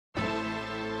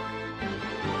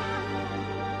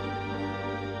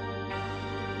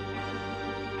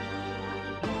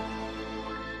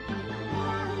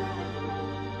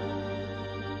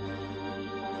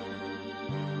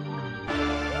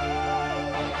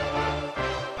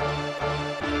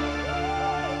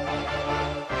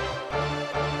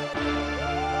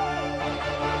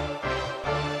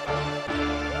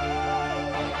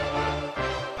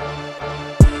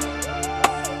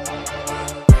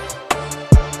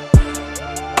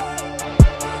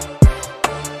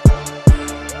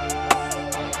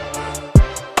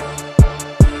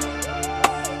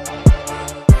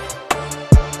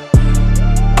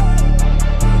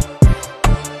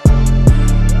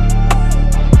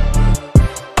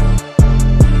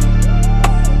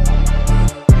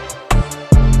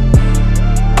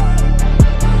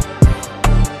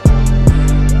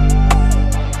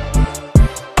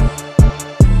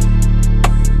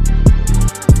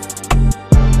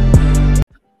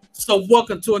So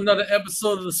welcome to another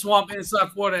episode of the Swamp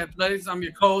Inside Florida Athletics. I'm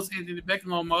your co-host, Anthony Beck,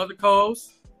 along with my other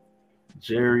co-host,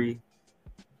 Jerry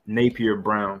Napier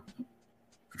Brown.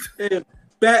 And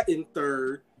batting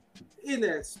third in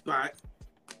that spot,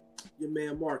 your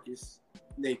man Marcus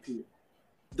Napier,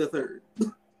 the third.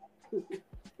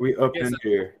 We up in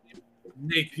here.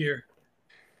 Napier.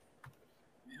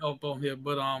 Up on here.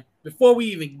 But before we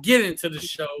even get into the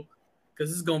show, because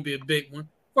this is gonna be a big one,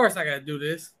 first I gotta do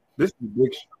this. This is a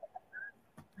big show.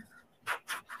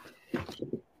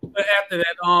 But after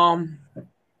that,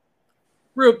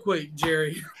 real quick,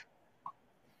 Jerry,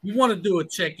 we want to do a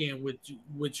check-in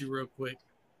with you real quick.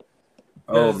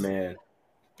 Oh man,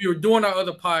 we were doing our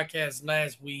other podcast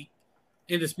last week,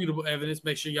 Indisputable Evidence.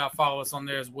 Make sure y'all follow us on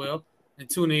there as well and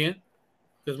tune in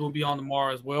because we'll be on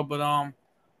tomorrow as well. But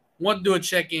want to do a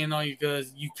check-in on you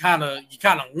because you kind of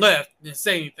left and didn't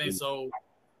say anything, so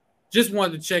just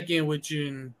wanted to check in with you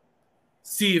and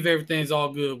see if everything's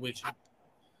all good with you.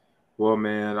 Well,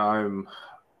 man, I'm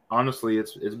honestly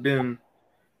it's been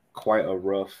quite a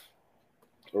rough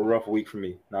week for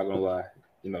me. Not gonna lie,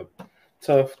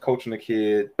 tough coaching a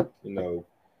kid,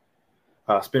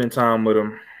 spending time with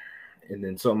him, and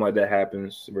then something like that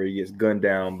happens where he gets gunned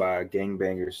down by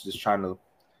gangbangers just trying to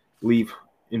leave,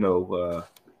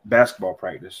 basketball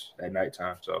practice at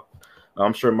nighttime. So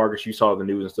I'm sure, Marcus, you saw the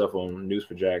news and stuff on News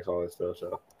for Jacks, all that stuff.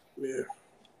 So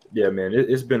yeah, man,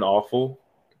 it's been awful.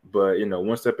 But,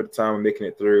 one step at a time, we're making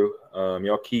it through.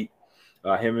 Y'all keep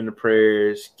him in the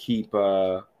prayers. Keep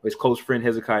his close friend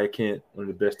Hezekiah Kent, one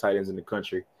of the best tight ends in the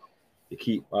country. You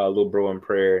keep little bro in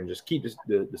prayer and just keep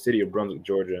the city of Brunswick,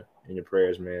 Georgia, in your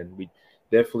prayers, man. We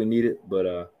definitely need it,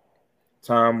 but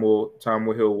time will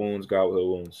heal wounds. God will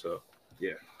heal wounds. So,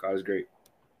 yeah, God is great.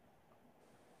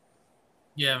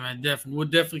 Yeah, man, definitely. We'll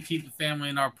definitely keep the family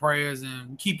in our prayers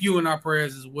and keep you in our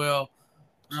prayers as well.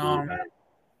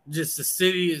 Just the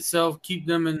city itself, keep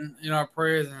them in our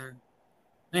prayers, and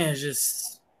man, it's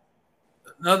just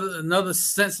another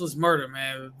senseless murder,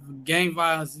 man. Gang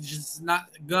violence, just not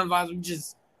gun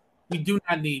violence. We do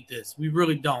not need this. We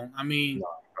really don't. I mean, no,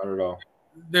 not at all.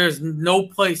 There's no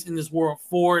place in this world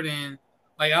for it, and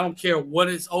I don't care what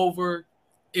it's over,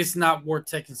 it's not worth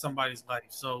taking somebody's life.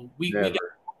 So we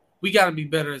got to be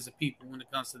better as a people when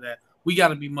it comes to that. We got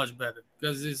to be much better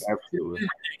because it's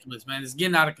ridiculous, man. It's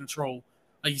getting out of control.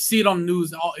 You see it on the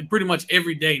news pretty much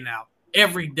every day now.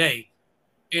 Every day.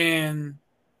 And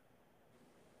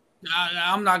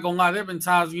I'm not going to lie. There have been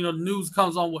times, the news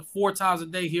comes on, 4 times a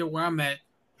day here where I'm at.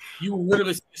 You will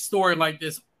literally see a story like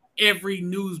this every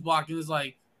news block. And it's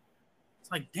like,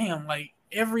 damn,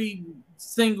 every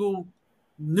single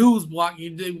news block,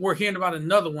 we're hearing about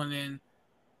another one. And,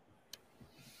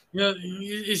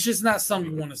 it's just not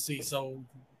something you want to see. So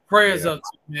prayers up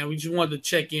to you, man. We just wanted to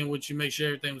check in with you, make sure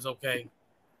everything was okay.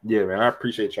 Yeah, man, I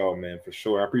appreciate y'all, man, for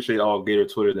sure. I appreciate all Gator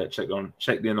Twitter that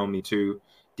checked in on me too,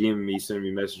 DMing me, sending me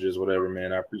messages, whatever,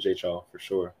 man. I appreciate y'all for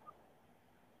sure.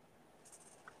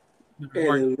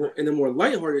 And in the more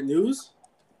lighthearted news,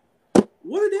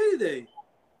 what a day today!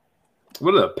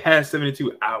 What a past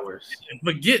 72 hours.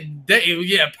 Forget day,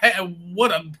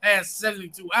 what a past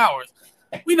 72 hours.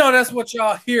 We know that's what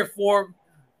y'all here for.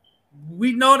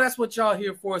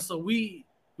 So we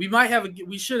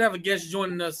should have a guest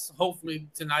joining us hopefully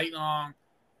tonight.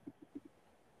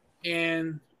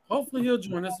 And hopefully he'll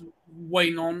join us.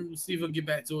 Waiting on, see if he'll get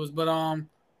back to us. But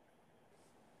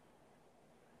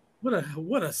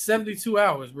what a 72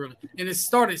 hours really. And it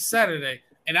started Saturday,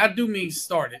 and I do mean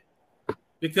started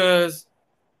because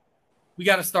we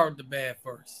got to start with the bad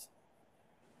first.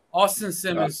 Austin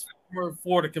Simmons, former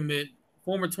Florida commit,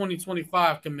 former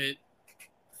 2025 commit,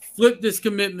 flipped this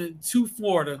commitment to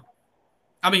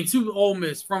Ole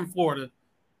Miss from Florida,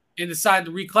 and decided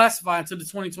to reclassify into the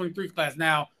 2023 class.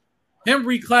 Now, him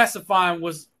reclassifying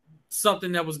was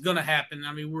something that was going to happen.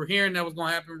 I mean, we're hearing that was going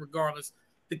to happen regardless.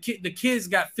 The kid's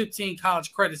got 15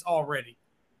 college credits already.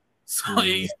 So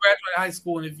he's graduated high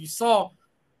school, and if you saw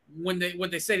what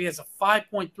they said, he has a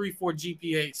 5.34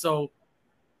 GPA. So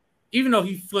even though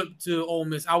he flipped to Ole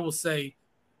Miss, I will say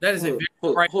that is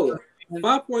hold on.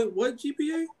 5 point what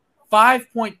GPA?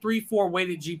 5.34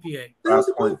 weighted GPA. That's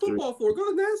a good football for.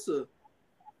 Go to NASA.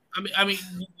 I mean,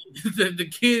 the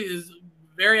kid is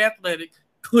very athletic.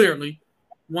 Clearly,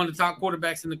 one of the top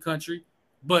quarterbacks in the country.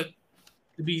 But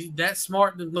to be that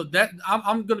smart, look, that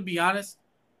I'm going to be honest.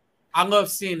 I love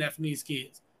seeing that from these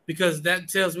kids because that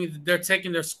tells me that they're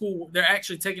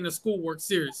actually taking their schoolwork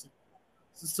seriously.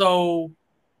 So,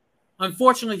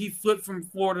 unfortunately, he flipped from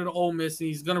Florida to Ole Miss, and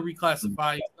he's going to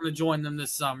reclassify. He's going to join them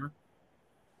this summer.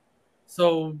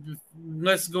 So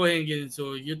let's go ahead and get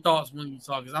into it. Your thoughts when you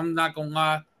talk, because I'm not going to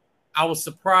lie. I was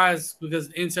surprised because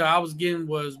the intel I was getting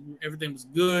was everything was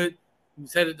good. He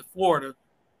was headed to Florida.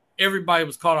 Everybody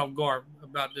was caught off guard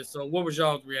about this. So, what was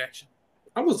y'all's reaction?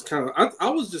 I was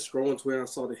just scrolling Twitter and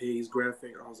I saw the Hayes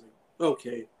graphic. I was like,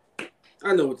 okay,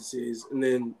 I know what this is. And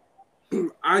then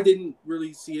I didn't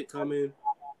really see it coming.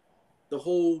 The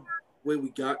whole way we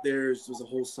got there was a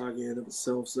whole saga in of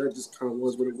itself. So that just kind of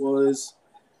was what it was.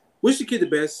 Wish the kid the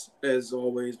best as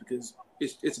always because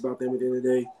it's about them at the end of the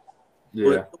day. Yeah.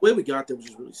 But the way we got there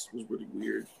was really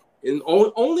weird. And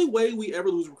the only way we ever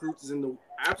lose recruits is in the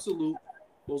absolute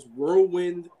most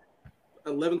whirlwind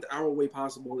 11th hour way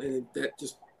possible, and that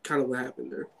just kind of what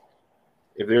happened there.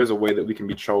 If there's a way that we can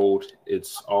be trolled,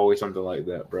 it's always something like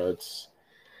that, bro.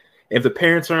 If the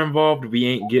parents are involved, we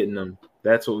ain't getting them.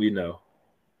 That's what we know.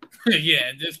 Yeah,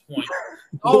 at this point.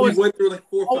 We went through like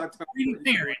 4 or 5 times. Greedy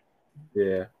parent.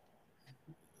 Yeah.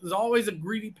 There's always a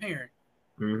greedy parent.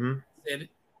 Mm-hmm. Said it.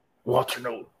 Walter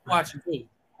Note. Watching too.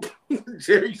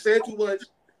 Jerry said too much.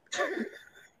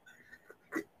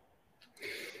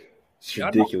 It's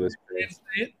ridiculous.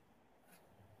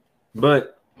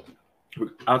 But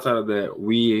outside of that,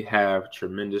 we have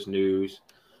tremendous news.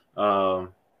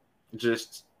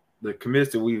 Just the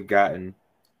commits that we've gotten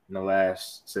in the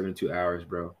last 72 hours,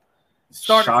 bro.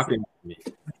 Shocking to me.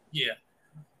 Yeah.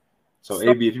 So,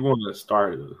 AB, if you want to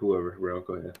start, whoever, bro,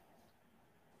 go ahead.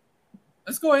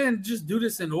 Let's go ahead and just do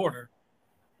this in order.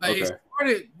 Like, okay. It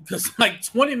started because like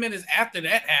 20 minutes after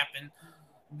that happened,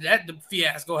 the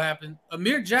fiasco happened.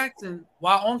 Amir Jackson,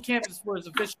 while on campus for his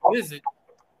official visit,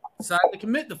 decided to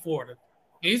commit to Florida.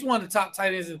 And he's one of the top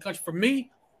tight ends in the country. For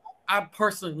me, I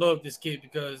personally love this kid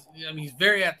because he's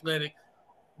very athletic.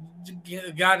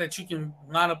 A guy that you can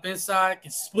line up inside,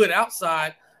 can split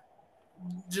outside.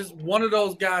 Just one of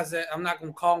those guys that I'm not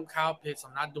going to call him Kyle Pitts.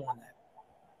 I'm not doing that.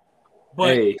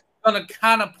 But he's going to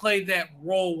kind of play that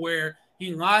role where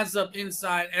he lines up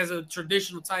inside as a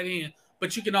traditional tight end,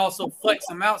 but you can also flex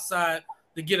him outside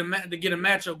to get a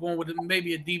matchup going with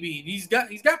maybe a DB. He's got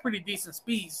pretty decent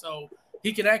speed, so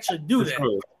he can actually do that.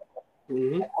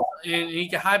 Mm-hmm. And he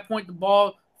can high point the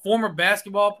ball. Former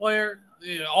basketball player,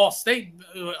 all-state.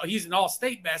 He's an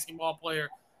all-state basketball player.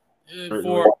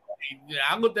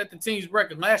 I looked at the team's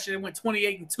record last year. They went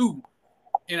 28-2,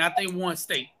 and I think won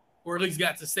state, or at least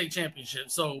got to state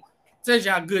championship. So it tells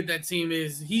you how good that team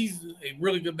is. He's a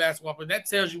really good basketball player. That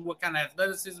tells you what kind of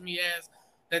athleticism he has.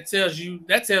 That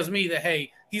tells me that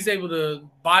hey, he's able to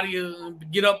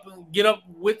get up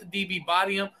with the DB,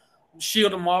 body him,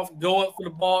 shield him off, go up for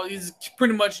the ball. He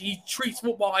treats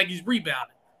football like he's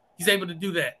rebounding. He's able to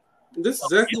do that. This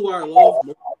is exactly why I love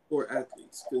sport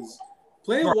athletes because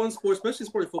playing one sport, especially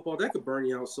sport football, that could burn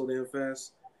you out so damn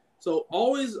fast. So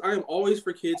I am always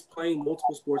for kids playing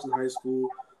multiple sports in high school,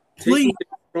 taking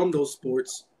from those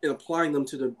sports and applying them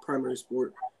to the primary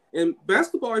sport. And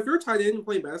basketball, if you're a tight end and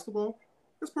playing basketball,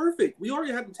 that's perfect. We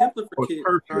already have the template for kids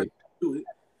to do it.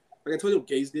 Like I told you,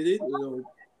 Gaze did it.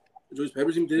 George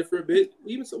Pepper's team did it for a bit.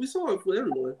 We saw it with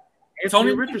everyone.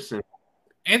 Anthony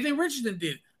Richardson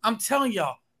did it. I'm telling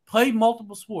y'all, play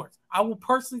multiple sports. I will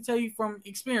personally tell you from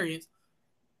experience,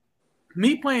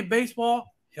 me playing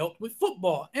baseball helped with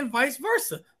football and vice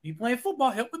versa. Me playing football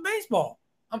helped with baseball.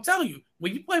 I'm telling you,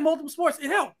 when you play multiple sports, it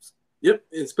helps. Yep,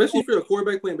 and especially if you're a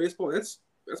quarterback playing baseball, that's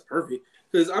perfect.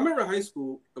 Because I remember my high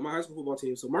school football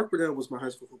team. So Mark Burnell was my high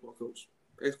school football coach,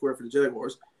 ex-quarterback for the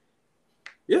Jaguars.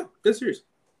 Yeah, that's serious.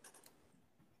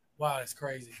 Wow, that's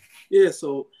crazy. Yeah,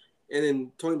 so and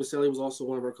then Tony Baselli was also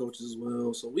one of our coaches as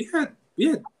well. So we had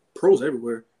pros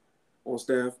everywhere on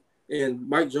staff. And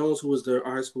Mike Jones, who was our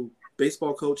high school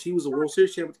baseball coach, he was a World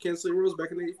Series champion with the Kansas City Royals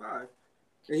back in '85,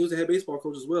 and he was a head baseball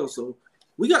coach as well. So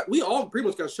we all pretty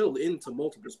much got shuttled into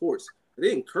multiple sports.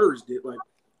 They encouraged it. Like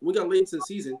when we got late into the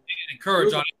season, they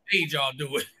encourage y'all to age y'all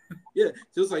do it. Yeah,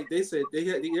 so it's like they said they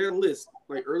had a list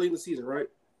like early in the season, right?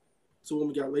 So when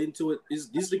we got late into it, these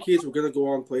are the kids who are gonna go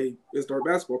on and play and start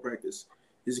basketball practice.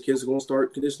 These are the kids who are gonna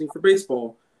start conditioning for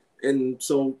baseball. And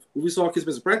so when we saw kids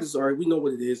miss practice, all right, we know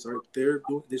what it is. All right, they're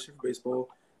doing conditioning for baseball.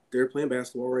 They're playing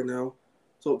basketball right now.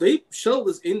 So they shuttled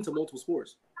us into multiple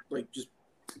sports, like just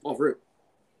off rip.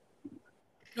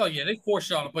 Oh, yeah, they forced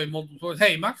y'all to play multiple sports.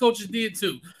 Hey, my coaches did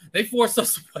too. They forced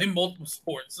us to play multiple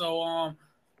sports. So,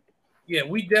 yeah,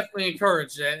 we definitely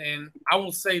encourage that. And I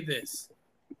will say this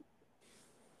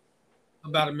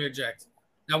about Amir Jackson.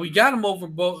 Now, we got him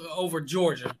over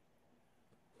Georgia.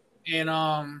 And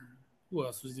who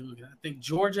else was he looking at? I think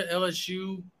Georgia,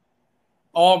 LSU,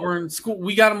 Auburn, school.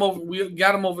 We got him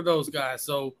over those guys.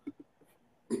 So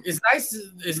it's nice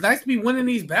to be winning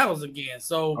these battles again.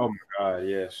 So oh my God,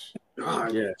 yes.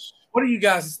 What are you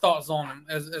guys' thoughts on him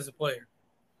as a player?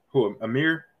 Who,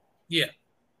 Amir? Yeah.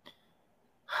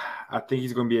 I think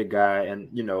he's going to be a guy, and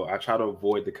I try to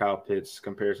avoid the Kyle Pitts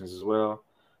comparisons as well.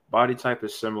 Body type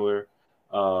is similar.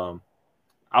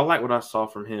 I like what I saw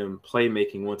from him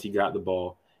playmaking once he got the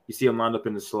ball. You see him lined up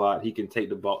in the slot. He can take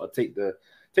the ball, take the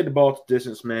ball to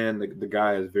distance, man. The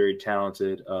guy is very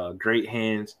talented. Great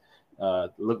hands.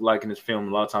 Looked like in his film,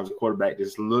 a lot of times the quarterback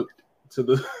just looked to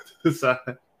the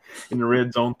side in the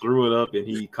red zone, threw it up, and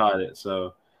he caught it.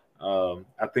 So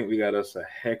I think we got us a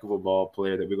heck of a ball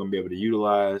player that we're going to be able to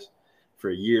utilize for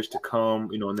years to come,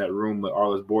 in that room with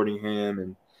Arlis Boardingham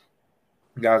and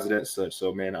guys of that such.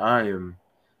 So, man,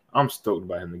 I'm stoked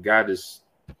about him. The guy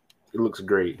he looks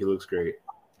great. He looks great.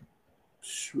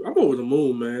 I'm over the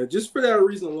moon, man. Just for that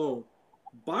reason alone.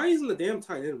 Buys in the damn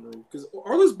tight end room because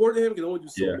Arlis Boardingham can only do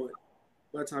so much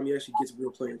by the time he actually gets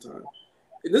real playing time.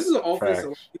 And this is an offense that a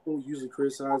lot of people usually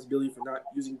criticize Billy for not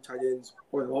using tight ends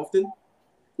quite often.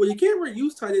 Well, you can't really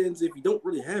use tight ends if you don't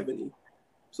really have any.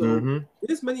 So get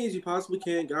as many as you possibly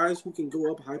can. Guys who can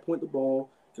go up, high point the ball.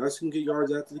 Guys who can get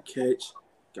yards after the catch.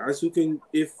 Guys who can,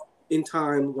 if in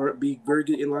time, be very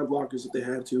good inline blockers if they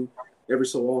have to every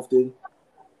so often.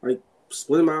 Like,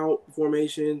 split them out,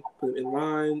 formation, put them in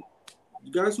line.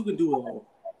 You guys who can do it all.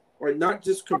 Or not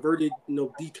just converted,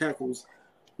 D tackles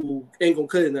who ain't going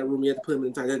to cut it in that room. You have to put them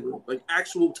in the tight end room. Like,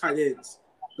 actual tight ends.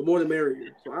 The more the merrier.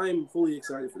 So I am fully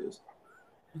excited for this.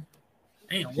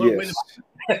 Damn, what a way to...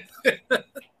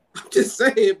 I'm just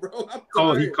saying, bro.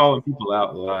 He's calling people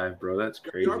out live, bro. That's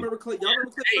crazy. Y'all remember Clay?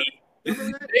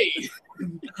 Hey,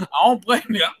 I don't blame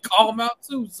you. I call him out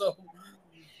too. So,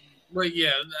 but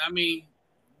yeah, I mean,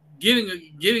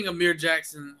 getting Amir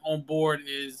Jackson on board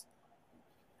is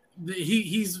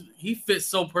he fits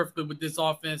so perfectly with this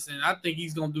offense, and I think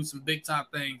he's gonna do some big time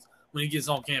things when he gets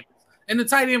on campus. And the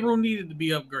tight end room needed to be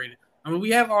upgraded. I mean,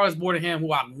 we have Arlis Boardingham,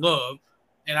 who I love,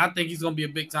 and I think he's gonna be a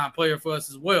big time player for us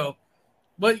as well.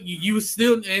 But you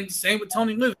still, and same with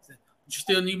Tony Livingston, you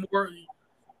still need more.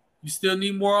 You still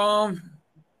need more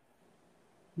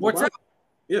talent.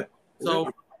 Yeah. So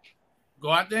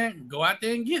go out there and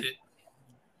get it.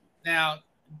 Now,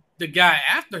 the guy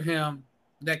after him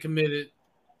that committed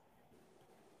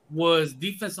was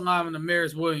defensive lineman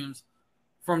Amaris Williams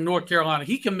from North Carolina.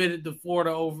 He committed to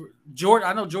Florida over Georgia.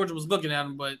 I know Georgia was looking at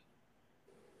him, but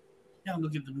yeah,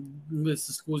 look at the list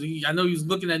of schools. I know he was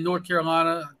looking at North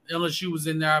Carolina. LSU was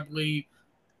in there, I believe.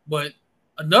 But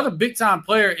another big time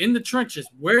player in the trenches.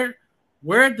 Where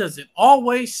does it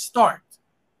always start?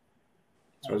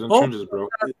 So it's in trenches, bro.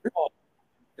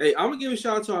 Hey, I'm gonna give a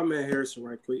shout out to our man Harrison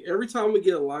right quick. Every time we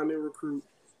get a lineman recruit,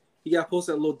 he got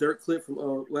posted that little dirt clip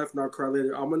from Laugh Not Cry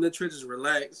Later. I'm in the trenches,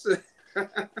 relax.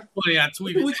 Funny, I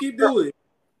tweeted. What you doing?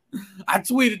 I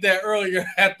tweeted that earlier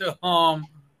at the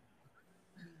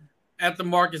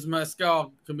Marcus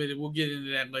Mescal committee. We'll get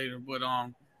into that later, but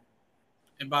and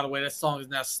by the way, that song is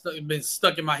now been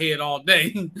stuck in my head all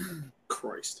day.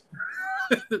 Christ.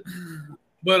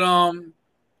 But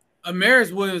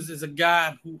Amaris Williams is a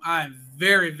guy who I am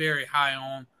very, very high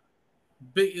on.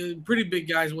 Big, pretty big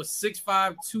guys. What,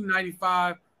 6'5",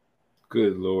 295?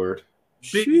 Good Lord.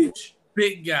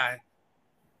 Big guy.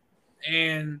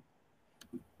 And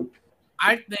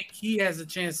I think he has a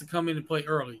chance to come in and play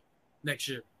early next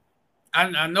year.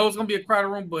 I know it's going to be a crowded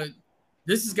room, but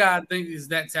this is a guy I think is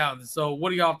that talented. So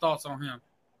what are y'all thoughts on him?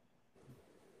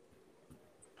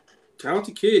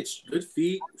 Talented kid, good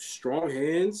feet, strong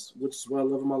hands, which is what I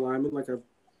love in my lineman, like I've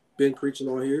been preaching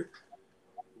on here.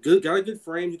 Got a good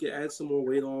frame. You can add some more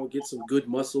weight on, get some good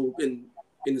muscle in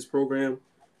this program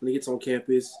when he gets on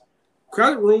campus.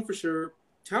 Crowded room for sure.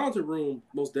 Talented room,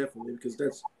 most definitely, because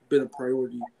that's been a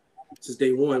priority since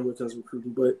day one when it comes to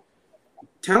recruiting. But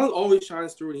talent always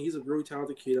shines through, and he's a really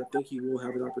talented kid. I think he will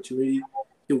have an opportunity.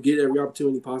 He'll get every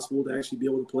opportunity possible to actually be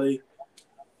able to play.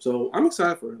 So I'm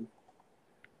excited for him.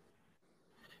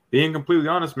 Being completely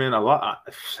honest, man,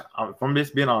 from this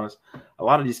being honest, a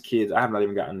lot of these kids, I have not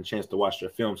even gotten a chance to watch their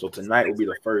film. So tonight will be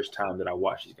the first time that I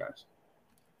watch these guys.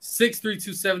 6'3",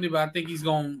 270, but I think he's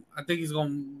going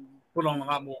to put on a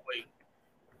lot more weight.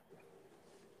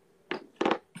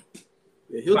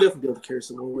 Yeah, he'll definitely be able to carry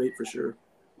some more weight for sure.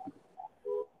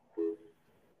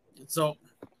 So,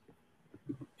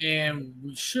 and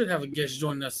we should have a guest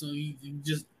joining us soon. He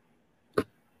just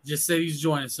said he's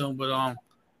joining soon, but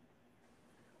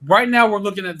right now we're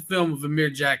looking at the film of Amir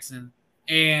Jackson,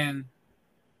 and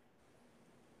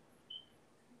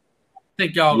I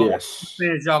think y'all gonna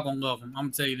love him. I'm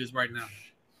gonna tell you this right now.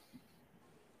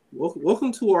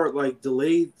 Welcome to our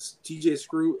delayed TJ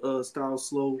Screw style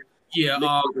slow. Yeah,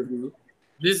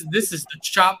 this is the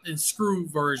chopped and screwed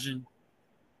version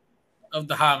of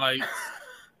the highlights.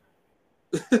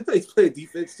 He's playing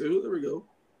defense too. There we go.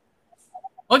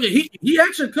 Okay, he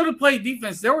actually could have played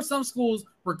defense. There were some schools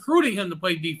recruiting him to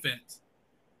play defense.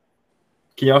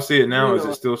 Can y'all see it now? Is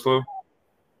it still slow?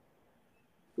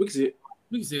 We can see it.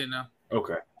 We can see it now.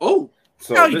 Okay. Oh,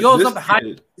 so how he goes up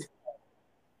high.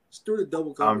 Through the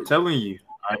double coverage. I'm telling you.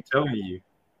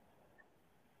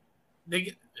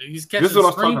 He's catching. This is what I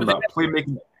was talking about.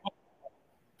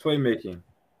 Playmaking.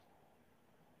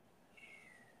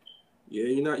 Yeah,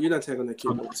 you're not tackling that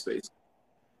kid in space.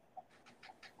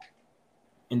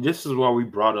 And this is why we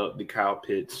brought up the Kyle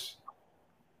Pitts.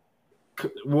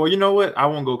 Well, you know what? I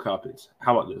won't go Kyle Pitts.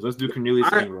 How about this? Let's do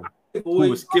Cornelius Ingram, who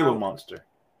was still a monster.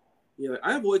 Yeah,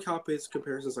 I avoid Kyle Pitts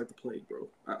comparisons like the plague, bro.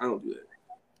 I don't do that.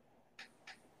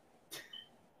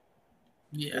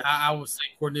 Yeah, I would say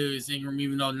Cornelius Ingram,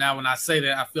 even though now when I say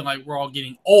that, I feel like we're all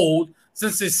getting old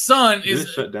since his son is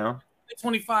shut down. A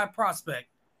 25 prospect.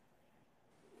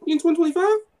 In 2025?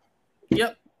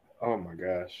 Yep. Oh my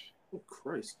gosh. Oh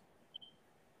Christ.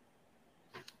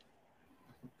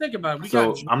 Think about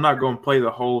it. I'm not going to play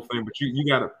the whole thing, but you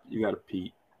gotta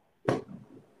peep. Yeah,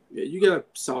 you got a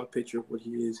solid picture of what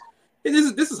he is. And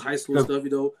this is high school stuff, you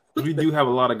know. We do have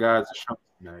a lot of guys to show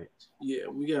tonight. Yeah,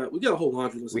 we got a whole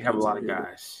laundry list. We have a lot of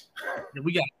guys. Yeah,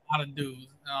 we got a lot of dudes.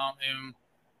 And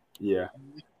yeah.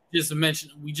 We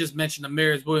just mentioned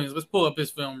Amaris Williams. Let's pull up his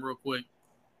film real quick.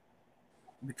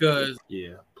 Because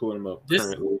pull him up. This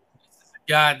is a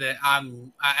guy that I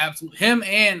absolutely, him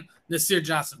and Nasir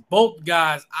Johnson, both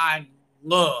guys I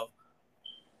love.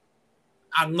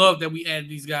 I love that we added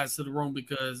these guys to the room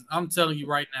because I'm telling you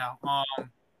right now,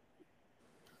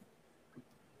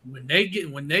 when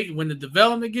the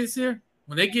development gets here,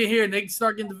 when they get here and they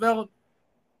start getting developed,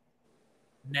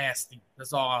 nasty.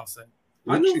 That's all I'll say.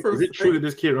 Is it true that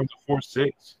this kid runs a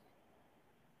 4.6?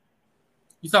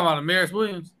 You talking about Amaris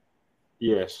Williams?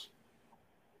 Yes.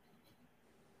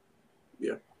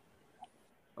 Yeah.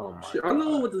 Oh my God. I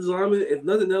know with the design, if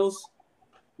nothing else,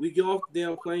 we get off the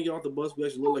damn plane, get off the bus, we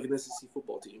actually look like an SEC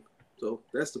football team. So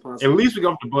that's the positive. At least we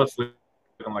got off the bus looking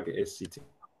like an SEC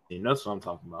team. That's what I'm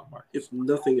talking about, Mark. If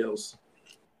nothing else.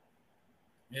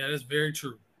 Yeah, that's very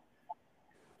true.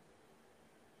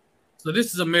 So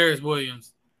this is Amaris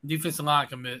Williams, defensive line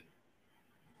commit.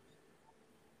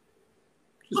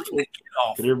 Look at that kid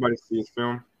off. Did everybody see his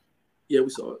film? Yeah, we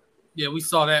saw it. Yeah, we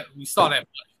saw that. We saw that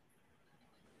play.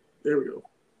 There we go.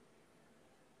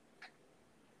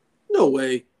 No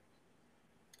way.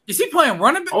 Is he playing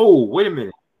running back? Oh, wait a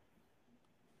minute.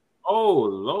 Oh,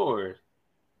 Lord.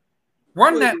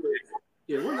 Run that.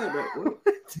 Yeah, run that back.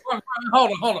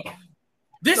 Hold on.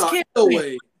 This kid. No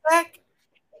way. Back?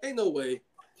 Ain't no way.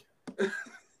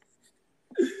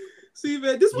 See,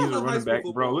 man, this is a running back,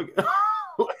 bro. Look.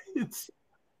 This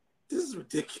is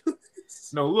ridiculous.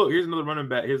 No, look. Here's another running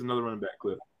back. Here's another running back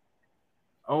clip.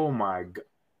 Oh, my God.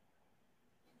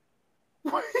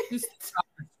 All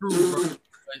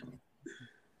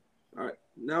right,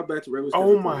 now back to regular.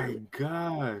 Oh my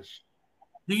gosh!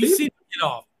 Do you see the get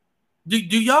off? Do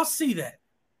y'all see that?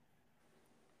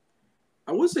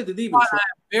 I would say the D.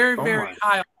 Very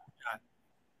high on that.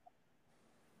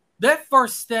 That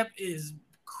first step is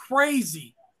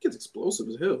crazy. It's explosive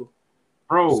as hell,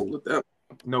 bro.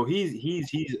 No,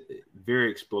 he's very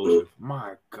explosive.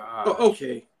 My God. Oh,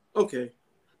 okay.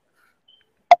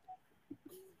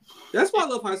 That's why I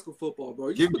love high school football, bro.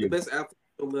 You just put the best athlete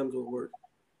and let them go to work.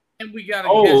 And we got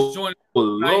a guest joining. Oh,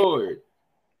 Lord.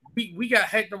 We got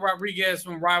Hector Rodriguez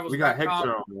from Rivals. We got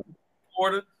Hector on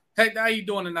Florida. Hector, how you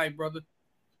doing tonight, brother?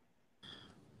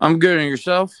 I'm good. And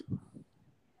yourself?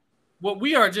 Well,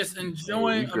 we are just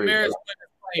enjoying America's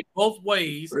playing both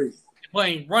ways,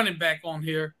 playing running back on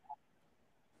here,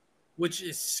 which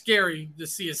is scary to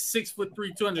see a 6'3",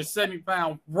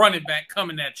 270-pound running back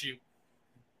coming at you.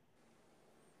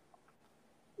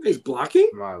 He's blocking?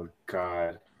 My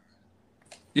God.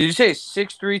 Did you say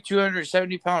 6'3",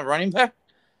 270-pound running back?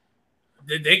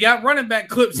 They got running back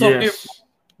clips on here.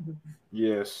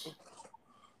 Yes.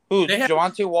 Who?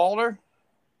 Javante Walter?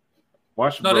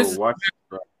 Watch, no,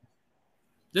 bro.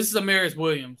 This is Amaris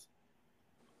Williams.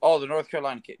 Oh, the North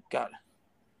Carolina kid. Got it.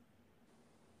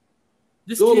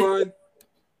 This kid,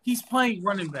 he's playing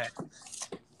running back.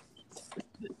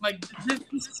 Like, this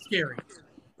is scary.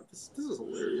 This is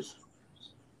hilarious.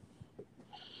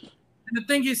 And the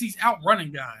thing is, he's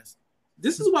outrunning guys.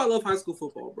 This is why I love high school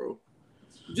football, bro.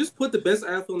 Just put the best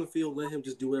athlete on the field, let him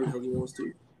just do whatever he wants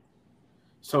to.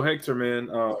 So, Hector, man,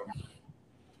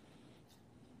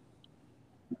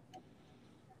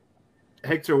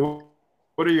 Hector,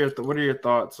 what are your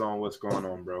thoughts on what's going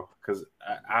on, bro? Because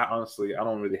I honestly, I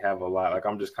don't really have a lot. Like,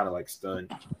 I'm just kind of like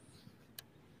stunned.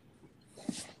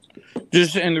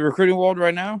 Just in the recruiting world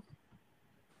right now?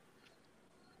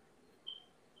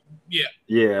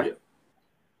 Yeah.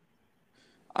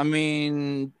 I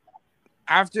mean,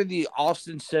 after the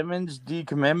Austin Simmons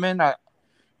decommitment, I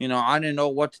didn't know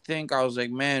what to think. I was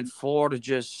like, man, Florida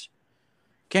just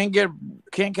can't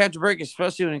catch a break,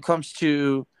 especially when it comes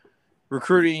to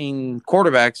recruiting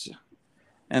quarterbacks.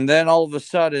 And then all of a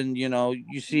sudden,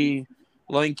 you see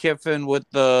Lane Kiffin with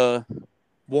the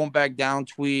won't back down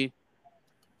tweet.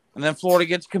 And then Florida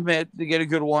gets commit to get a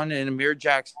good one in Amir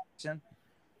Jackson.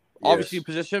 Obviously,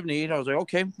 position of need. I was like,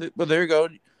 okay, well, there you go.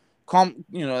 Calm,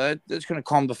 that's going to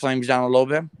calm the flames down a little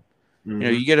bit. Mm-hmm.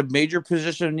 You get a major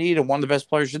position of need and one of the best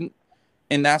players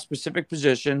in that specific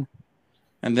position.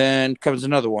 And then comes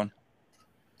another one.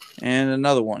 And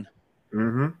another one.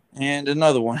 Mm-hmm. And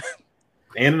another one.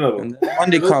 And another one. And then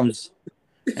Monday comes.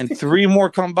 And 3 more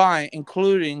come by,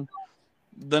 including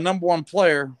the number 1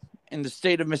 player in the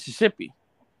state of Mississippi.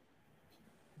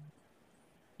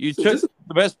 You took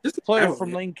the best player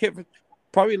from Lane Kiffin,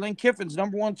 probably Lane Kiffin's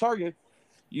number 1 target.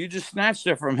 You just snatched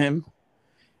it from him.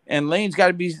 And Lane's got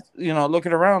to be,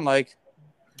 looking around like,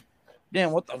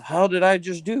 damn, what the hell did I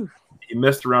just do? He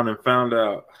messed around and found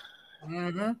out.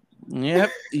 Mm-hmm.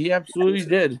 Yep, he absolutely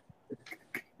did.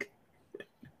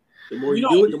 The more you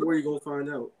do it, the more you're going to find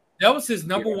out. That was his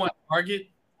number 1 target.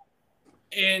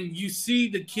 And you see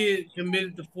the kid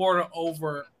committed to Florida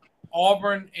over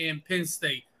Auburn and Penn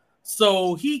State.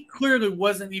 So he clearly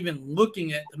wasn't even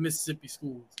looking at the Mississippi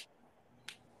schools.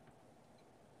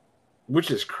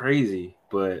 Which is crazy.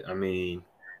 But, I mean,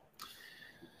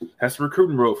 that's the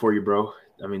recruiting road for you, bro.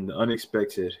 I mean, the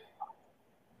unexpected.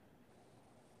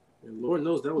 And Lord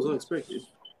knows that was unexpected.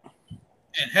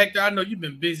 And Hector, I know you've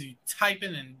been busy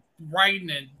typing and writing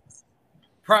and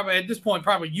probably at this point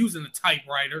probably using a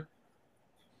typewriter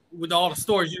with all the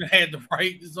stories you had to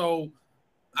write. So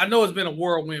I know it's been a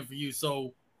whirlwind for you.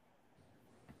 So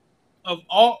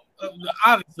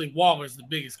obviously Waller's the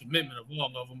biggest commitment of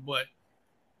all of them, but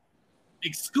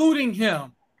excluding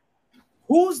him,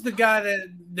 who's the guy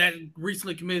that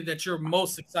recently committed that you're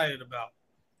most excited about?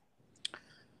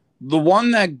 The one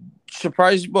that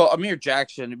surprised, Amir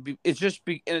Jackson.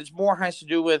 It's more has to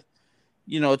do with,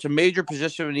 it's a major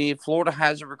position of need. Florida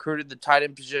hasn't recruited the tight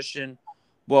end position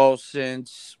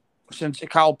since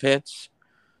Kyle Pitts.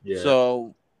 Yeah.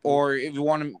 So, or if you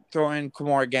want to throw in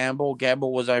Kamar Gamble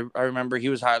was, I remember he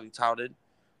was highly touted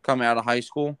coming out of high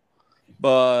school.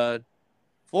 But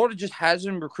Florida just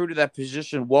hasn't recruited that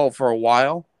position well for a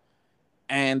while.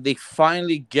 And they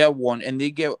finally get one, and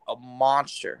they get a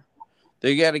monster.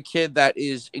 They get a kid that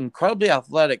is incredibly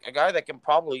athletic, a guy that can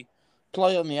probably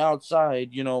play on the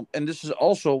outside, and this is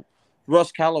also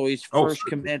Russ Callaway's first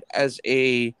commit as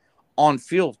a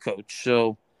on-field coach.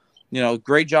 So,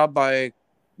 great job by,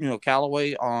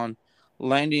 Callaway on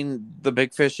landing the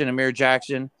big fish in Amir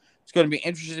Jackson. It's going to be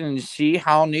interesting to see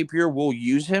how Napier will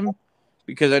use him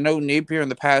because I know Napier in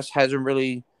the past hasn't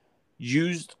really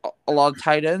used a lot of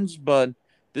tight ends, but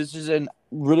this is a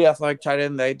really athletic tight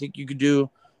end that I think you could do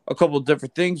a couple of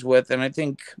different things with. And I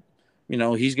think,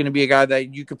 he's going to be a guy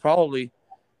that could probably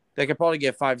get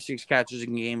 5-6 catches a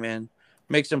game and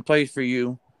make some plays for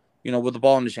you, with the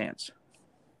ball in his hands.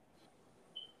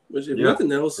 Which, if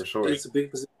nothing else, it's a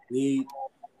big position need.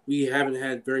 We haven't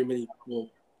had very many,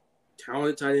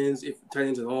 talented tight ends, if tight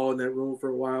ends at all, in that room for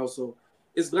a while. So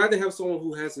it's glad to have someone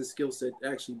who has the skill set to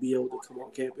actually be able to come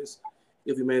on campus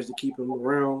if we manage to keep him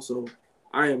around. So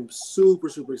I am super,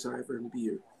 super excited for him to be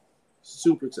here.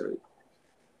 Super excited.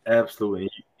 Absolutely.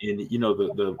 And,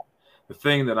 the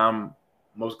thing that I'm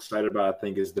most excited about, I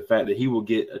think, is the fact that he will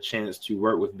get a chance to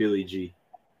work with Billy G.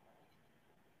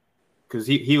 Because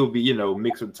he will be,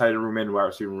 mixed with the tight end room and the wide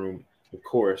receiver room, of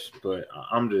course. But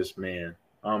I'm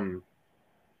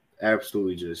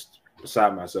absolutely just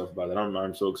beside myself about it.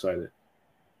 I'm so excited.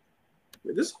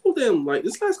 This whole damn,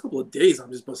 this last couple of days,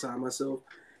 I'm just beside myself.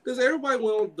 Because everybody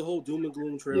went on the whole doom and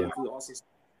gloom trail after the Austin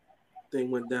thing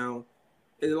went down.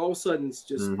 And then all of a sudden, it's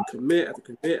just commit after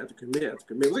commit after commit after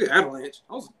commit. It was like an avalanche.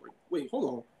 I was like, wait, hold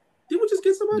on. Did we just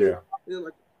get somebody? Yeah. And then,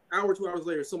 an hour or 2 hours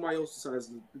later, somebody else decides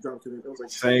to drop a commit. I was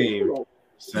like, same.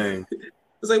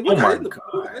 It's like, what got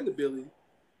in the Billy?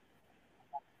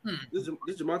 This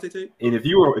Jamonte tape? And if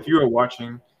you are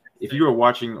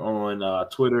watching on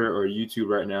Twitter or YouTube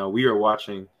right now, we are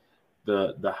watching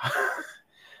the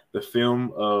the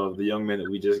film of the young man that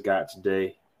we just got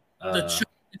today. The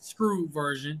screw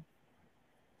version.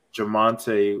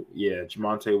 Jamonte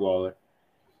Waller.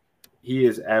 He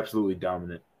is absolutely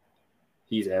dominant.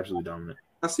 He's absolutely dominant.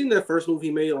 I seen that first move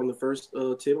he made on the first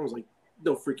tip. I was like,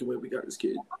 no freaking way we got this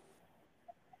kid.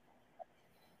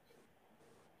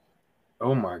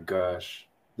 Oh my gosh.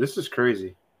 This is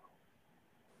crazy.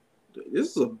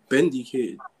 This is a bendy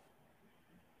kid.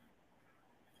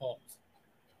 Pause.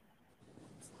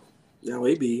 Now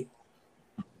AB.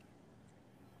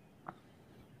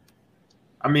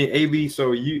 I mean, AB.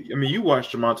 So you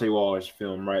watched Jamonte Waller's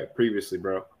film, right? Previously,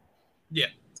 bro. Yeah.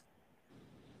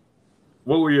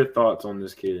 What were your thoughts on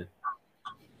this kid?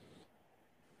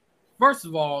 First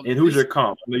of all, And who's your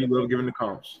comp? I know you love giving the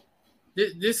comps.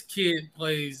 This kid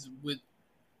plays with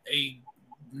he's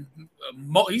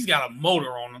got a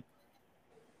motor on him.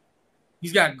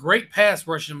 He's got great pass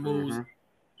rushing moves,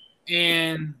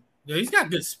 and he's got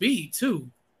good speed too.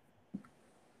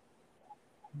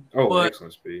 Oh,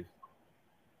 excellent speed.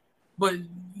 But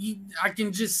I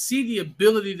can just see the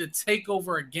ability to take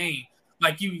over a game.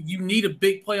 Like you need a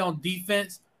big play on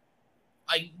defense.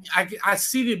 I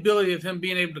see the ability of him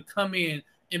being able to come in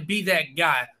and be that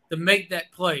guy to make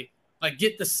that play, like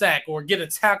get the sack or get a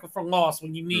tackle for loss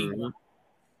when you need one,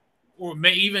 or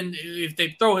even if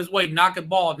they throw his way, knock a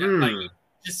ball down. Like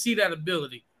just see that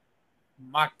ability.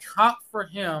 My comp for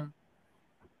him,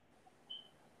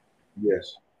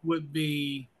 would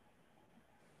be.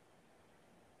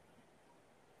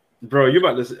 Bro, you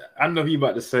about to? I know you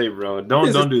about to say, bro.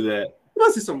 Don't do that. You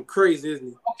must say something crazy, isn't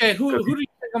he? Okay, who do you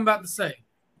think I'm about to say?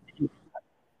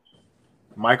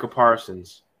 Michael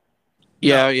Parsons.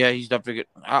 Yeah, he's definitely good.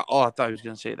 I thought he was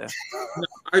gonna say that.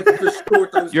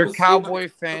 Your Cowboy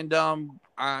fandom.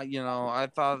 I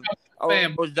thought I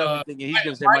was definitely thinking he's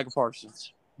gonna say Michael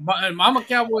Parsons. I'm a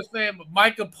Cowboys fan, but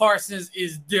Michael Parsons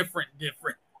is different.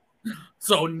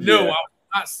 So no, I would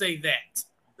not say that.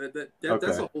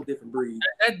 That's a whole different breed.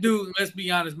 That dude, let's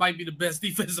be honest, might be the best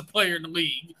defensive player in the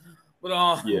league. But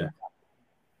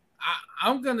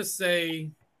I'm gonna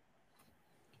say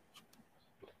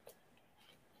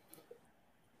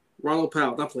Ronald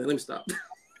Powell. Not playing. Let me stop.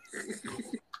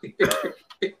 I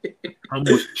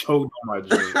almost choked on my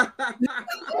drink.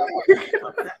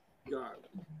 God.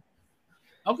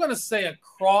 I'm gonna say a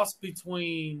cross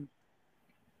between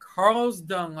Carlos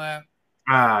Dunlap.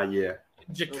 And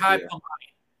Ja'Kai Polite.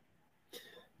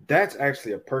 That's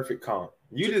actually a perfect comp.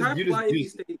 You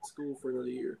just stayed in school for another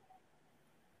year.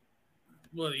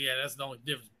 Well, yeah, that's the only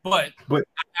difference. But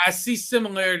I see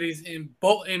similarities with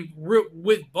both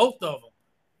of them.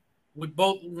 With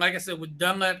both, like I said, with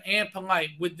Dunlap and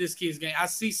Polite with this kid's game, I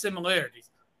see similarities.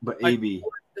 But like, AB,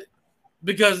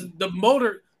 because the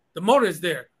motor is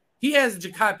there. He has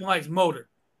Ja'Kai Polite's motor,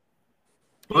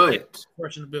 but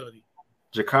rushing ability.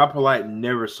 Ja'Kai Polite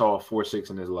never saw a 4.6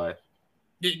 in his life.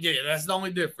 Yeah, that's the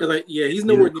only difference. He's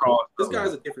nowhere near. This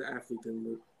guy's a different athlete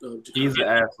than Ja'Kai. He's an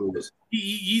athlete.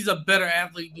 He's a better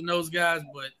athlete than those guys,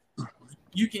 but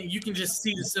you can just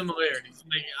see the similarities.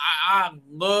 Like, I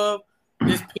love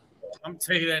this pick. I'm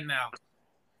tell you that now.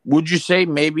 Would you say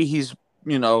maybe he's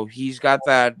got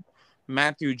that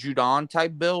Matthew Judon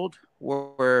type build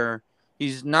where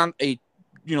he's not a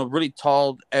really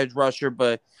tall edge rusher,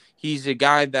 but he's a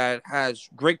guy that has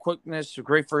great quickness, a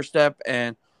great first step,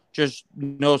 and just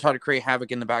knows how to create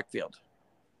havoc in the backfield?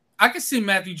 I can see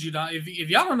Matthew Judon. If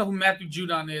y'all don't know who Matthew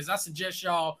Judon is, I suggest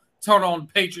y'all turn on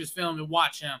Patriots film and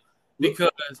watch him because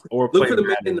look for the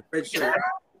man in the red shirt.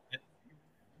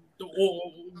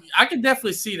 I can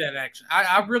definitely see that action.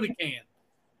 I really can.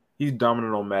 He's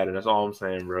dominant on Madden. That's all I'm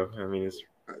saying, bro. I mean, it's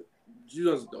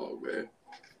Judon's a dog, man.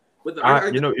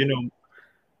 But you know,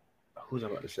 who's I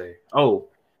about to say? Oh,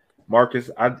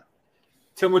 Marcus.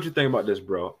 Tell me what you think about this,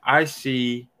 bro. I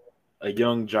see a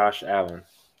young Josh Allen.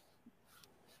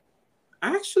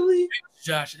 Actually,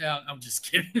 Josh Allen. I'm just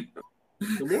kidding.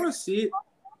 The more I see it,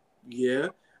 yeah,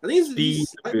 I think he's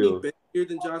slightly better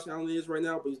than Josh Allen is right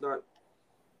now, but he's not.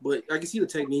 But I can see the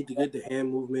technique, the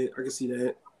hand movement. I can see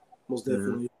that most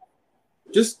definitely.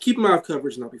 Just keep him out of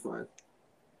coverage, and I'll be fine.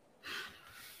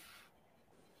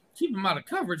 Keep him out of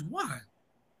coverage? Why?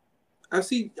 I've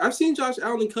seen Josh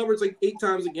Allen in coverage like 8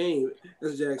 times a game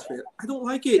as a Jags fan. I don't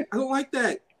like it. I don't like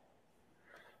that.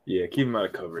 Yeah, keep him out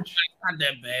of coverage. Not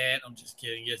that bad. I'm just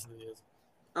kidding. Yes, it is.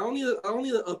 I don't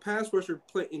need a pass rusher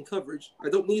play in coverage. I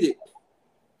don't need it.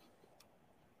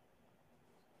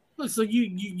 So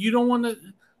you don't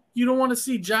want to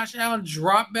see Josh Allen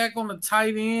drop back on the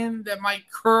tight end that might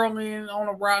curl in on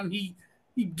a route and he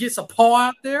gets a paw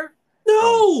out there?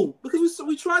 No, because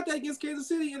we tried that against Kansas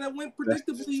City and that went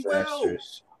predictably well.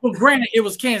 Well, granted, it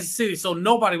was Kansas City, so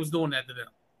nobody was doing that to them.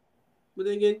 But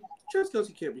then again, Travis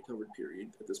Kelce can't be covered,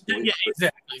 period, at this point. Yeah,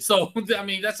 exactly. So, I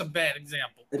mean, that's a bad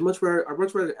example. I'd much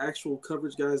rather actual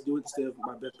coverage guys do it instead of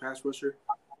my best pass rusher.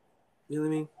 You know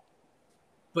what I mean?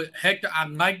 But Hector, I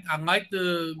like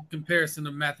the comparison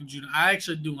of Matthew Judon. I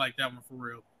actually do like that one for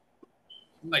real.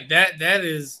 Like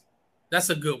that's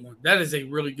a good one. That is a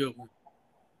really good one.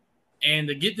 And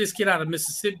to get this kid out of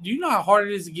Mississippi, do you know how hard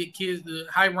it is to get kids, the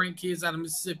high-ranked kids out of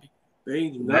Mississippi? They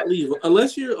do not leave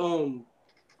unless you're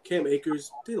Cam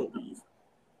Akers. They don't leave.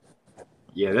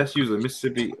 Yeah, that's usually a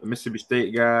Mississippi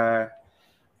State guy,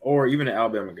 or even an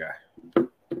Alabama guy.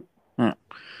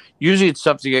 Usually, it's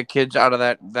tough to get kids out of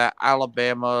that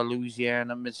Alabama,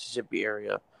 Louisiana, Mississippi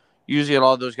area. Usually, a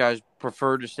lot of those guys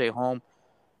prefer to stay home.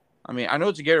 I mean, I know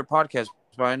it's a Gator podcast,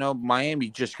 but I know Miami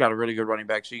just got a really good running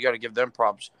back, so you got to give them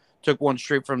props. Took one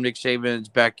straight from Nick Saban's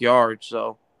backyard,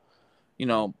 so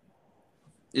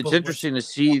it's interesting to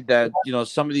see that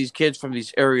some of these kids from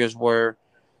these areas where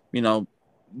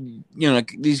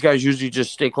these guys usually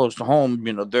just stay close to home.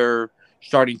 They're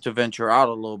starting to venture out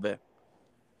a little bit.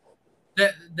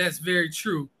 That's very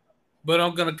true, but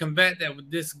I'm gonna combat that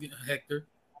with this, Hector.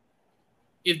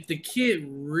 If the kid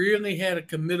really had a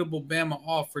committable Bama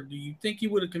offer, do you think he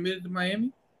would have committed to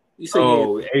Miami?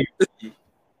 Hey.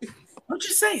 I'm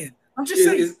just saying.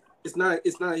 It's not.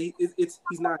 He's not a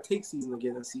take season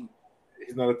again. I see.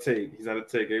 He's not a take. He's not a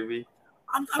take, AB.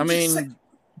 I mean,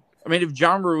 if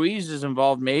John Ruiz is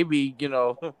involved, maybe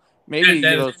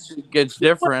it gets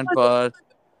different, but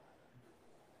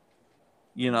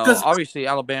obviously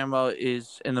Alabama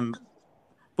is in the.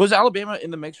 Was Alabama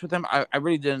in the mix with him? I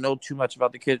really didn't know too much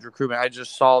about the kids' recruitment. I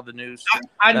just saw the news.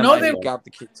 I know they got the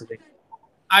kid today.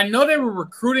 I know they were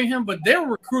recruiting him, but they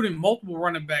were recruiting multiple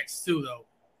running backs too, though.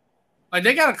 Like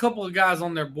they got a couple of guys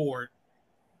on their board,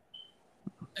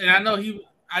 and I know he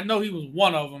was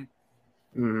one of them.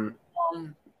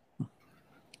 Mm-hmm.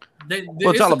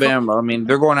 It's Alabama. I mean,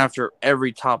 they're going after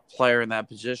every top player in that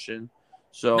position.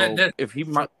 So if he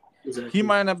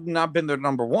might have not been their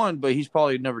number one, but he's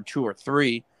probably number 2 or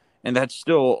 3, and that's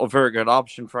still a very good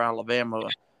option for Alabama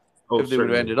if they would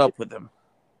have ended up with him.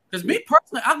 Because me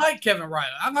personally, I like Kevin Riley.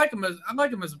 I like him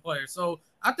as a player. So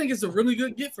I think it's a really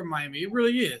good get for Miami. It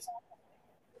really is.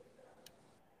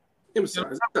 They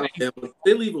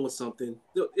leave him with something.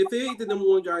 If they ain't the number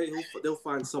one guy, they'll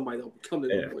find somebody that'll become the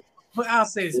number one. But I'll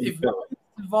say this: if you're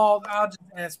involved, I'll just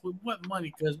ask with what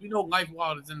money, because we know Life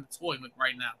Wild is in the toilet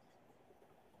right now.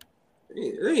 They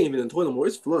ain't even in the toilet anymore.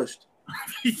 It's flushed.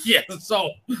 Yeah.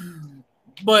 So,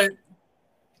 but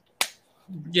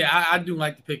yeah, I do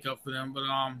like the pickup for them. But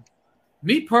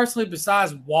me personally,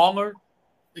 besides Waller,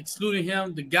 excluding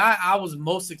him, the guy I was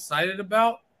most excited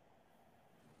about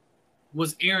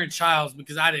was Aaron Childs,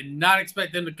 because I did not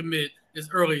expect them to commit as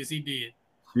early as he did.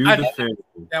 I didn't expect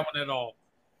that one at all.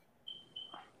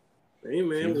 Hey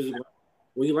man,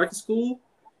 when you like a school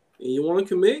and you want to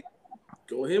commit,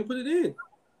 go ahead and put it in.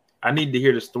 I need to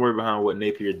hear the story behind what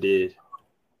Napier did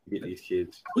to get these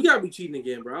kids. We gotta be cheating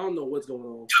again, bro. I don't know what's going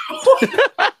on. Why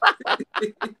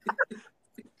we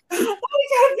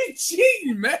gotta be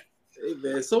cheating, man? Hey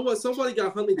man, somebody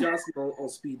got Huntley Johnson on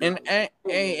speed. In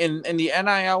the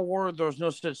NIL world, there's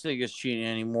no such thing as cheating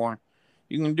anymore.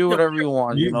 You can do whatever you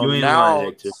want. Now we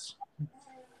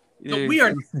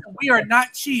are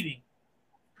not cheating.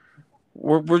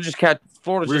 We're just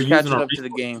Florida's just catching up to the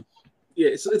game. Yeah,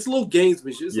 it's a little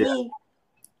gamesmanship. It's a little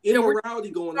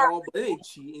immorality going on, but they ain't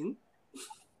cheating.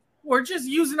 We're just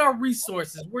using our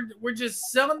resources. We're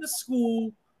just selling the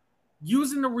school,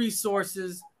 using the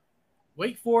resources.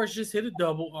 Wake Forest just hit a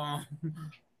double.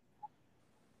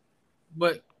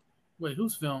 But wait,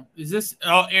 whose film is this?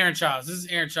 Oh, Aaron Childs. This is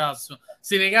Aaron Childs' film.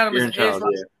 See, they got him as an edge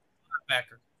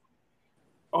linebacker.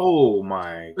 Oh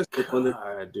my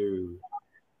god, dude!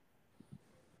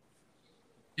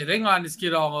 Yeah, they line this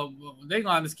kid all over. They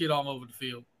line this kid all over the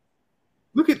field.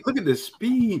 Look at the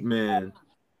speed, man.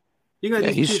 You got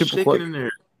these kids shaking quick in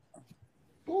there.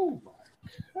 Oh my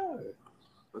god!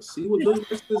 Let's see what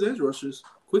does his edge rushers.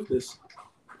 Quickness.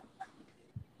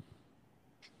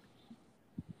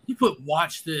 He put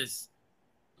watch this.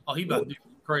 Oh, he about to do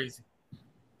crazy.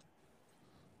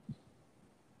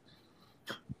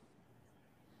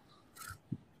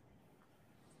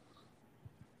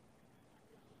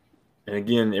 And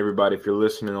again, everybody, if you're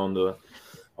listening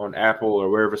on Apple or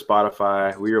wherever,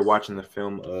 Spotify, we are watching the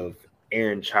film of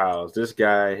Aaron Childs. This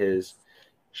guy has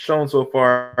shown so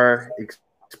far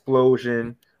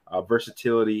explosion,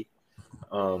 versatility,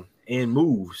 and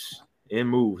moves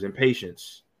and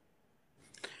patience.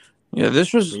 Yeah,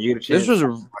 this was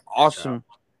awesome.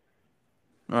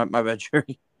 My bad,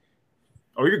 Jerry.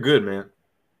 Oh, you're good, man.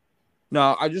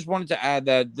 No, I just wanted to add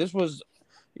that this was,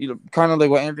 kind of like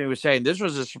what Anthony was saying. This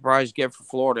was a surprise get for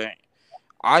Florida.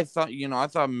 I thought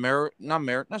not so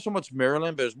much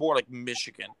Maryland, but it was more like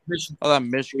Michigan. I thought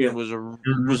Michigan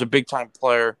was a big time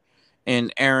player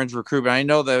in Aaron's recruitment. I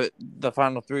know that the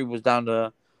final 3 was down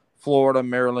to Florida,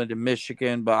 Maryland, and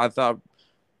Michigan, but I thought,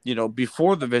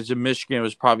 before the visit, Michigan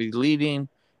was probably leading,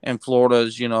 and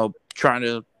Florida's, trying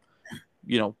to,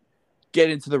 get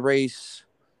into the race.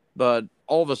 But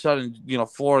all of a sudden,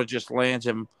 Florida just lands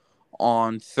him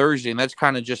on Thursday, and that's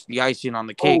kind of just the icing on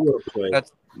the cake.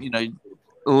 That's,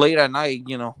 late at night,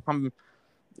 it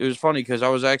was funny because I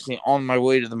was actually on my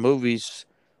way to the movies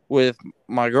with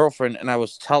my girlfriend, and I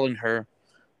was telling her,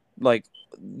 like,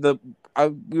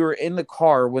 we were in the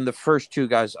car when the first two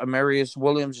guys, Amarius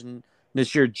Williams and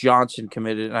Nasir Johnson,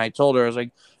 committed, and I told her, I was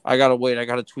like, I gotta wait, I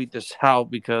gotta tweet this out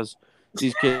because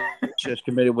these kids just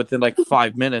committed within like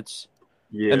 5 minutes.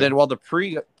 Yeah. And then while the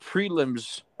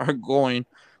prelims are going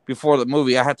before the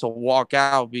movie, I had to walk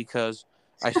out because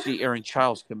I see Aaron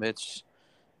Childs commits,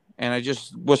 and I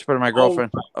just whispered to my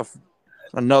girlfriend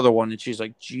another one, and she's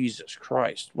like, "Jesus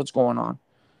Christ, what's going on?"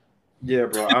 Yeah,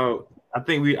 bro. I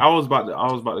think I was about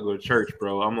to go to church,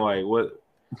 bro. I'm like,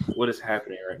 what is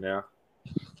happening right now?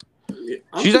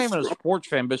 She's not even a sports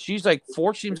fan, but she's like,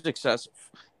 4 seems excessive.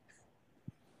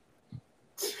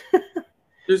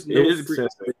 There's no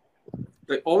excessive.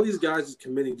 Like, all these guys just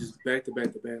committing just back to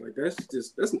back to back. Like,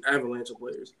 that's an avalanche of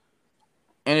players.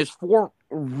 And it's 4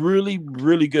 really,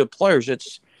 really good players.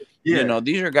 It's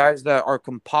these are guys that are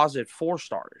composite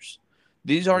 4-stars.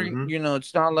 These aren't,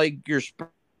 it's not like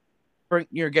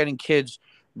you're getting kids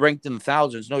ranked in the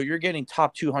thousands. No, you're getting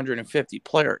top 250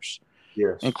 players.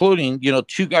 Yes. Including,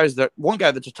 2 guys one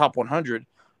guy that's a top 100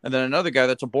 and then another guy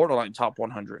that's a borderline top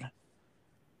 100.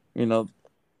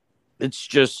 It's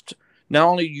just not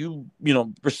only you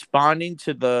responding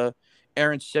to the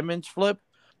Aaron Simmons flip,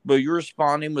 but you're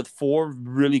responding with 4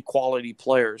 really quality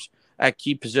players at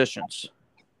key positions.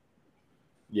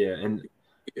 Yeah, and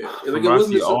like, it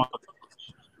wasn't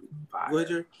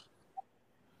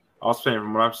I was saying,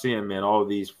 from what I'm seeing, man, all of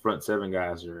these front 7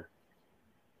 guys are,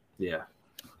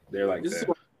 they're like this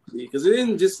that. Because it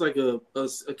isn't just like a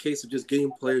case of just getting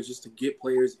players just to get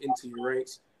players into your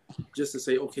ranks, just to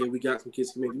say, okay, we got some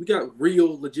kids we got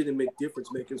real, legitimate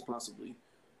difference makers possibly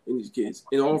in these kids,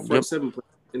 in all front 7 players,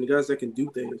 and the guys that can do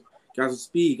things, guys with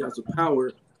speed, guys with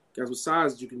power, guys with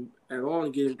size that you can add on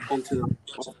and get into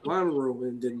the line room,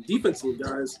 and then defensive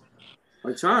guys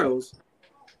like Childs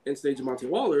and today Jamonte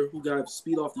Waller, who got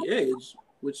speed off the edge,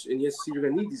 and yes, you're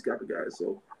going to need these type of guys.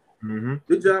 So,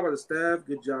 good job by the staff.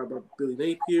 Good job by Billy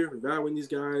Napier evaluating these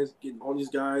guys, getting on these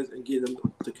guys, and getting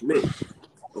them to commit.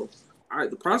 So, all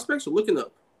right, the prospects are looking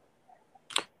up.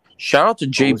 Shout out to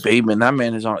Jay Bateman. That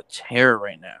man is on a tear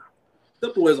right now.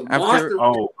 That boy is a monster.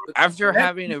 After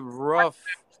having a rough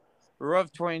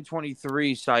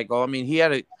 2023 cycle, I mean, he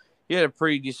had a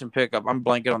pretty decent pickup. I'm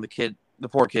blanking on the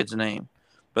poor kid's name.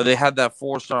 But they had that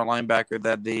 4-star linebacker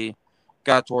that they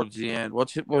got towards the end.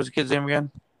 What was the kid's name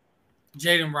again?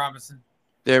 Jaden Robinson.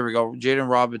 There we go. Jaden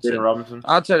Robinson.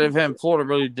 Outside of him, Florida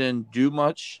really didn't do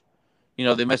much.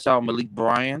 They missed out on Malik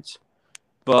Bryant.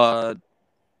 But,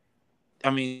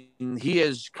 I mean, he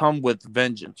has come with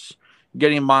vengeance.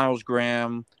 Getting Miles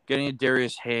Graham, getting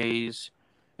Darius Hayes,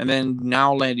 and then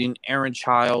now landing Aaron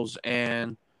Childs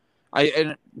and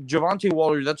Javonte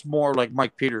Waller. That's more like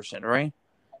Mike Peterson, right?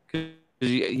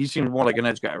 He seems more like an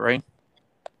edge guy, right?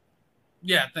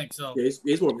 Yeah, I think so. Yeah,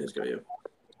 he's more of an edge guy, yeah.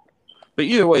 But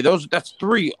either way, that's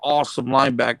 3 awesome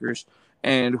linebackers.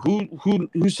 And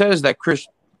who says that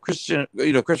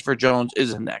Christopher Jones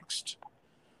isn't next?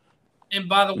 And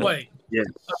by the way,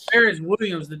 Harris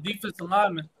Williams, the defensive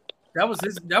lineman, that was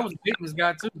Bateman's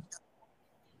guy too.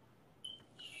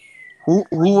 Who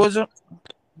was it?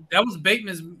 That was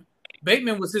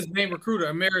Bateman was his main recruiter,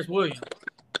 Amarius Williams.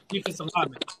 Defensive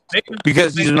lineman.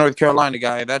 Because he's a North Carolina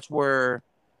guy. That's where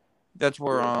this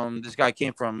guy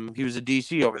came from. He was a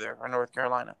DC over there in North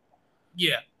Carolina.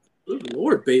 Yeah. Good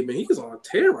Lord, Bateman. He is on a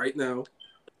tear right now.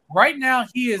 Right now,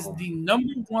 he is the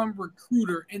number 1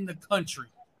 recruiter in the country.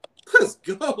 Let's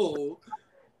go.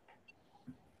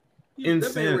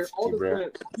 Insanity,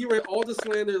 he read all the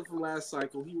slander from last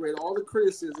cycle. He read all the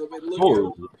criticism.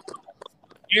 And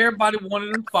everybody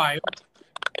wanted him fired.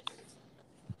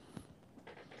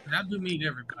 And I do mean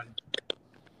everybody.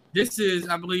 This is,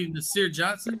 I believe, Nasir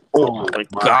Johnson. Oh my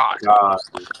God.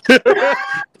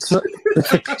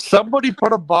 Somebody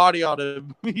put a body on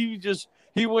him.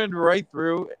 He went right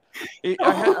through.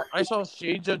 I saw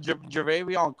Shades of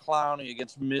Javavion Clowney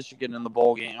against Michigan in the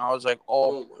bowl game. I was like,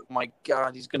 oh my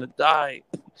God, he's gonna die.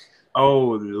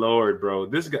 Oh Lord, bro.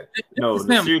 This guy,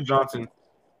 Nasir Johnson.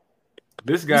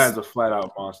 This guy is a flat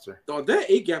out monster. Oh, that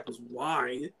A gap was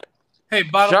wide. Hey,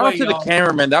 by the shout way, out to the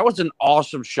cameraman. That was an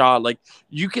awesome shot. Like,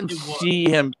 you can see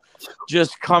him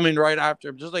just coming right after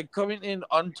him, just like coming in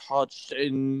untouched.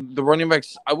 And the running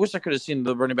backs, I wish I could have seen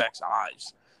the running back's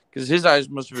eyes, because his eyes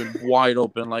must have been wide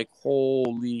open. Like,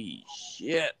 holy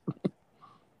shit.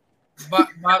 By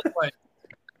the way,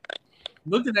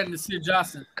 looking at Nasir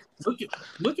Johnson, look at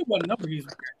what number he's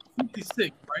wearing.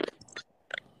 56, right?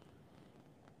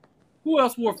 Who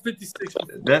else wore 56?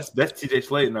 That's TJ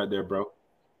Slayton right there, bro.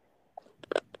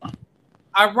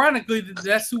 Ironically,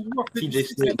 that's who wore TJ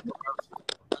 56. Slayton.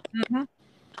 Mm-hmm.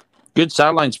 Good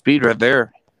sideline speed right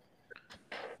there.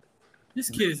 This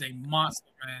kid is a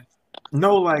monster, man.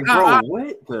 No, like, bro,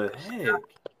 what the heck?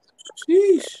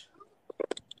 Sheesh.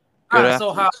 All right,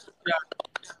 so how?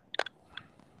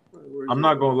 I'm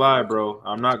not gonna lie, bro.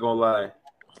 I'm not gonna lie.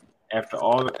 After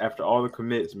all the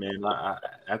commits, man,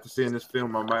 after seeing this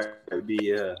film, I might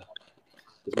be this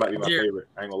might be my favorite.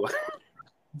 I ain't gonna lie.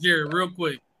 Jared, real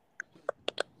quick.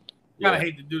 Kind of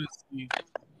hate to do this to you.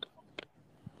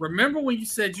 Remember when you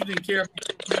said you didn't care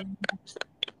about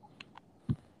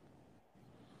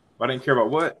I didn't care about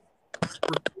what?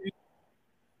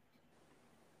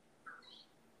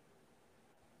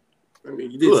 I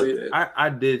mean, you did say that. I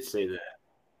did say that.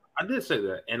 I did say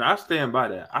that, and I stand by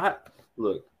that.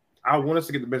 I want us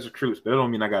to get the best recruits, but that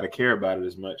don't mean I got to care about it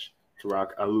as much to where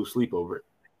I lose sleep over it.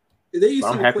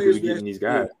 I'm happy to be getting these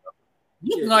guys.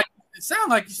 Like it sounds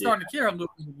like you're starting to care a little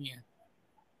bit again.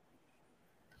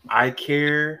 I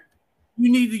care.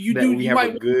 You need to. You that do. We you have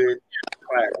might a good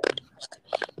class.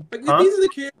 Like these are the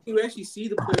characters you actually see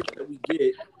the players that we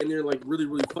get, and they're like really,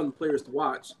 really fun players to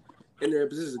watch. And their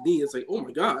positions of need, it's like, oh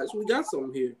my gosh, we got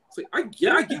something here. It's like I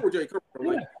get where Jerry comes from.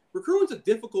 Like recruiting's a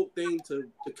difficult thing to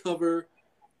cover,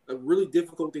 a really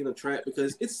difficult thing to track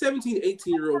because it's 17,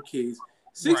 18-year-old kids,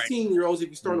 16-year-olds if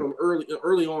you start them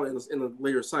early on in a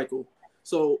later cycle.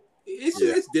 So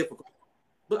it's difficult.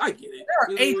 But I get it.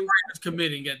 There are 8 graders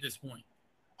committing at this point.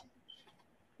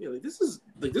 Yeah, this is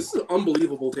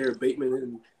unbelievable. Terry Bateman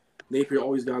and Napier,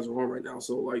 all these guys are on right now.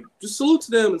 So like, just salute to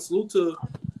them and salute to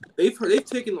they've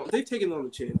taken on the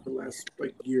chin for the last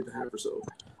like year and a half or so.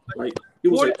 Like it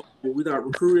was like we're not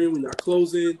recruiting, we're not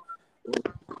closing,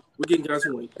 we're getting guys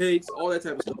who want takes, all that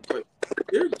type of stuff. Like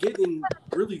they're getting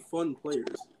really fun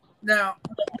players. Now,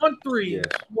 1-3, Florida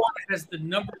has the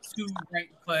number 2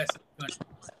 ranked class in the country.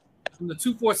 From the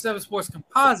 247 Sports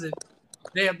Composite,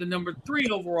 they have the number 3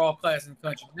 overall class in the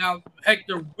country. Now,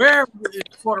 Hector, where is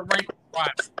Florida ranked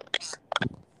rival?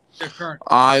 Their current.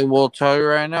 I will tell you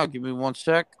right now. Give me 1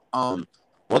 sec. One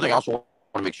thing I also want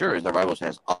to make sure is that Rivals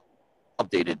has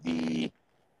updated the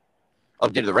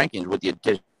rankings with the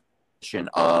addition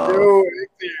of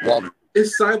Walter.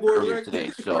 It's Cyborg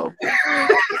today, so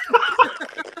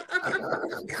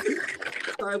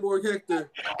Cyborg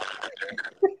Hector.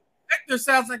 Hector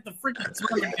sounds like the freaking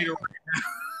Terminator right now.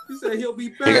 He said he'll be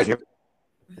back.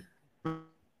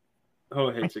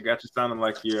 Oh, Hector, got you sounding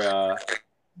like you're.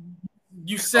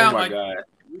 You sound oh my like God.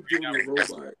 You're doing a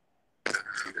robot.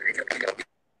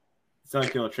 Sound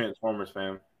like you're on Transformers,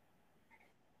 fam.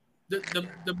 The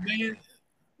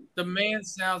man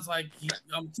sounds like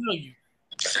I'm telling you.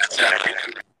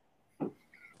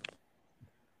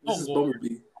 This is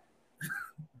Bumblebee.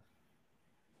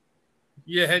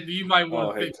 Yeah, Hector, you might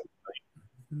want to fix it.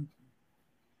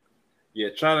 Yeah,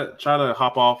 try to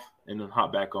hop off and then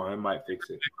hop back on. It might fix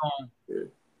it. Yeah.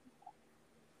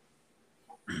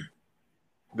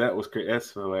 That was crazy.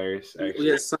 That's hilarious. Actually,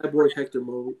 yeah, Cyborg Hector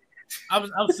mode. I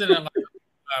was sitting there like,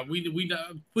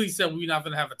 please say we're not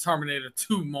gonna have a Terminator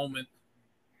 2 moment.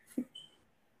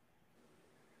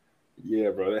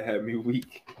 Yeah, bro, that had me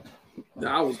weak.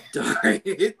 I was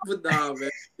dying, but nah, man.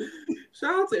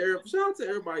 Shout out to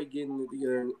everybody getting it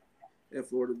together at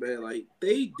Florida, man. Like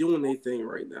they doing their thing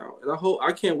right now, and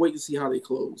I can't wait to see how they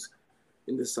close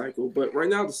in this cycle. But right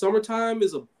now, the summertime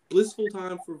is a blissful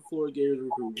time for Florida Gators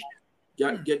recruiting.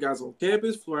 Get guys on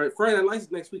campus. Friday Night Lights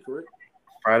is next week, correct?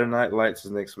 Friday Night Lights is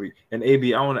next week. And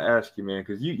AB, I want to ask you, man,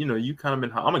 because you kind of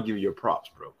been. I'm gonna give you your props,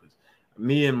 bro. Because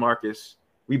me and Marcus,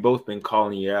 we both been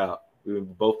calling you out. We've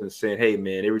both been saying, hey,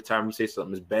 man, every time you say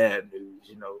something is bad news,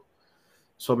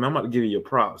 So, man, I'm about to give you your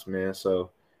props, man.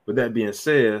 So, with that being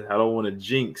said, I don't want you to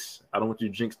jinx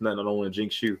nothing. I don't want to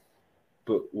jinx you.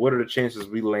 But what are the chances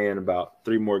we land about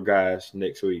 3 more guys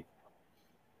next week?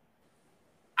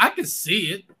 I can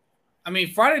see it. I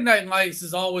mean, Friday Night Lights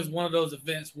is always one of those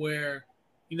events where,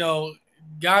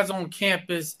 guys on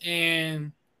campus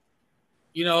and,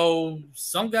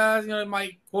 some guys,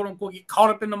 might quote unquote get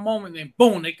caught up in the moment and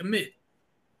boom, they commit.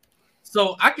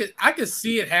 So I could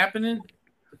see it happening.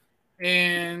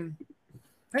 And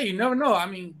hey, you never know. I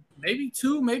mean, maybe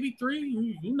 2, maybe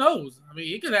 3. Who knows? I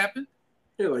mean, it could happen.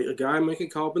 Yeah, like a guy might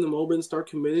get caught up in the moment and start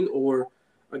committing, or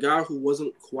a guy who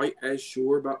wasn't quite as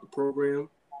sure about the program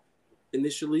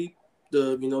initially.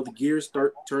 The gears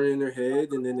start turning in their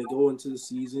head, and then they go into the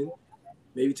season.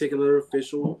 Maybe take another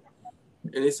official.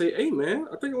 and they say, "Hey, man,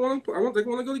 I think I want to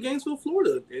go to Gainesville,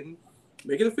 Florida, and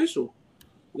make it official."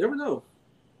 You never know.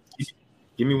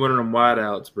 Give me one of them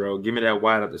wideouts, bro. Give me that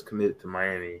wideout that's committed to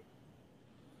Miami.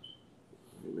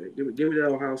 Give me that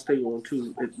Ohio State one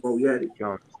too. Oh, yeah.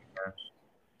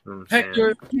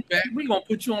 Hector, you back. We're going to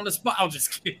put you on the spot. I'm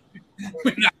just kidding.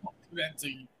 We're not going to do that to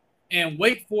you. And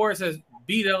Wake Forest has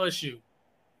beat LSU.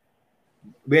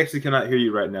 We actually cannot hear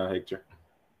you right now, Hector.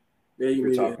 Yeah,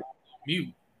 you're talking.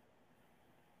 Mute.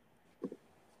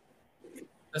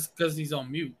 That's because he's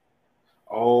on mute.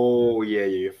 Oh, yeah.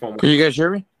 Your phone. Can you guys hear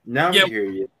me? Now yeah. we hear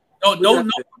you. No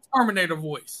Terminator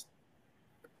voice.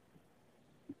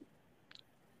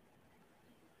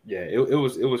 Yeah, it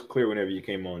was clear whenever you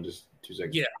came on just 2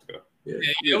 seconds ago. Yeah,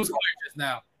 it was clear just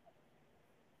now.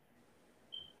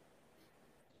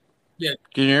 Yeah.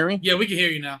 Can you hear me? Yeah, we can hear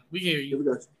you now. We can hear you.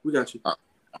 Yeah, we got you. All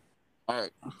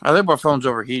right. I think my phone's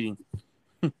overheating.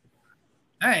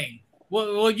 Dang.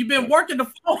 Well, you've been working the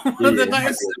phone.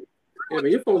 Yeah,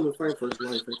 man, your phone's been fine for his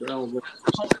life. I don't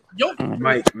know.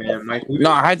 Mike, man.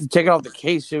 No, I had to take it off the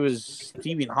case. It was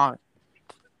steaming hot.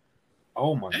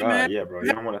 Oh, my God. Man. Yeah, bro.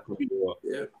 You don't want to cook it up.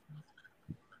 Yeah.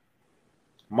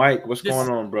 Mike, what's going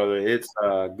on, brother? It's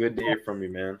good to hear from you,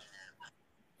 man.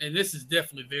 And this is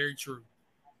definitely very true.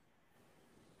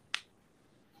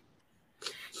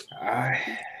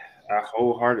 I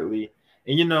wholeheartedly,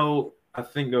 and I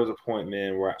think there was a point,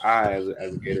 man, where I, as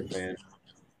a Gator fan,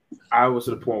 I was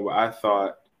to the point where I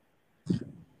thought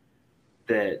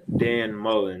that Dan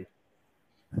Mullen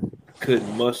could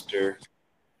muster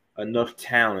enough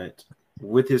talent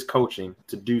with his coaching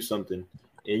to do something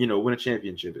and, win a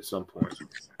championship at some point.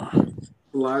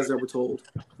 Lies that were told.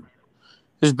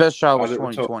 His best shot was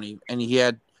 2020, and he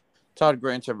had Todd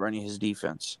Grantham running his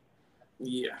defense.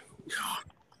 Yeah.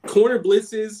 Corner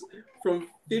blitzes from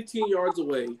 15 yards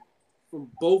away from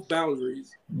both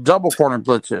boundaries. Double corner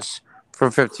blitzes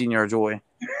from 15 yards away.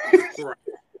 Right.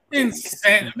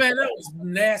 Insane. Man, that was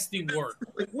nasty work.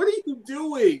 Like, what are you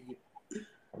doing?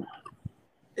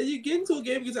 And you get into a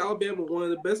game against Alabama, one of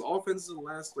the best offenses in the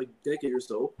last decade or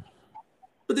so.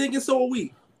 But then again, so are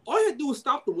we. All you had to do was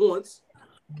stop the once.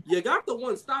 You got the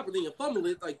one stop, and then you fumbled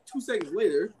it 2 seconds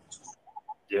later.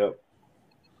 Yep.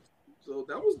 So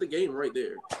that was the game right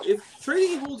there. If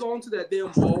Trinity holds on to that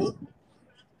damn ball,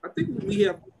 I think we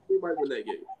might win that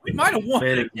game. We might have won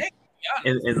that game.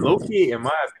 And low-key, in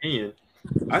my opinion,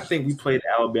 I think we played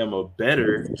Alabama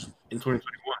better in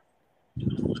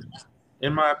 2021.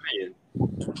 In my opinion.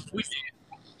 We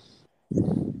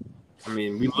did. I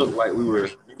mean, we looked like we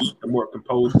were a more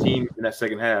composed team in that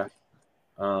second half.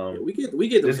 We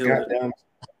get this got down.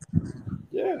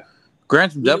 Yeah.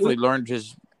 Grantham definitely learned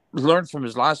from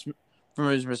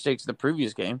his mistakes in the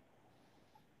previous game.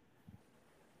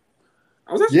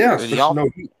 I was actually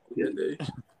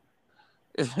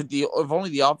if only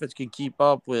the offense can keep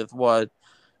up with what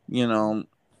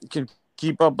can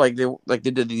keep up like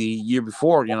they did the year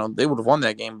before, they would have won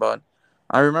that game. But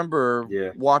I remember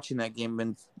watching that game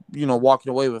and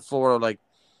walking away with Florida like,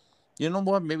 you know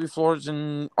what, maybe Florida's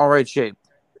in all right shape.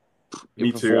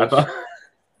 Me too. I thought.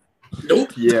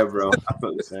 Nope. Yeah, bro. I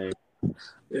felt the same.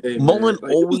 Hey, Mullen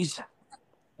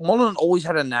always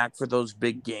had a knack for those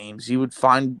big games. He'd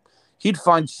find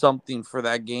something for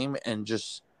that game and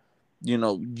just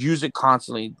use it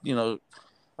constantly.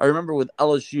 I remember with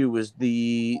LSU was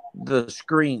the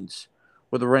screens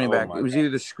with the running back. It was either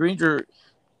the screens or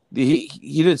he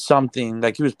did something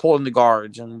like he was pulling the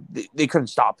guards and they couldn't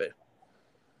stop it.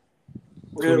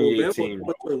 2018.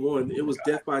 2021, it was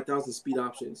death by 1,000 speed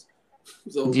options.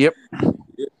 So yep.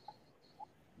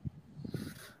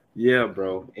 Yeah,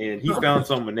 bro. And he found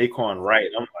something with Naquan Wright.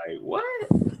 I'm like, what?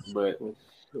 But oh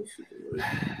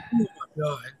my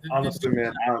God. Honestly,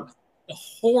 man, the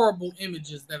horrible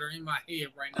images that are in my head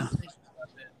right now. Thinking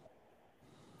about that.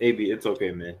 AB, it's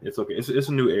okay, man. It's okay. It's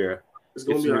a new era. It's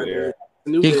gonna be a new era.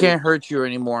 He can't hurt you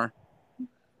anymore.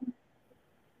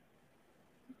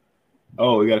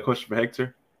 Oh, we got a question for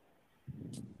Hector?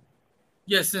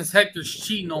 Yeah, since Hector's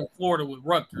cheating on Florida with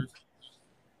Rutgers.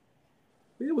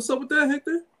 Yeah, what's up with that,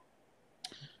 Hector?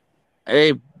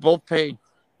 Hey, both paid.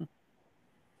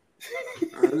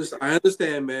 I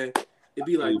understand, man. It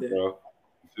be like that. Bro.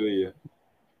 I feel you.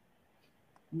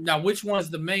 Now, which one's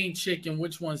the main chick and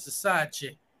which one's the side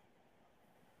chick?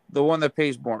 The one that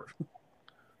pays more.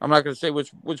 I'm not going to say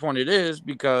which one it is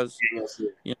because,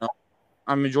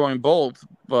 I'm enjoying both,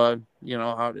 but you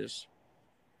know how it is.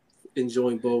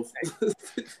 Enjoying both.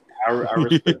 I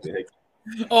respect it.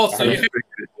 Oh, so you're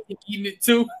eating it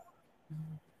too?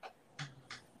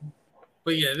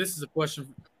 But yeah, this is a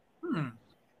question.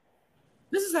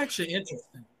 This is actually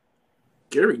interesting.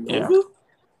 Gary Nova?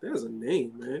 That's a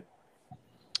name, man.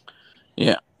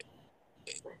 Yeah.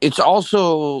 It's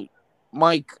also,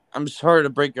 Mike, I'm sorry to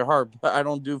break your heart, but I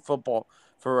don't do football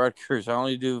for Rutgers. I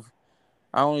only do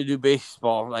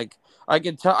baseball. Like I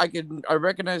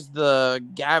recognize the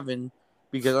Gavin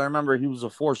because I remember he was a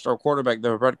 4-star quarterback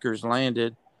that Rutgers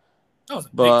landed. That was a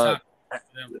big But time.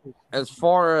 as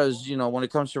far as, when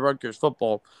it comes to Rutgers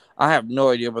football, I have no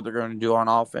idea what they're going to do on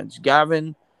offense.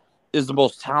 Gavin is the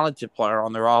most talented player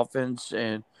on their offense,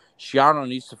 and Shiano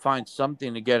needs to find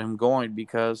something to get him going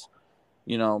because,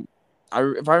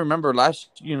 if I remember a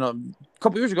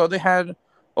couple years ago, they had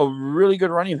a really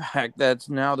good running back that's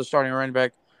now the starting running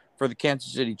back for the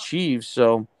Kansas City Chiefs.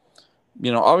 So,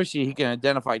 obviously he can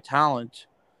identify talent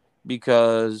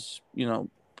because,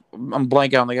 I'm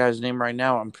blanking on the guy's name right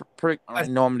now. I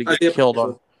know I'm going to get killed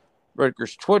on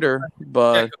Rutgers Twitter,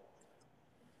 but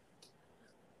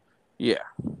yeah.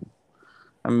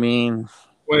 I mean,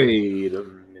 Wait a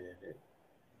minute.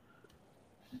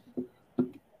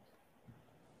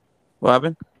 what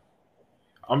happened?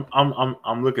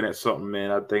 I'm looking at something,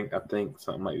 man. I think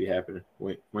something might be happening.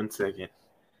 Wait 1 second.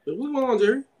 What's going on,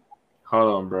 Jerry?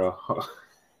 Hold on, bro.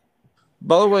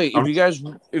 By the way, if you guys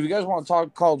want to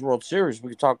talk College World Series, we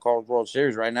can talk College World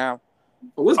Series right now.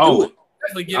 Let's do it.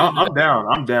 I'm down.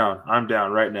 I'm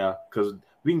down right now because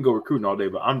we can go recruiting all day,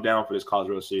 but I'm down for this College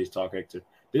World Series talk, Hector.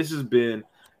 This has been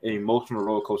an emotional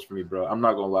roller coaster for me, bro. I'm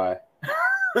not gonna lie.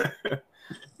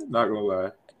 Not gonna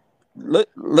lie.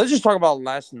 Let's just talk about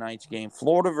last night's game.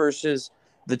 Florida versus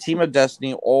the team of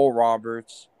destiny, Oral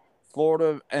Roberts.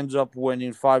 Florida ends up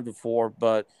winning 5-4,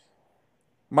 but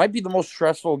might be the most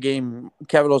stressful game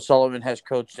Kevin O'Sullivan has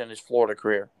coached in his Florida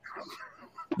career.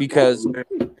 Because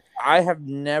I have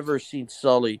never seen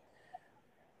Sully,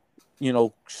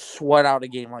 sweat out a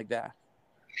game like that.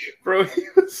 Bro, he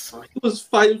was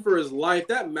fighting for his life.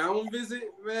 That mountain visit,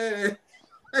 man,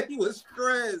 he was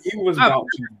stressed. He was about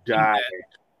to die.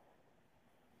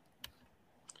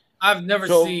 I've never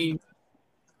seen,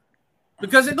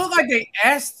 because it looked like he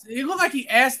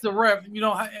asked the ref,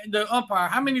 the umpire,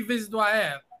 how many visits do I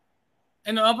have?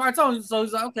 And the umpire told him, so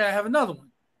he's like, okay, I have another one.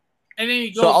 And then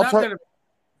he goes out there.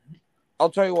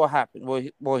 I'll tell you what happened,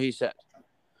 what he said.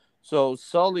 So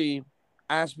Sully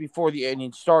asked before the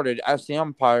inning started, asked the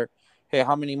umpire, hey,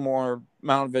 how many more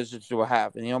mound visits do I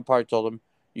have? And the umpire told him,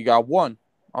 you got one.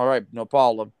 All right, no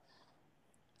problem.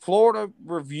 Florida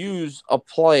reviews a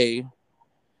play,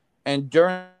 and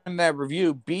during that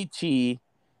review, BT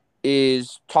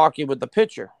is talking with the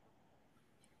pitcher.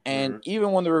 And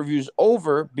even when the review's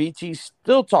over, BT's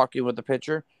still talking with the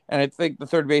pitcher. And I think the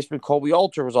third baseman, Colby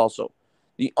Alter, was also.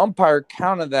 The umpire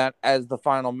counted that as the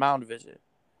final mound visit.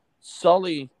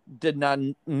 Sully did not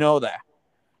know that.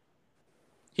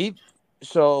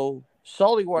 So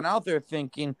Sully went out there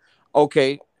thinking,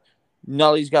 okay,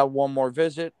 Nelly's got one more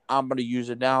visit. I'm going to use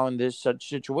it now in this such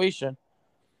situation.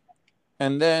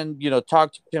 And then,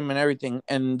 talk to him and everything.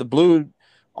 And the Blue,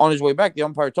 on his way back, the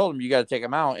umpire told him, you got to take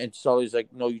him out. And Sully's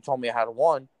like, no, you told me I had a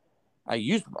one. I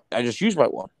just used my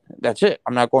one. That's it.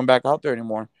 I'm not going back out there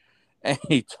anymore. And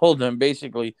he told him,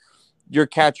 basically, your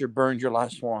catcher burned your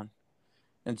last one.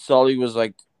 And Sully was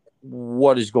like,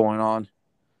 what is going on?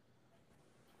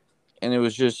 And it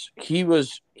was just,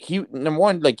 number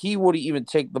one, like, he wouldn't even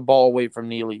take the ball away from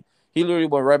Neely. He literally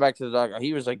went right back to the dugout.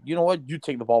 He was like, you know what? You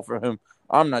take the ball from him.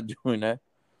 I'm not doing that.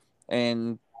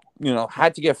 And,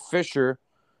 had to get Fisher,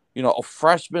 a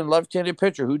freshman left-handed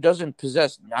pitcher who doesn't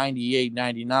possess 98,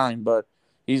 99, but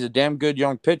he's a damn good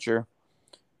young pitcher.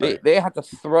 They have to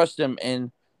thrust him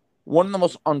in one of the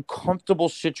most uncomfortable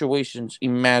situations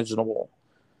imaginable.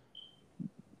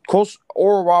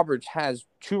 Oral Roberts has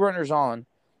two runners on,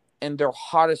 and their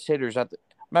hottest hitters it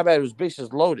was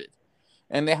bases loaded.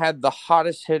 And they had the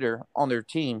hottest hitter on their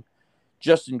team,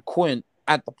 Justin Quinn,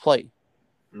 at the plate.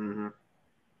 Mm-hmm.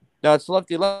 Now it's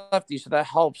lefty, so that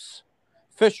helps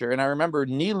Fisher. And I remember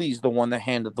Neely's the one that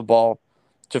handed the ball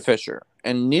to Fisher.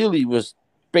 And Neely was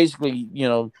basically,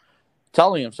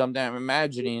 telling him something. I'm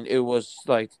imagining it was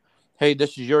like, hey,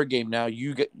 this is your game now.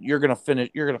 You're going to finish.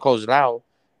 You're going to close it out.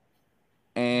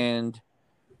 And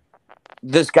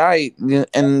this guy,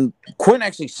 and Quinn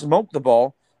actually smoked the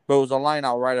ball, but it was a line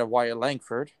out right at Wyatt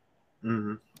Langford.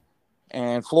 Mm-hmm.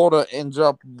 And Florida ends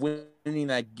up winning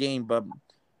that game, but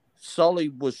Sully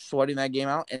was sweating that game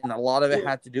out, and a lot of it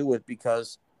had to do with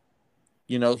because,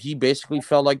 he basically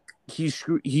felt like he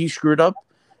screwed up,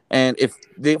 and if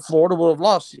Florida would have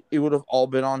lost, it would have all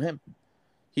been on him.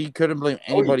 He couldn't blame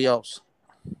anybody else.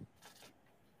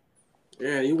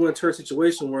 Yeah, you went to a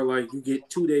situation where, like, you get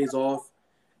 2 days off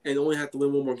and only have to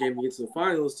win one more game to get to the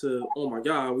finals to, oh, my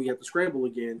God, we have to scramble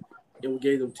again. And we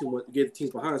gave the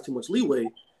teams behind us too much leeway.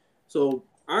 So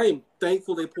I am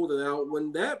thankful they pulled it out.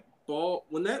 When that ball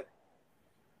went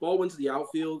to the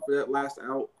outfield for that last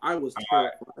out, I was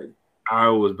terrified. I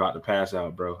was about to pass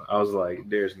out, bro. I was like,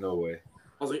 "There's no way."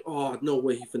 I was like, "Oh, no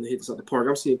way he finna hit this out the park."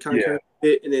 I'm seeing kind Yeah. of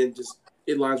hit, and then just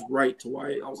it lines right to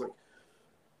Wyatt. I was like,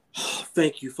 oh,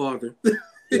 "Thank you, Father."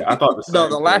 Yeah, I thought the same No,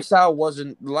 the thing. last out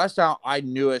wasn't. The last out I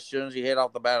knew as soon as he hit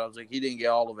off the bat. I was like, he didn't get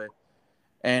all of it.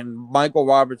 And Michael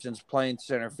Robertson's playing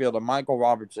center field. And Michael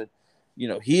Robertson,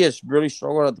 he has really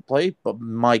struggled at the plate, but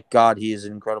my God, he is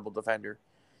an incredible defender.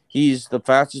 He's the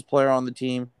fastest player on the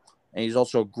team, and he's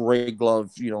also a great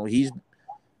glove.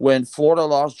 When Florida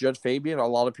lost Judge Fabian, a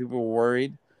lot of people were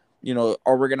worried,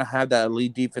 are we going to have that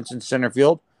elite defense in center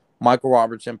field? Michael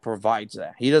Robertson provides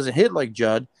that. He doesn't hit like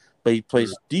Judd, but he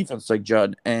plays defense like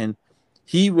Judd. And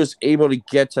he was able to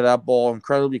get to that ball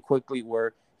incredibly quickly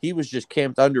where he was just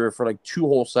camped under it for like 2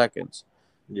 whole seconds.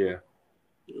 Yeah.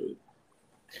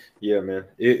 Yeah, man.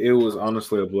 It was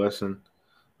honestly a blessing.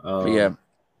 Yeah.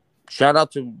 Shout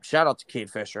out to Kate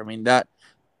Fisher. I mean, that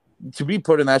to be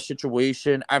put in that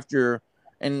situation after,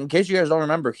 and in case you guys don't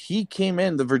remember, he came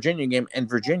in the Virginia game and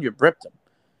Virginia ripped him.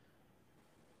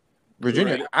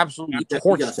 Virginia absolutely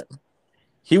torched him.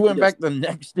 He went back the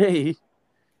next day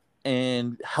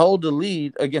and held the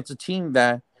lead against a team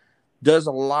that does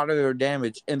a lot of their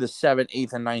damage in the 7th,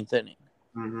 8th, and 9th inning.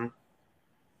 Mm-hmm.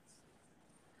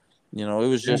 It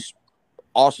was just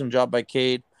awesome job by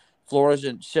Cade.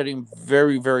 Florida's sitting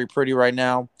very, very pretty right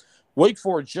now. Wake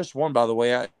Forest just won, by the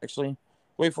way, actually.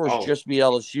 Wake Forest just beat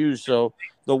LSU, so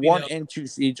the 1 and 2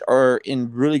 seeds are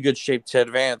in really good shape to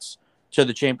advance to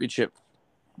the championship.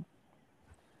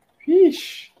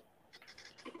 Yeesh.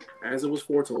 As it was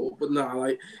foretold. But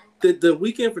like the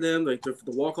weekend for them, like the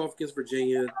walk-off against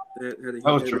Virginia. That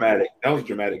was dramatic. That was a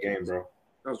dramatic game, bro.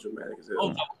 That was dramatic as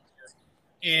hell.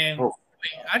 And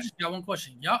I just got one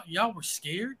question. Y'all were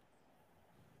scared?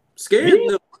 Scared?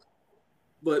 No.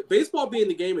 But baseball being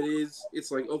the game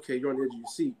it's like, okay, you're on the edge of your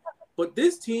seat. But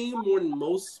this team, more than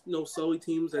most Sully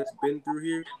teams that's been through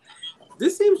here,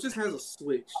 this team just has a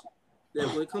switch. That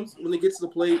when it gets to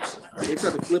the plate, they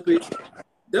try to flip it.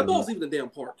 That ball's even the damn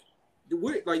park.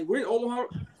 We're in Omaha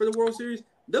for the World Series.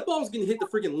 That ball's getting hit to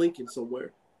freaking Lincoln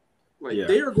somewhere.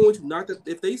 They are going to knock that.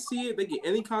 If they see it, they get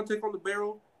any contact on the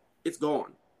barrel, it's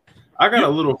gone. I got a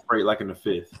little afraid, like in the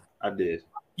 5th. I did.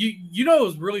 It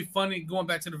was really funny going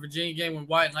back to the Virginia game when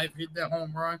Wyatt Knight hit that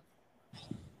home run.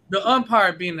 The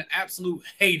umpire being an absolute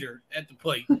hater at the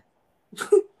plate.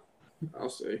 I'll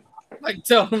say.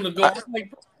 Tell him to go.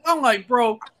 I'm like,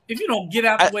 bro, if you don't get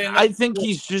out the way. I think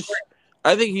he's just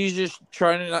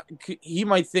trying to. He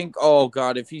might think, oh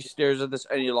God, if he stares at this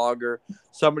any longer,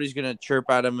 somebody's gonna chirp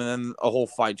at him, and then a whole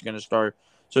fight's gonna start.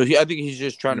 So I think he's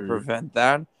just trying to prevent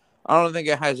that. I don't think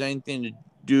it has anything to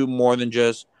do more than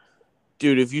just,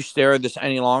 dude, if you stare at this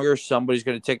any longer, somebody's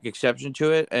gonna take exception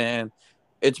to it, and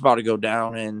it's about to go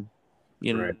down. And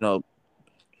the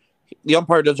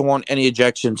umpire doesn't want any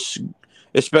ejections,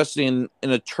 especially in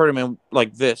a tournament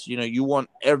like this. You want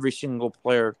every single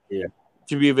player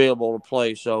to be available to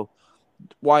play. So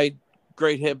why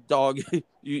great hip, dog.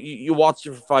 you watched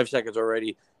it for 5 seconds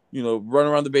already. Run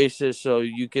around the bases so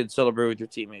you can celebrate with your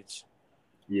teammates.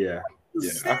 Yeah.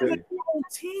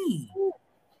 Team.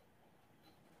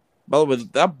 By the way,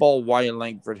 that ball Wyatt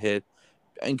Langford hit,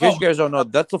 in case you guys don't know,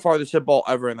 that's the farthest hit ball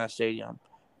ever in that stadium.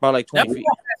 By like 20 feet.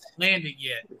 That hasn't landed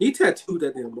yet. He tattooed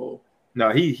that damn ball. No,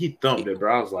 he thumped it,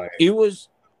 bro. I was like,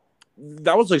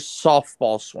 that was a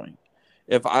softball swing.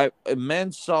 If a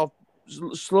men's slow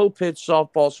pitch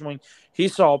softball swing, he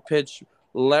saw a pitch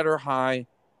letter high,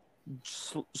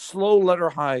 slow letter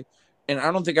high, and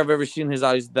I don't think I've ever seen his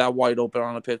eyes that wide open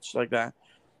on a pitch like that.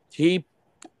 He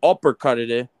uppercutted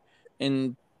it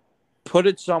and put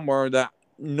it somewhere that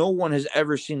no one has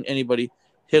ever seen anybody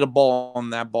hit a ball on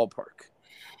that ballpark.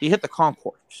 He hit the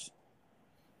concourse.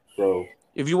 Bro.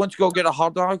 If you went to go get a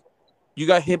hot dog, you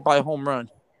got hit by a home run.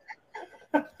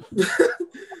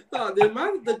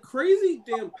 The crazy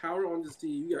damn power on this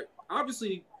team. You got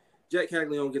obviously Jack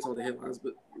Caglione gets all the headlines,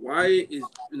 but Wyatt is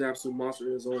an absolute monster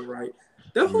in his own right.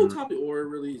 That whole top of the order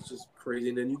really is just crazy.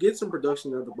 And then you get some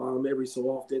production at the bottom every so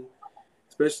often,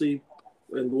 especially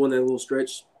when going that little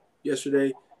stretch yesterday.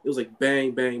 It was like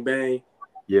bang, bang, bang.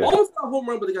 Yeah. Almost got a home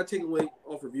run, but they got taken away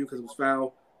off review because it was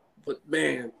foul. But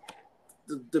man,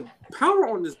 the power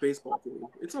on this baseball team,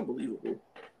 it's unbelievable.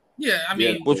 Yeah, I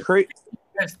mean, what's crazy?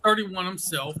 That's 31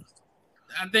 himself.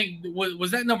 I think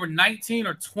was that number 19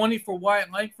 or 20 for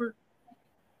Wyatt Langford?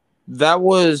 That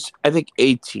was, I think,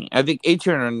 18. I think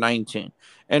 18 or 19,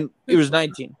 and it was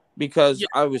 19 because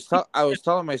I was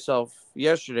telling myself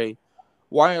yesterday,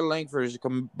 Wyatt Langford is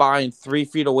combined 3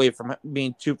 feet away from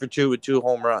being 2 for 2 with 2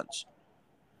 home runs.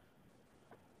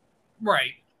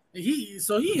 Right. He is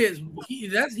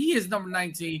number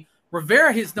 19.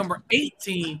 Rivera hits number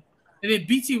 18, and then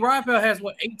BT Ripel has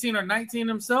 18 or 19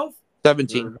 himself?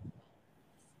 17.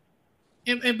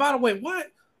 And by the way, why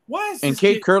is and this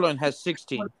Kate kid, Curlin has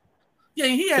 16. Yeah,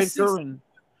 he has 16.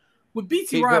 With BT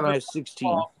Kate Ripel Curlin has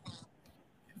 16.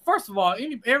 First of all,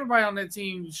 everybody on that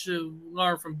team should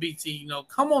learn from BT.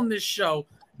 Come on this show,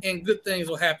 and good things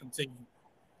will happen to you.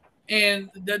 And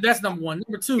that's number one.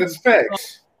 Number two, that's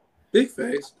facts. Big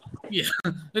facts. Yeah.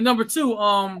 And number two,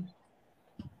 I'm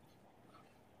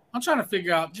trying to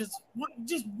figure out just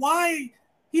why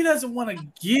he doesn't want to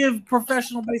give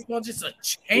professional baseball just a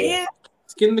chance. Yeah.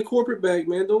 It's getting the corporate bag,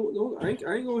 man. Don't I ain't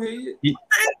gonna hate it.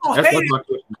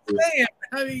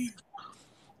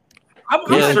 I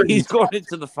mean, he's going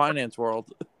into the finance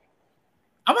world.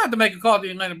 I'm gonna have to make a call to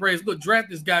the Atlanta Braves. Look, draft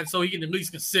this guy so he can at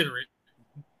least consider it.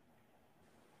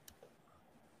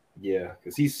 Yeah,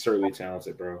 because he's certainly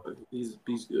talented, bro. He's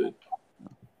good.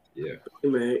 Yeah. Hey,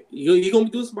 man, you gonna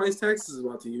be doing somebody's taxes in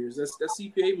about 2 years. That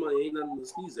CPA money ain't nothing to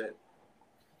sneeze at.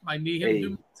 Might need him to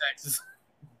do taxes.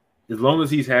 As long as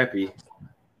he's happy.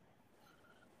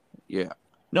 Yeah.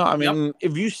 No, I mean,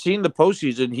 if you've seen the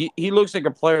postseason, he looks like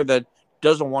a player that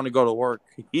doesn't want to go to work.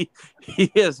 He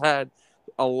has had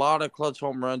a lot of clutch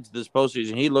home runs this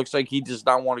postseason. He looks like he does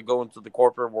not want to go into the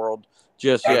corporate world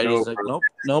just yet. He's like,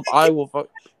 nope, I will.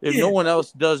 If no one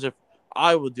else does it,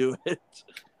 I will do it.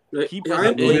 Keep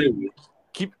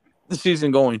the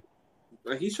season going.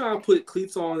 Like, he's trying to put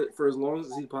cleats on it for as long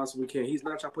as he possibly can. He's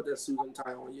not trying to put that suit and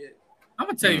tie on yet. I'm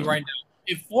gonna tell you right now,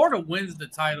 if Florida wins the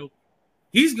title,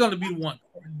 he's gonna be the one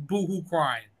boo-hoo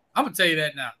crying. I'm gonna tell you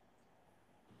that now.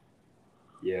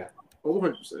 Yeah,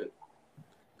 100%.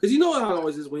 Because you know how it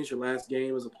always is when it's your last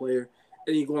game as a player,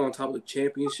 and you go on top of the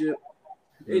championship.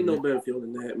 Ain't no better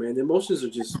feeling than that, man. The emotions are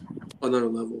just another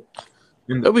level.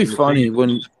 It'll be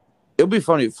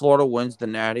funny if Florida wins the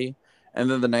Natty, and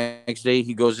then the next day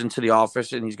he goes into the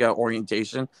office and he's got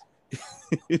orientation.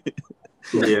 He's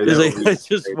like,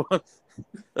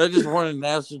 I just won a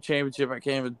national championship. I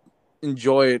can't even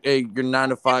enjoy it. Hey, your 9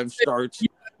 to 5 starts.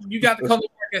 You got to come to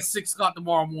work at 6 o'clock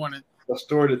tomorrow morning. A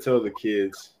story to tell the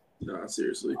kids. Nah,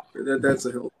 seriously, that's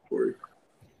a hell of a story.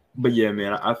 But yeah,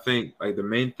 man, I think like the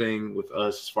main thing with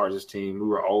us as far as this team, we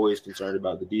were always concerned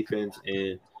about the defense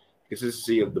and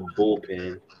consistency of the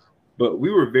bullpen. But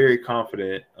we were very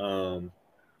confident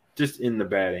just in the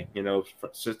batting,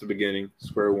 since the beginning,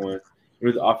 square one.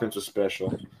 The offense was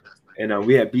special. And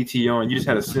we had BT on. You just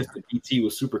had a sense that BT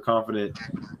was super confident,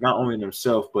 not only in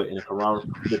himself, but in the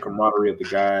camaraderie of the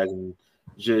guys and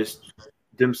just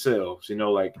themselves.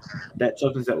 Like that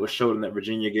toughness that was showed in that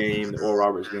Virginia game, the Oral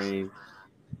Roberts game.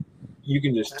 You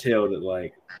can just tell that,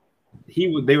 like,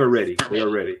 they were ready. They were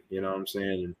ready. You know what I'm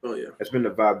saying? And that's been the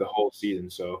vibe the whole season.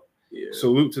 So,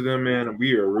 salute to them, man.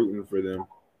 We are rooting for them.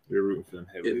 We're rooting for them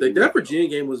heavily. Yeah, that Virginia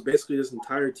game was basically this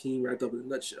entire team wrapped up in a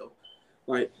nutshell.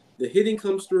 Like, the hitting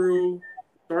comes through,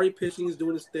 starting pitching is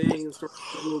doing its thing and starting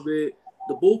a little bit.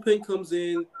 The bullpen comes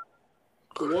in.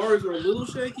 The Warriors are a little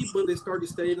shaky, but they start to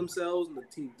steady themselves, and the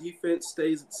team defense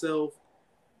stays itself.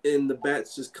 And the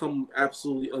bats just come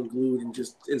absolutely unglued and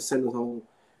send us home.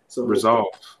 So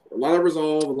resolve. A lot of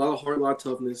resolve, a lot of heart, a lot of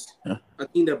toughness. Yeah. A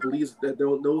team that believes that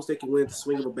knows they can win at the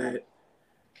swing of a bat.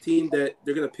 Team that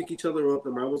they're gonna pick each other up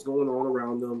no matter what's going on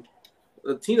around them.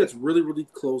 A team that's really, really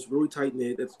close, really tight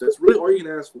knit. That's really all you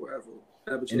can ask for ever.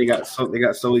 And they got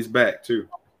Sully's back too.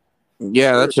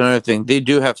 Yeah, that's another thing. They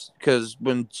do have, because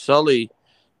when Sully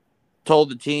told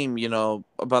the team,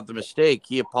 about the mistake,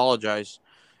 he apologized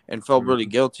and felt really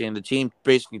guilty, and the team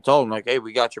basically told him, like, "Hey,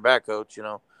 we got your back, coach."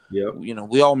 Yep.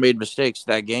 We all made mistakes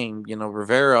that game.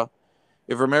 Rivera,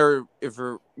 if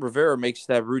Rivera makes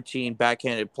that routine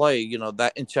backhanded play,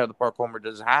 that inside the park homer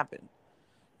doesn't happen.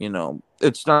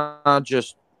 It's not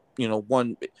just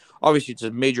one. Obviously, it's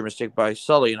a major mistake by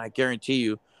Sully, and I guarantee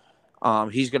you,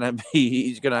 he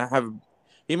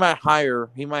might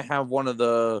have one of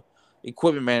the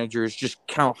equipment managers just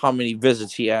count how many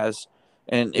visits he has.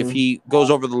 And if he goes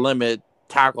over the limit,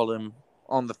 tackle him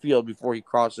on the field before he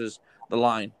crosses the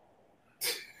line.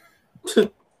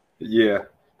 Yeah.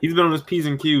 He's been on his P's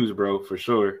and Q's, bro, for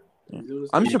sure. Yeah.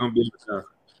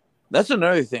 That's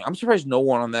another thing. I'm surprised no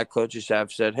one on that coaching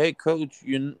staff said, "Hey, coach,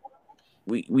 we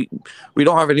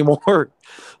don't have any more.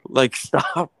 Like,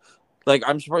 stop." Like,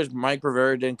 I'm surprised Mike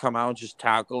Rivera didn't come out and just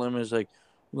tackle him. It's like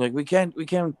you can't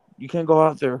go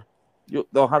out there.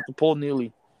 They'll have to pull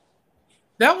Neely.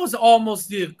 That was almost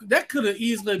that could have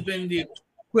easily been the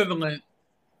equivalent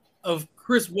of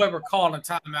Chris Webber calling a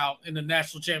timeout in the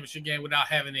national championship game without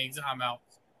having any timeouts.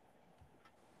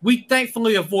 We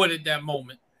thankfully avoided that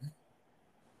moment.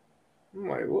 I'm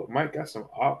like, look, Mike got some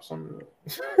ops on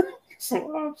the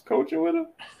some ops coaching with him.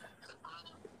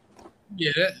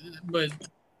 Yeah, but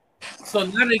so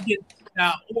now they get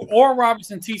Oral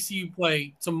Roberts and TCU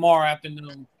play tomorrow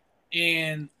afternoon,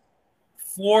 and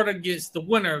Florida gets the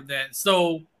winner of that.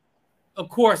 So, of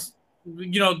course,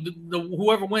 the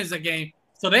whoever wins that game,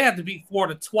 so they have to beat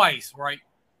Florida twice, right?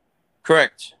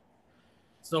 Correct.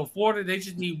 So Florida, they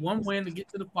just need one win to get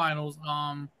to the finals.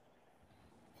 I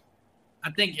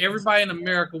think everybody in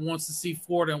America wants to see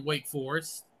Florida and Wake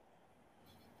Forest.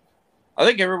 I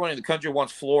think everyone in the country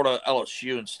wants Florida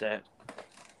LSU instead.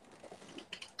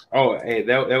 Oh, hey,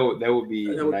 that would be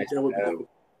nice.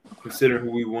 Considering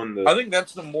who we won I think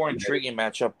that's the more intriguing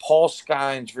matchup: Paul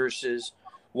Skynes versus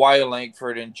Wyatt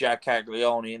Langford and Jack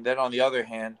Caglione. And then on the other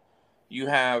hand, you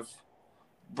have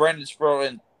Brendan Sproul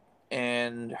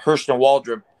and Hurston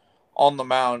Waldrop on the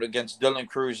mound against Dylan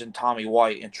Cruz and Tommy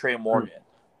White and Trey Morgan.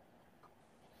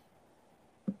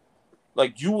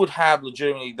 Like, you would have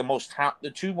legitimately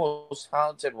the two most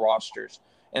talented rosters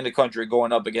in the country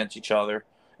going up against each other.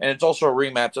 And it's also a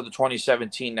rematch of the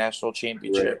 2017 National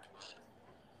Championship. Right.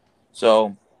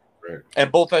 So,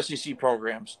 and both SEC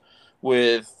programs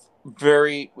with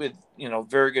very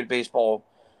good baseball,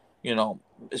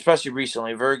 especially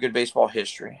recently, very good baseball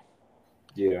history.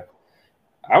 Yeah.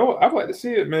 I'd like to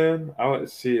see it, man. I like to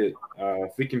see it.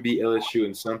 If we can beat LSU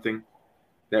in something,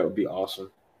 that would be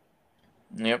awesome.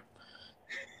 Yep.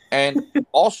 And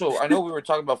also, I know we were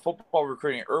talking about football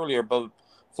recruiting earlier, but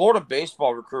Florida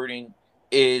baseball recruiting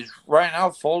is right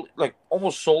now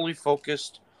almost solely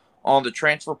focused on the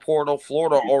transfer portal.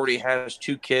 Florida already has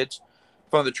 2 kids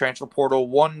from the transfer portal.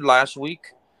 One last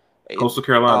week. Coastal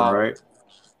Carolina, right?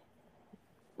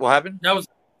 What happened? That was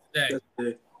today.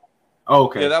 Oh,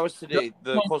 okay. Yeah, that was today.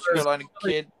 The Coastal Carolina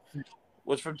kid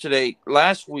was from today.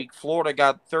 Last week, Florida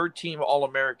got third-team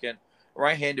All-American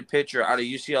right-handed pitcher out of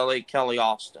UCLA, Kelly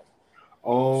Austin.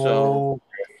 Oh,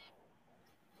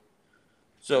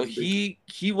 so he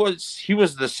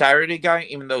was the Saturday guy,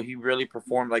 even though he really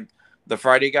performed like the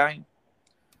Friday guy.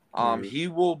 He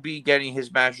will be getting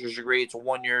his master's degree. It's a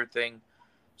 1-year thing,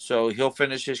 so he'll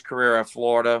finish his career at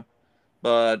Florida.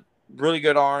 But really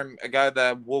good arm, a guy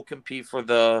that will compete for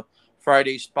the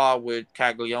Friday spot with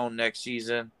Caglione next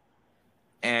season.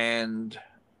 And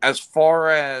as far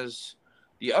as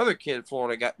the other kid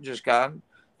Florida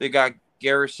they got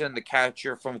Garrison, the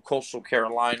catcher from Coastal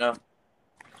Carolina.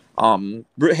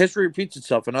 History repeats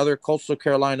itself. Another Coastal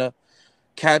Carolina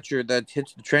catcher that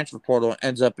hits the transfer portal and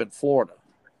ends up in Florida.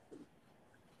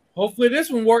 Hopefully this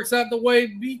one works out the way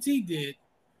BT did.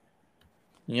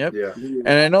 Yep. Yeah. And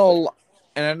I know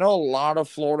a lot of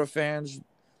Florida fans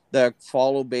that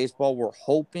follow baseball were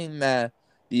hoping that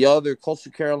the other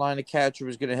Coastal Carolina catcher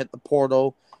was going to hit the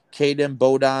portal. Caden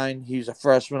Bodine, he's a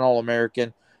freshman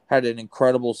All-American, had an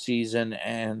incredible season,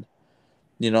 and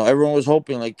everyone was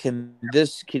hoping can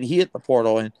he hit the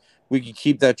portal and we can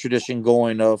keep that tradition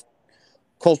going of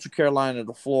Coastal Carolina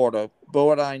to Florida.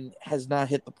 Bodine has not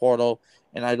hit the portal,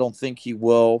 and I don't think he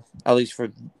will, at least for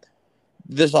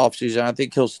this offseason. I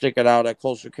think he'll stick it out at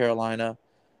Coastal Carolina.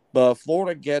 But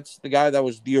Florida gets the guy that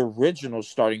was the original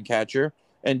starting catcher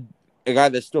and a guy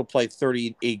that still played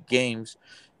 38 games,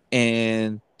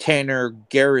 and Tanner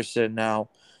Garrison. Now,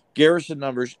 Garrison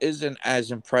numbers isn't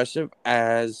as impressive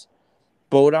as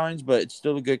Bodine's, but it's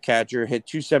still a good catcher. Hit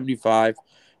 275,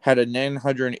 had a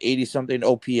 980-something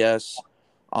OPS,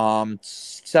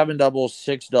 7 doubles,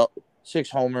 6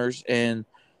 homers in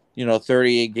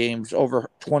 38 games, over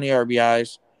 20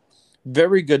 RBIs.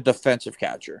 Very good defensive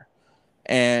catcher.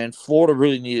 And Florida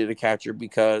really needed a catcher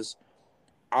because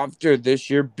after this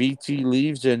year, BT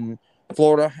leaves and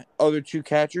Florida, other 2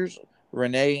 catchers,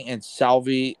 Renee and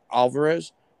Salvi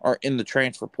Alvarez, are in the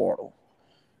transfer portal.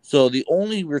 So the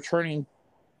only returning,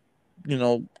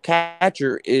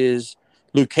 catcher is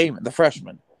Luke Kamen, the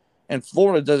freshman. And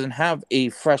Florida doesn't have a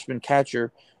freshman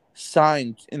catcher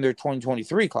signed in their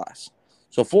 2023 class.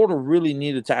 So Florida really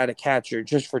needed to add a catcher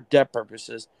just for depth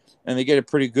purposes. And they get a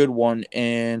pretty good one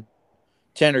in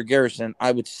Tanner Garrison.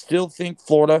 I would still think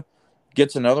Florida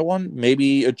gets another one,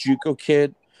 maybe a JUCO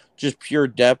kid, just pure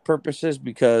depth purposes,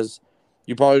 because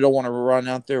you probably don't want to run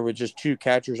out there with just 2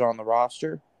 catchers on the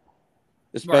roster,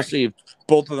 especially if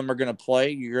both of them are going to play.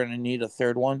 You're going to need a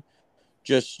third one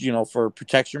just, for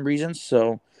protection reasons.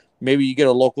 So maybe you get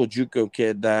a local JUCO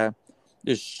kid that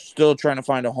is still trying to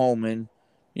find a home, and,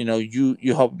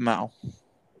 you help them out.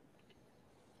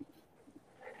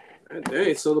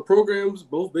 Dang, so the programs,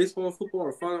 both baseball and football,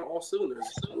 are firing all cylinders.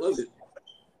 I love it.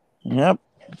 Yep.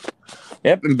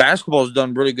 Yep. And basketball's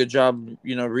done a really good job,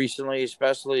 recently,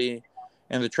 especially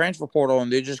in the transfer portal.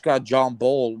 And they just got John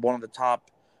Bull, one of the top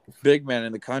big men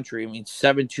in the country. I mean,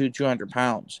 7'2", 200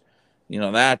 pounds.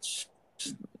 That's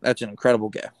an incredible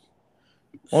guy.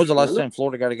 When was the last time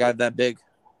Florida got a guy that big?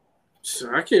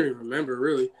 I can't even remember,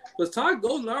 really. But Todd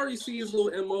Golden, I already see his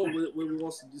little MO when he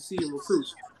wants to see him recruit.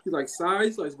 He likes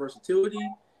size, he likes versatility,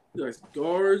 he likes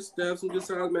guards that have some good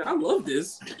size. Man, I love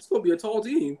this. It's going to be a tall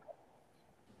team.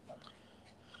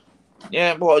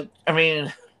 Yeah, well, I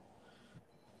mean,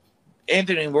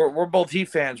 Anthony, we're both Heat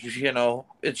fans.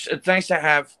 It's nice to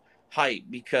have height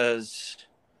because,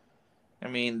 I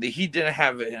mean, the Heat didn't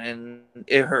have it, and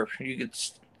it hurt. You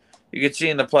could see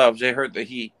in the playoffs, it hurt the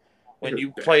Heat when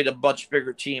you played a much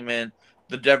bigger team in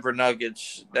the Denver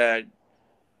Nuggets that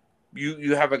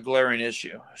you have a glaring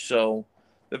issue. So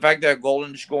the fact that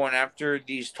Golden's going after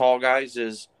these tall guys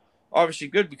is obviously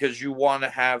good because you want to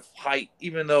have height,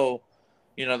 even though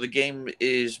the game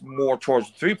is more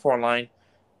towards the 3-point line.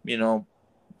 You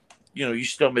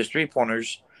still miss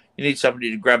 3-pointers. You need somebody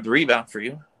to grab the rebound for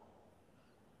you.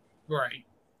 Right.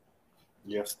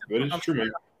 Yes, that is true,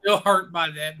 man. Still hurt by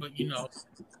that, but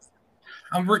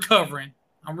I'm recovering.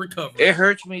 It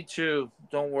hurts me too.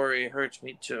 Don't worry, it hurts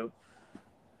me too.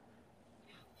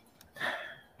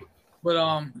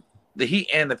 But the Heat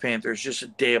and the Panthers just a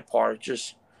day apart,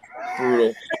 just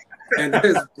brutal. And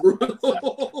that's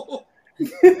brutal.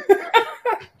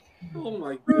 Oh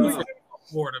my god,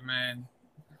 Florida, man.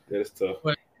 That is tough.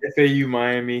 But, FAU,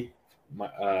 Miami,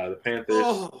 the Panthers.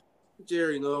 Oh,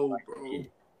 Jerry, no, bro.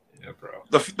 Yeah, bro.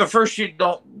 The first sheet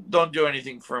don't do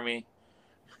anything for me.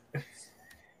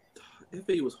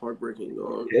 FAU was heartbreaking,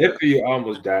 dog. Yeah, FAU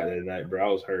almost died that night, bro.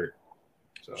 I was hurt.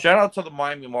 So. Shout out to the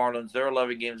Miami Marlins. They're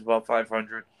 11 games above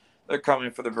 500. They're coming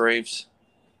for the Braves.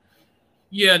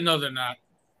 Yeah, no, they're not.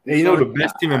 Hey, the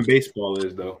best team in baseball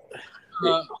is, though.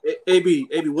 AB,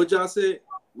 what y'all said?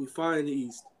 We fine in the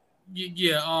East.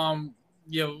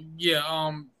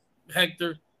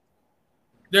 Hector,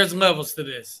 there's levels to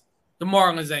this. The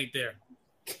Marlins ain't there.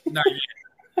 Not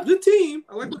yet. Good team.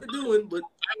 I like what they're doing, but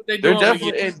they're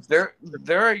definitely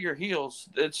they're at your heels.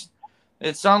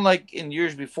 It's not like in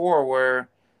years before where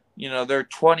they're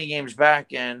 20 games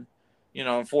back and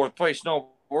in fourth place. No,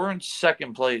 we're in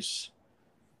second place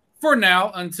for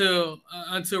now until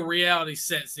reality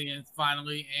sets in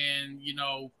finally, and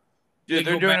dude,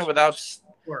 they're doing it without.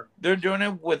 They're doing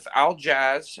it without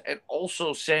Jazz, and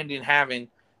also Sandin having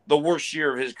the worst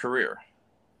year of his career.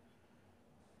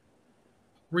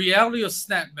 Reality or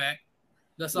snapback.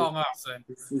 That's all I'll say.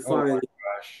 Oh my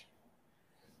gosh.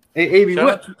 Hey, AB,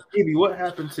 what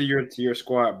happened to your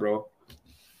squad, bro?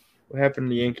 What happened to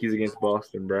the Yankees against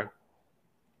Boston, bro?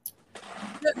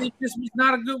 It just was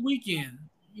not a good weekend.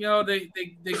 They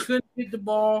couldn't hit the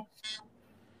ball.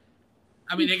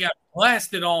 I mean, they got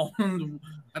blasted on.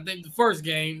 I think the first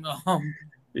game.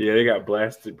 Yeah, they got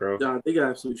blasted, bro. Nah, they got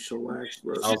absolutely shellacked,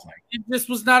 bro. It just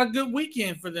was not a good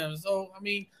weekend for them. So, I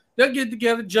mean, they'll get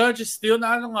together. Judge is still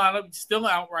not in the lineup. Still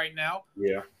out right now.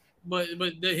 Yeah. But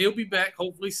he'll be back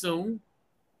hopefully soon.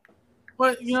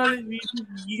 But, you got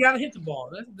to hit the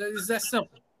ball. It's that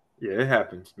simple. Yeah, it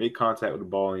happens. Make contact with the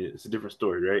ball, and it's a different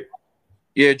story, right?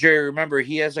 Yeah, Jerry, remember,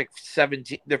 he has like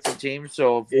 17 different teams,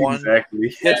 so if one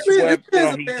gets swept,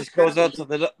 he just goes out to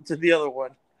the other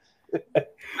one.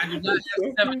 I do not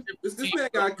have 7 This man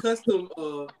got custom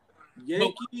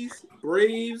Yankees,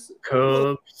 Braves,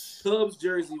 Cubs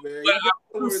jersey, man.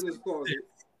 In this closet.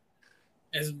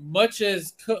 As much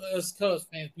as Cubs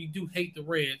fans, we do hate the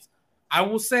Reds. I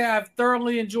will say I've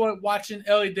thoroughly enjoyed watching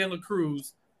Ellie De La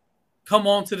Cruz come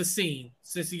onto the scene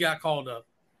since he got called up.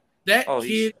 That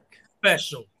kid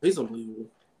special. He's unbelievable.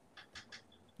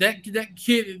 That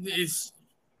kid is.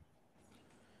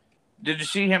 Did you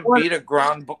see him beat a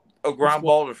ground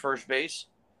ball to first base?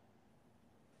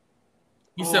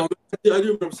 I do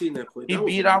remember seeing that play. He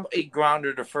beat out a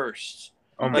grounder to first.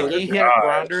 He hit a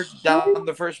grounder down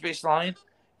the first base line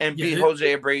and beat Jose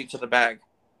Abreu to the bag.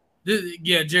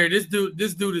 Jerry, this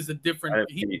dude is a different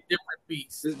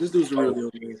beast. This dude's the real deal.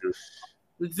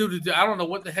 This dude, I don't know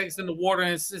what the heck's in the water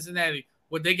in Cincinnati.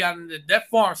 What they got in that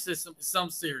farm system is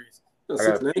something serious.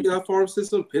 Cincinnati got a farm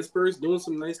system. Pittsburgh's doing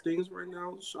some nice things right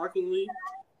now, shockingly.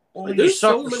 Well, you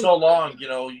suck for so long,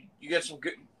 you get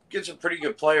some pretty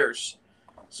good players.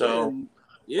 So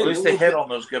at least they hit on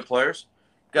those good players.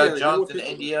 Got Jonathan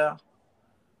India.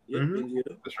 Yeah, India.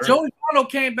 Right. Joey Votto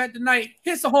came back tonight,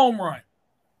 hits a home run.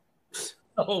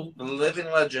 The living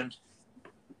legend.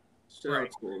 Shout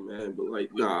out to him, man.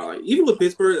 But even with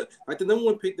Pittsburgh, the number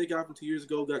one pick they got from 2 years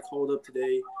ago got called up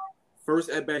today. First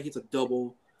at bat, hits a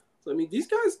double. So I mean, these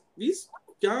guys, these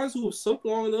guys who have sucked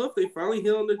long enough. They finally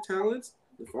hit on their talents.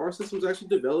 The farm system's actually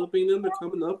developing them. They're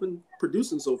coming up and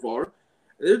producing so far.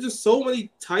 And there's just so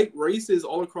many tight races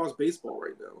all across baseball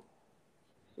right now.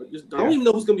 I don't even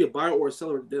know who's going to be a buyer or a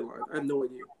seller at the deadline. I have no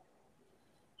idea.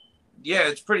 Yeah,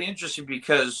 it's pretty interesting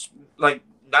because like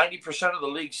 90% of the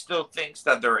league still thinks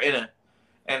that they're in it,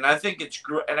 and I think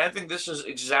this is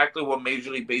exactly what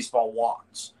Major League Baseball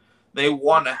wants. They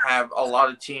want to have a lot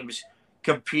of teams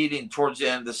competing towards the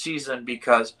end of the season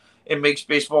because it makes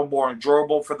baseball more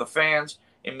enjoyable for the fans.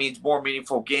 It means more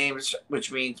meaningful games,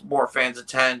 which means more fans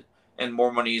attend and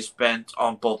more money is spent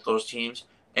on both those teams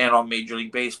and on Major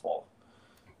League Baseball.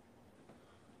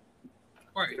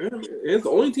 Right. It's the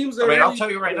only teams that I'll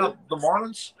tell you right now, the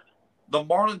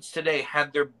Marlins today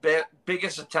had their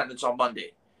biggest attendance on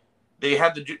Monday. They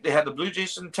had the Blue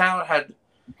Jays in town, had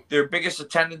their biggest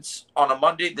attendance on a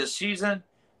Monday this season,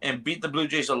 and beat the Blue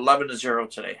Jays 11-0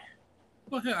 today.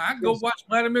 Well, hell, I'd go watch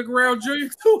Vladimir Guerrero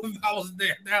Jr. too if I was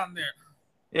down there.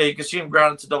 Yeah, you can see him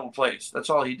grounded to double plays. That's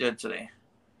all he did today.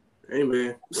 Hey,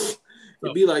 man.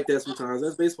 It'd be like that sometimes.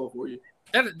 That's baseball for you.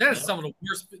 That is some of the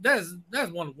worst. That's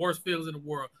one of the worst feelings in the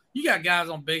world. You got guys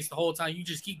on base the whole time. You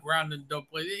just keep grounding the double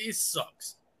play. It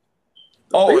sucks.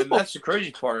 Oh, and that's the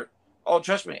crazy part. Oh,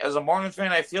 trust me. As a Marlins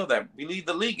fan, I feel that. We lead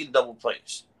the league in double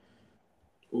plays.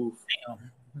 Oof.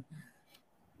 Damn.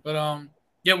 But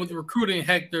yeah, with the recruiting,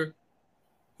 Hector,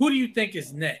 who do you think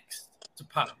is next to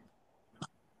pop?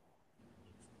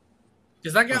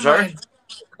 Because I got mine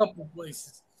a couple of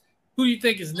places. Who do you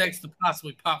think is next to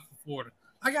possibly pop for Florida?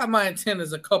 I got my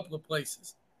antennas a couple of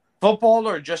places. Football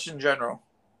or just in general?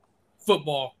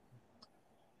 Football.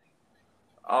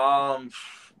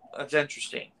 That's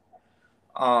interesting.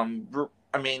 I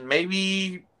mean,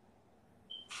 maybe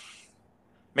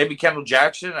Kendall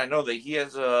Jackson. I know that he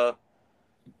has a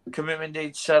commitment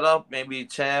date set up. Maybe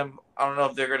it's him. I don't know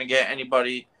if they're going to get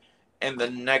anybody in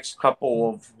the next couple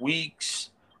of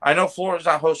weeks. I know Florida's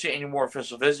not hosting any more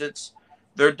official visits.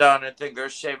 They're done. I think they're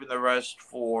saving the rest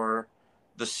for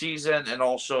the season and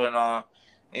also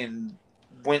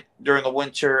during the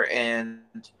winter and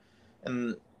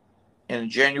in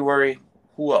January.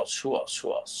 Who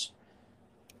else?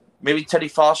 Maybe Teddy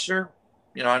Foster.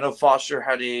 I know Foster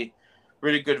had a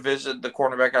really good visit, the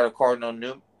cornerback out of Cardinal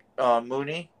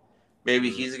Mooney. Maybe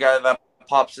he's a guy that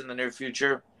pops in the near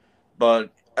future.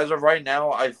 But as of right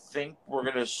now, I think we're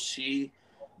going to see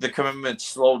the commitment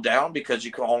slow down because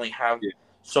you can only have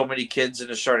so many kids in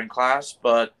a starting class.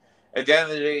 But at the end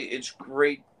of the day, it's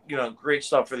great, great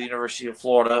stuff for the University of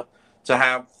Florida to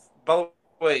have. By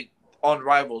the way, on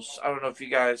Rivals, I don't know if you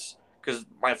guys, because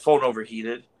my phone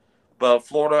overheated, but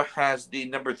Florida has the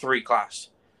number 3 class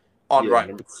on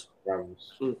Rivals.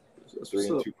 Rivals. 3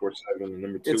 and 247, and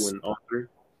number 2 and on 3.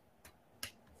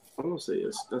 I don't say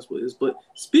yes. That's what it is. But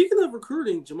speaking of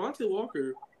recruiting, Jamonte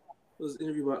Walker was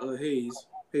interviewed by Hayes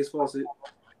Fawcett.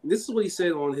 And this is what he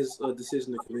said on his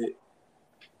decision to commit.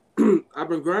 I've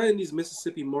been grinding these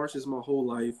Mississippi marshes my whole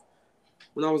life.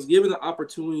 When I was given the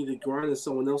opportunity to grind in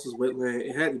someone else's wetland,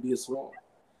 it had to be a swamp.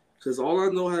 Because all I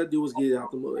know how to do is get it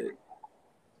out the mud.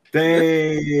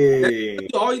 Dang.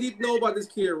 That's all you need to know about this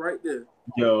kid right there.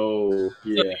 Yo,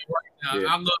 yeah.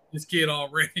 I love this kid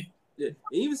already. Yeah.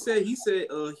 He said he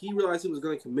realized he was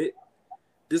going to commit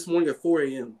this morning at 4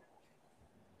 a.m.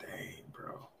 Dang,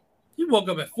 bro. He woke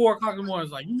up at 4 o'clock in the morning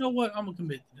and was like, you know what? I'm going to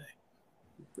commit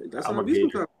today. That's how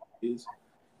baseball is.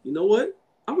 You know what?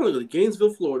 I'm going to go to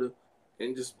Gainesville, Florida,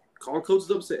 and just call coaches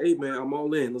up and say, hey, man, I'm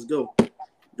all in. Let's go.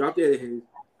 Drop the head.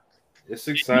 It's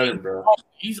exciting, bro.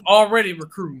 He's already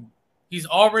recruiting.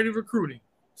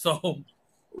 So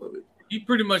he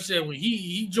pretty much said when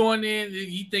he joined in,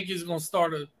 he think he's going to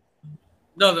start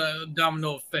another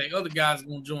domino effect. Other guys are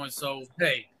going to join. So,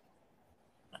 hey.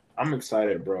 I'm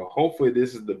excited, bro. Hopefully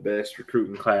this is the best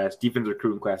recruiting class, defensive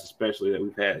recruiting class especially, that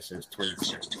we've had since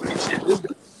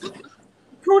 2010.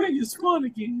 Recruiting is fun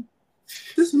again.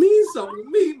 This means something to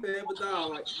me, man. But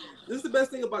this is the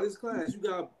best thing about this class. You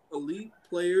got elite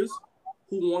players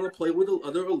who want to play with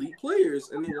other elite players,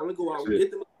 and they want to go out and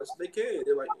get them as much as they can.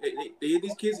 They're like, they in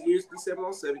these kids' ears, these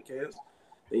 7-on-7 camps.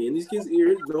 They in these kids'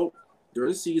 ears,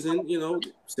 during the season,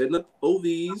 setting up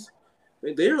OVs.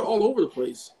 They're all over the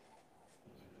place.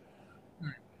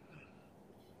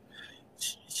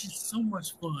 It's so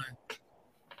much fun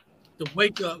to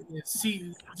wake up and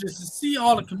see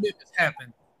all the commitments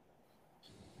happen.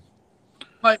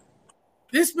 Like,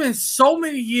 it's been so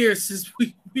many years since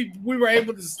we were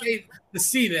able to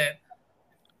see that.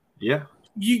 Yeah.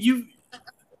 You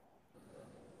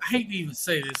I hate to even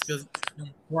say this because I'm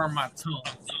burn my tongue.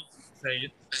 Say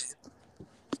it.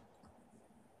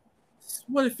 It's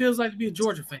what it feels like to be a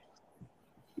Georgia fan.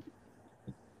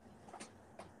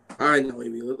 I know,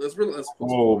 maybe. Let's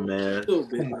Oh man, a little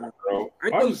bit, man. bro. I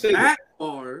know that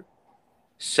far.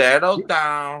 Settle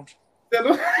down.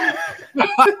 RELAA.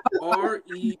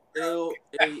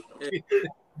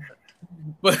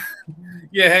 But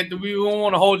yeah, Hector, we don't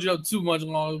want to hold you up too much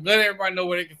longer. Let everybody know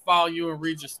where they can follow you and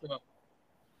read your stuff.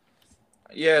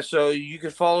 Yeah, so you can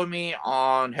follow me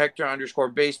on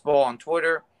Hector_baseball on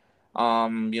Twitter.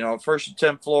 First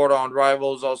attempt Florida on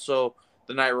Rivals, also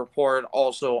the Night Report,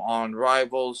 also on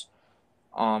Rivals.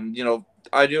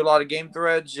 I do a lot of game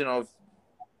threads.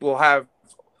 We'll have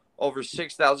over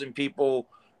 6,000 people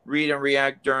read and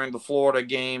react during the Florida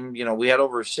game. We had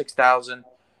over 6,000,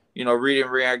 read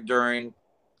and react during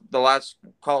the last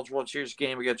College World Series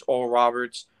game against Oral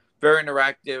Roberts. Very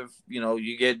interactive.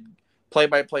 You get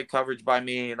play-by-play coverage by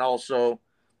me, and also,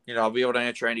 I'll be able to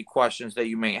answer any questions that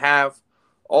you may have.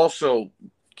 Also,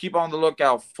 keep on the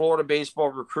lookout. Florida baseball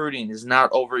recruiting is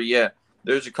not over yet.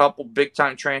 There's a couple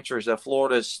big-time transfers that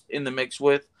Florida's in the mix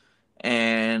with,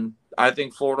 and I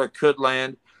think Florida could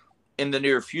land in the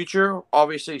near future.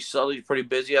 Obviously, Sully's pretty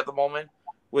busy at the moment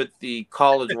with the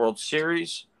College World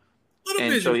Series,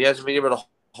 and so he hasn't been able to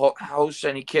host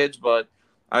any kids, but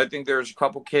I think there's a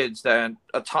couple kids that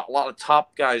a lot of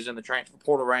top guys in the transfer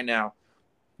portal right now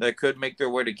that could make their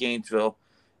way to Gainesville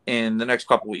in the next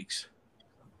couple weeks.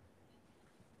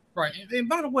 Right, and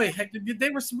by the way, Hector, they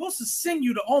were supposed to send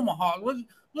you to Omaha. What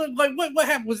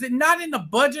happened? Was it not in the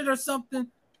budget or something?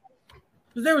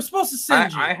 Because they were supposed to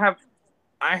send you. I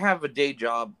have a day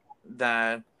job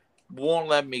that won't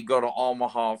let me go to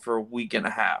Omaha for a week and a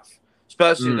half,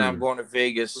 especially that I'm going to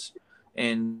Vegas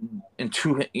in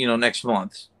next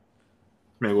month.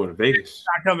 Man, going to Vegas.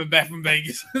 Not coming back from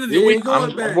Vegas. I'm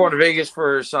going to Vegas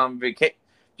for some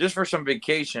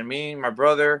vacation. Me and my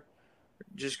brother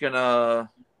just gonna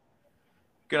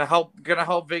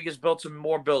help Vegas build some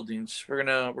more buildings. We're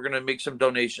gonna make some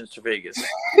donations to Vegas.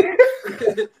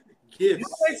 You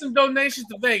make some donations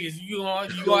to Vegas. You have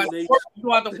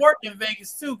to work in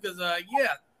Vegas too, because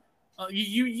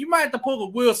you might have to pull the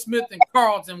Will Smith and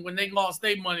Carlton when they lost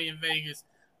their money in Vegas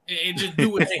and just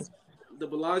do it. The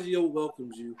Bellagio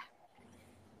welcomes you.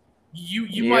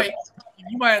 You might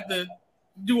have to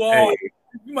do all. Hey,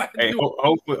 you might have to do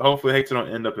hopefully Hector don't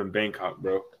end up in Bangkok,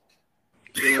 bro.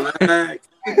 Either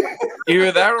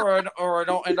that or I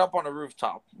don't end up on a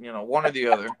rooftop. One or the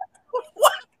other.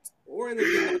 What? Or in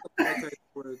the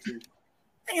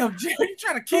Damn, Jerry, you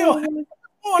trying to kill him?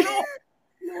 Oh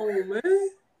no, man.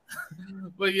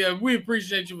 But yeah, we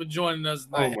appreciate you for joining us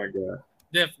tonight. Oh my god,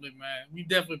 definitely, man. We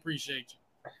definitely appreciate you.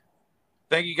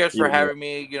 Thank you guys for having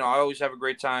me. I always have a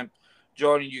great time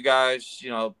joining you guys.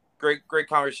 Great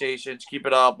conversations. Keep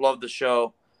it up. Love the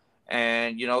show.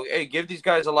 And hey, give these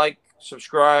guys a like,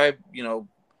 subscribe.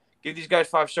 Give these guys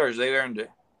 5 stars. They earned it.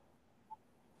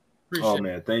 Appreciate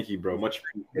man, thank you, bro. Much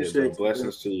appreciated.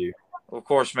 Blessings to you. Of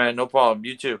course, man. No problem.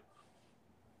 You too.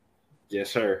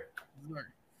 Yes, sir.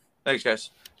 Thanks, guys.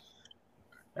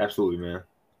 Absolutely, man.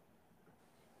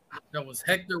 That was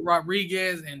Hector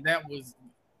Rodriguez, and that was.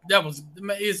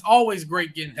 It's always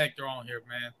great getting Hector on here,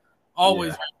 man.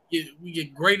 Always we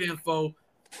get great info,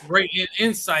 great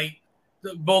insight,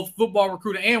 both football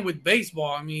recruiting and with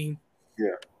baseball. I mean,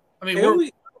 we're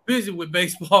busy with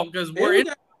baseball because we're in.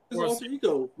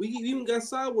 We even got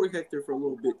Sideward Hector for a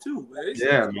little bit too, man.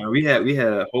 Yeah, man. We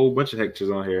had a whole bunch of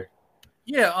Hectors on here.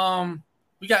 Yeah,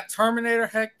 we got Terminator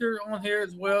Hector on here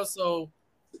as well. So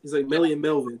he's like Melly and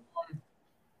Melvin.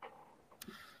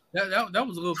 That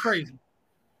was a little crazy.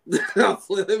 Let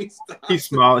me stop. He's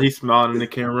smiling in the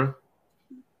camera.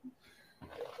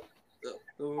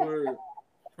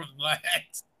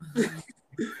 Relax.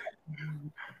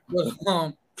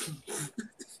 But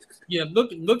yeah,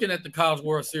 looking at the College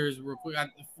World Series real quick.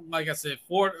 Like I said,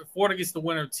 Florida gets the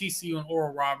winner of TCU and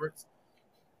Oral Roberts,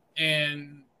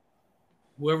 and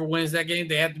whoever wins that game,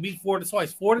 they have to beat Florida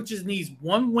twice. Florida just needs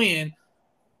one win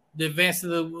to advance to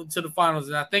the finals,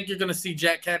 and I think you're going to see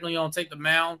Jack Caglione take the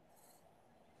mound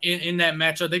in that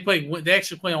matchup. They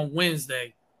actually play on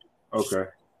Wednesday. Okay.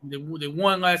 They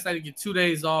won last night to get 2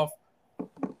 days off.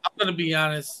 I'm going to be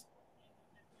honest.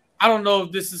 I don't know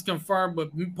if this is confirmed,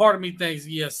 but part of me thinks,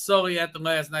 Sully at the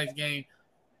last night's game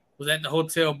was at the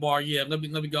hotel bar. Yeah, let me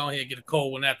go ahead and get a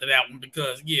cold one after that one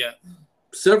because,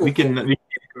 we can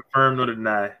confirm nor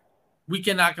deny. We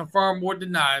cannot confirm or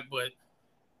deny, but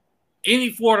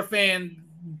any Florida fan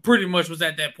pretty much was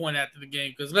at that point after the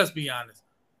game because let's be honest,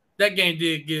 that game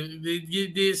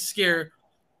did scare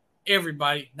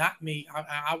everybody, not me.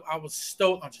 I was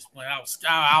stoked. I'm just playing. I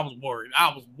was worried.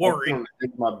 I was worried. I'm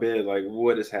in my bed, like,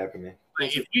 what is happening?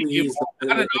 Like, if I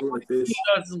don't know,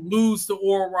 us lose to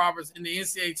Oral Roberts in the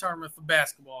NCAA tournament for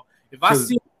basketball. If I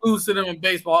see lose to them in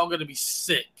baseball, I'm gonna be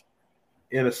sick.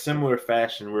 In a similar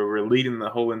fashion, where we're leading the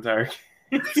whole entire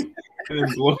game and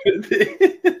then blow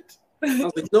it. I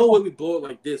was like, no way we blow it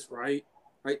like this, right?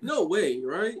 Like, no way,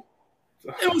 right?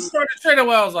 It was starting straight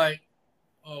away. I was like,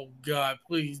 oh God,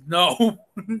 please, no.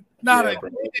 Not yeah, a bro,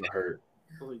 it hurt.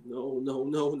 I'm like, no.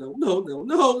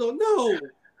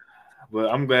 But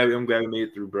I'm glad we made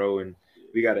it through, bro, and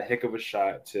we got a heck of a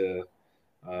shot to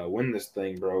win this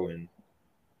thing, bro, and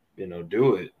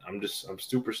do it. I'm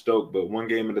super stoked, but one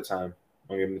game at a time.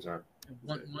 One game at a time.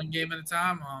 One game at a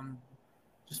time.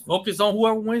 Just focus on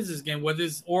whoever wins this game, whether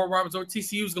it's Oral Roberts or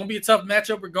TCU. It's gonna be a tough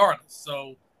matchup regardless.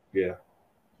 So yeah,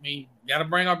 I mean, gotta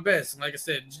bring our best. And like I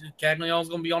said, Caglianone's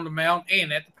gonna be on the mound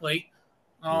and at the plate.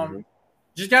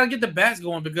 Just gotta get the bats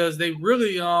going because they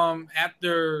really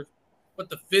after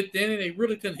the fifth inning they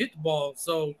really couldn't hit the ball.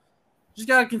 So just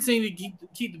gotta continue to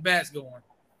keep the bats going.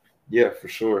 Yeah, for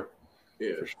sure.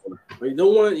 Yeah, for sure. But you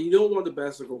don't want the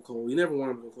bats to go cold. You never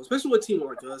want them to go cold, especially with a team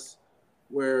like us,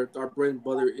 where our bread and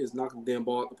butter is knocking the damn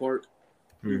ball at the park.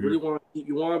 You really want to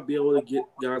be able to get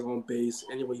guys on base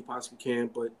any way you possibly can,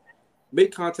 but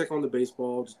make contact on the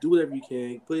baseball. Just do whatever you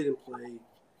can. Put it in play.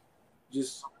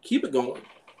 Just keep it going.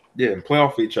 Yeah, and play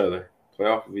off each other.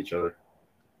 Right.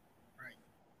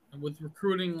 And with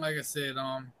recruiting, like I said,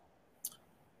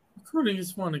 recruiting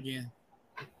is fun again.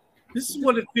 This is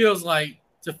what it feels like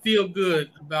to feel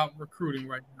good about recruiting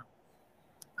right now.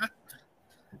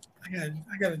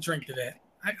 I got to drink to that.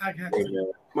 I got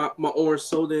to. My orange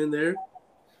soda in there.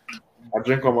 I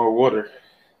drink all my water.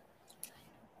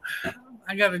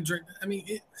 I got to drink. I mean,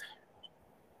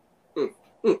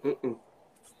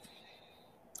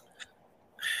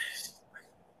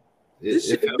 This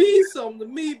should be something to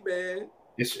me, man.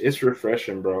 It's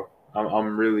refreshing, bro.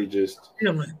 I'm really just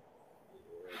feeling.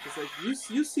 It's like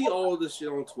you see all this shit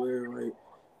on Twitter, like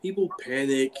people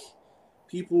panic,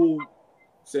 people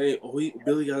say, "Oh,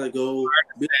 Billy gotta go,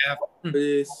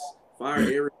 Billy fire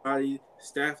everybody,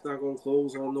 staff not gonna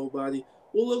close on nobody."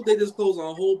 Well, look, they just closed on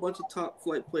a whole bunch of top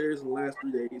flight players in the last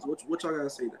 3 days. What y'all gotta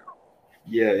say now?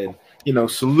 Yeah,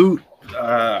 and salute.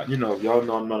 Y'all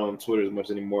know I'm not on Twitter as much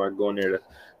anymore. I go in there to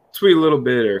tweet a little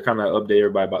bit or kind of update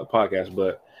everybody about the podcast,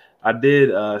 but I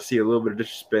did see a little bit of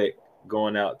disrespect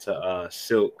going out to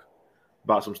Silk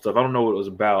about some stuff. I don't know what it was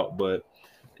about, but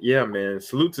yeah, man,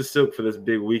 salute to Silk for this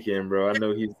big weekend, bro. I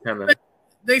know he's kind of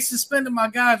they suspended my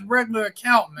guy's regular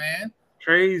account, man.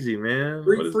 Crazy, man.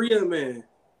 Free that man.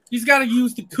 He's got to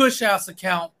use the Cush House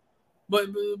account, but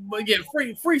yeah,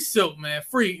 free Silk, man,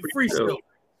 free Silk.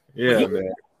 Yeah,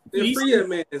 man. Free that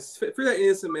man. Free that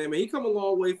innocent man. He come a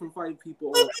long way from fighting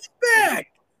people. Look, he's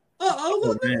back.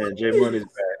 Oh man, J Money's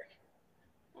back.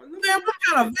 Man, what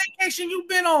kind of vacation you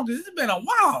been on? Because it's been a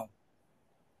while.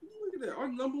 Look at that. Our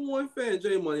number one fan,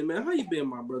 J Money, man. How you been,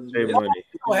 my brother? J Money.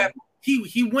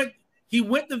 He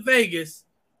went to Vegas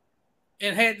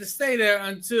and had to stay there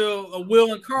until a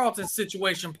Will and Carlton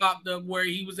situation popped up where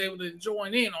he was able to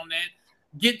join in on that.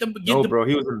 Bro,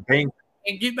 he was in Bangkok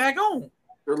and get back on.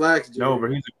 Relax, Jerry. No, bro,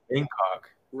 he's in Bangkok.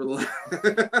 Relax.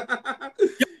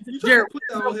 Jared, put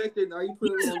that on Hector. Now you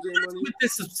put it on J Money. With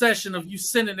this obsession of you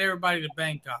sending everybody to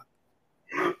Bangkok.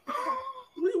 What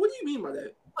do you mean by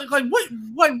that? Like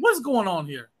what's going on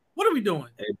here? What are we doing?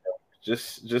 Hey, bro,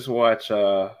 just watch.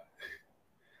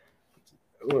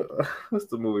 What's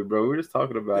the movie, bro? We were just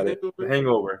talking about it. The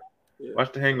Hangover. Yeah.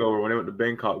 Watch The Hangover when they went to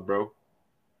Bangkok, bro.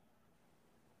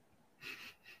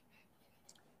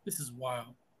 This is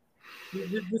wild.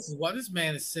 This is why this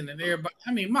man is sending everybody.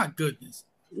 I mean, my goodness.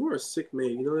 You are a sick man.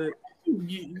 You know that?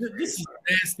 This is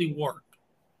nasty work.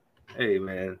 Hey,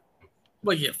 man.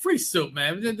 But yeah, free Silk,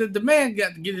 man. The man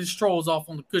got to get his trolls off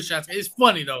on the Cush shots. It's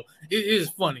funny, though. It is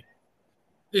funny.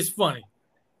 It's funny.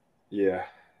 Yeah.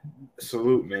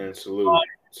 Salute, man. Salute.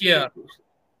 Yeah.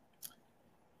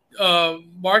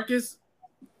 Marcus,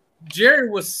 Jerry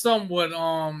was somewhat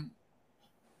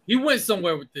he went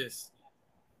somewhere with this.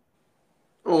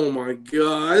 Oh my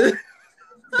God.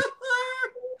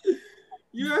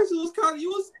 You actually was kind of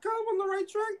on the right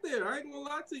track there. I ain't gonna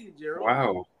lie to you, Gerald.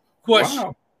 Wow. Question.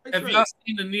 Wow. Have y'all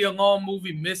seen the Nia Long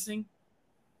movie Missing?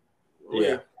 Oh,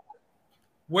 yeah.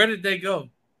 Where did they go?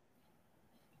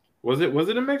 Was it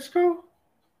in Mexico?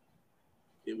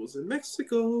 It was in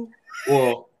Mexico.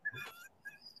 Well,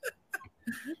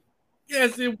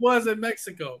 yes, it was in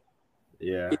Mexico.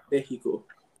 Yeah. In Mexico.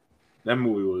 That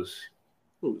movie was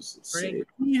insane.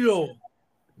 Tranquilo.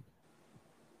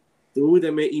 The movie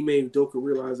that made Ime Udoka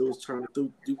realize it was trying to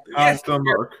do things.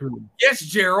 Yes,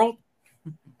 Gerald.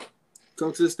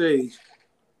 Come to the stage.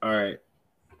 All right.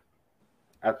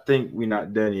 I think we're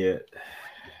not done yet.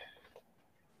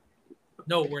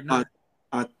 No, we're not.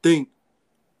 I think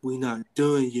We not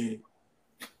done yet.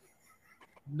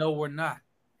 No, we're not.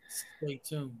 Stay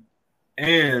tuned.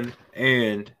 And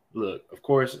look, of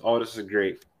course, all this is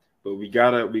great, but we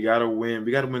gotta win.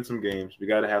 We gotta win some games. We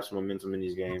gotta have some momentum in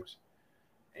these games,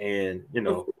 and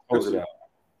close it out.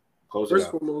 First and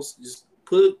foremost, just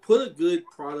put a good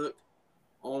product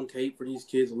on tape for these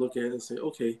kids to look at and say,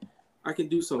 okay, I can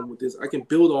do something with this. I can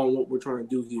build on what we're trying to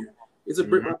do here. It's a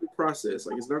brick by brick process.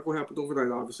 Like, it's not going to happen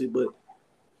overnight, obviously, but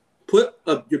put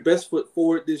your best foot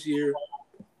forward this year.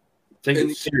 Take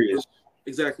it serious.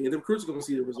 Exactly. And the recruits are going to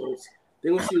see the results.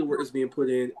 They're going to see the work that's being put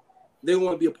in. They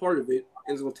want to be a part of it,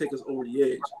 and it's going to take us over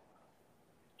the edge.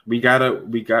 We gotta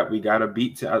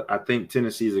beat. I think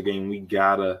Tennessee's a game we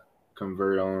gotta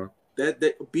convert on.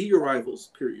 That beat your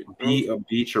rivals. Period.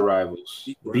 Beat your rivals.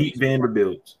 Beat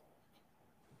Vanderbilt.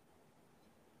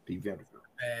 Beat Vanderbilt.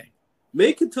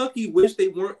 Make Kentucky wish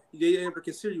they ever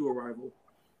consider you a rival.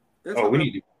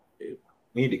 We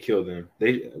need to kill them.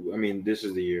 This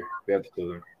is the year we have to kill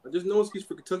them. There's no excuse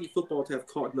for Kentucky football to have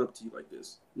caught up to you like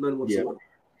this. None whatsoever.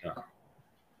 Yeah.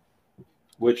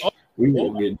 Which we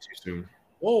won't get into soon.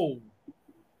 Whoa.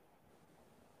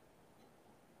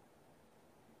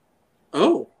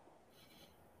 Oh.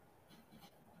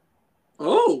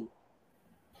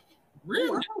 Really?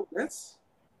 Wow. That's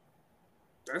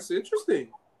interesting.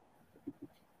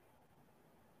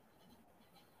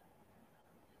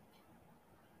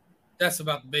 That's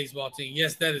about the baseball team.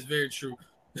 Yes, that is very true.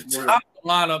 The top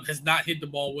lineup has not hit the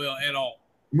ball well at all.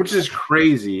 Which is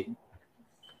crazy.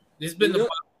 It's been the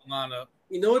bottom lineup.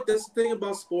 You know what? That's the thing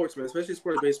about sports, man, especially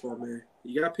sport of baseball, man.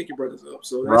 You gotta pick your brothers up.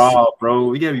 So bro,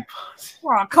 we gotta be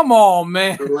positive. Come on,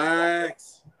 man.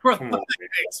 Relax. Come on, man.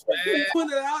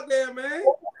 Putting it out there, man.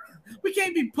 We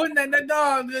can't be putting that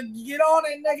dog. Get all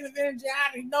that negative energy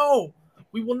out of it. No,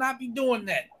 we will not be doing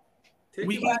that.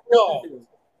 We got y'all.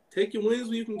 Take your wins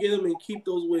when you can get them and keep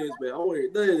those wins, man. Oh,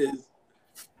 there it is.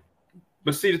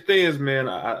 But see, the thing is, man,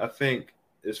 I think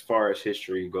as far as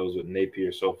history goes with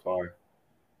Napier so far,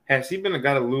 has he been a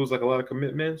guy to lose like a lot of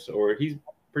commitments, or he's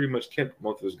pretty much kept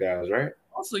most of his guys, right?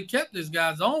 Also, he kept his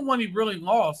guys. The only one he really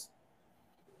lost,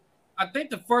 I think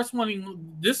the first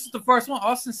one this is the first one,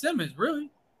 Austin Simmons,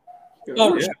 really.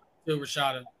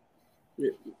 Rashada.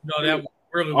 Yeah. No, that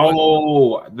really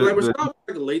wasn't. Rashada was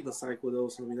like late in the cycle, though.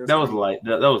 So that was late.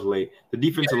 That was late. The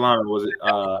defensive line, was it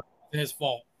his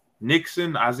fault?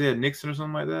 Isaiah Nixon or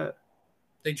something like that?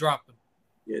 They dropped him.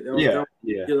 That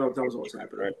was always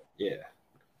happening. Right?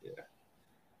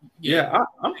 Yeah.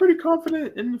 I'm pretty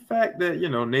confident in the fact that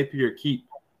Napier keep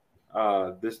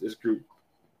this group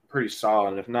pretty solid.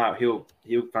 And if not, he'll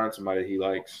find somebody he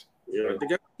likes. Yeah, the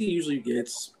guy he usually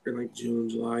gets in like June,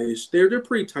 July-ish. They're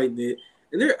pretty tight knit,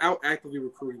 and they're out actively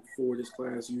recruiting for this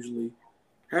class usually.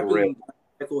 Happens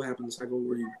the cycle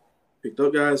where he picked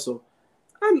up guys. So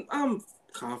I'm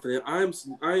confident.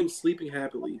 I'm sleeping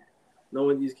happily,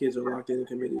 knowing these kids are locked in and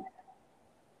committed.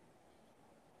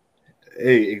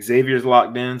 Hey, Xavier's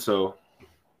locked in, so.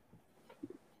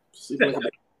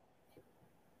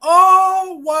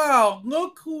 Oh, wow.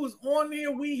 Look who's on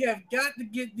here. We have got to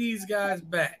get these guys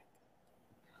back.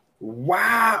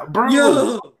 Wow, bro.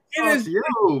 Bro.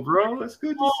 It's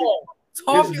good to see.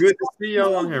 It's good to see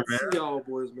y'all on here, man. See y'all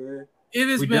boys, man. It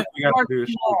has been far too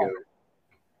long.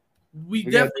 We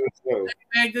definitely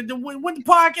when the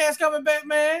podcast coming back,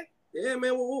 man. Yeah,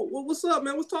 man. What's up,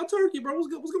 man? What's Talk Turkey, bro? What's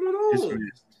going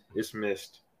on? It's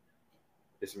missed.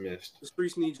 The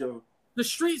streets need y'all. The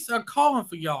streets are calling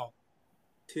for y'all.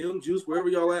 Tim, Juice, wherever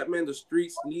y'all at, man, the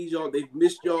streets need y'all. They've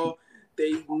missed y'all.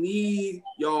 They need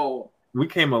y'all. We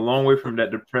came a long way from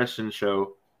that depression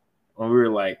show when we were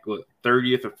like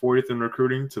 30th or 40th in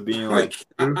recruiting to being like.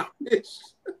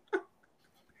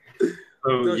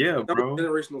 So yeah, bro.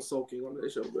 Generational soaking on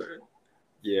that show, man.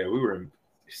 Yeah, we were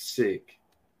sick.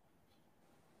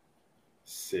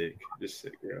 Just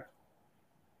sick, yeah.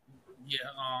 Yeah,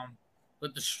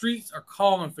 but the streets are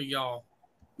calling for y'all.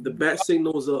 The bat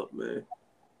signal's up, man.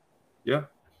 Yeah.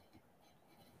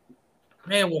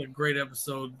 Man, what a great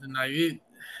episode tonight.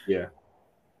 Yeah.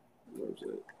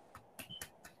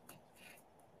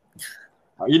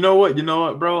 You know what,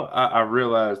 bro? I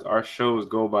realized our shows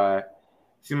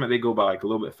seem like they go by like a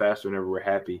little bit faster whenever we're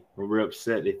happy. When we're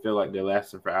upset, they feel like they're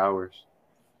lasting for hours.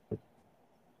 You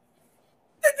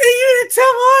didn't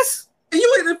tell us?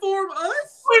 You didn't inform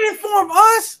us? You didn't inform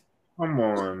us? Come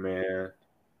on, man.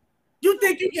 You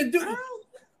think you can do it?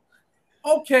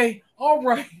 Okay, all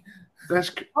right.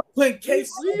 That's we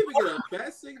didn't even get a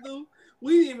bat signal.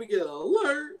 We didn't even get an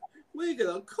alert. We didn't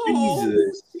get a call.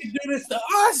 Jesus. You do this to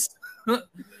us?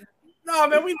 No,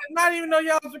 man, we did not even know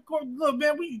y'all was recording. Look,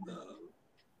 man,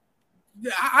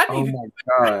 I Oh need my to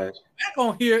God. back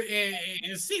on here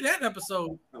and see that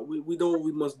episode. We know what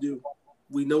we must do.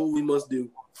 We know what we must do.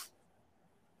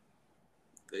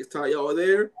 Next time y'all are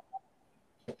there,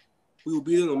 we will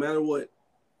be there no matter what.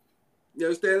 You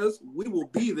understand us? We will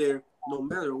be there no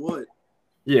matter what.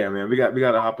 Yeah, man. We got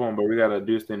to hop on, but we got to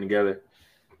do this thing together.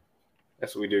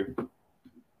 That's what we do.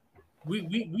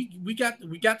 We got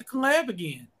the collab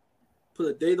again. Put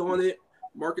a date on it,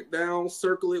 mark it down,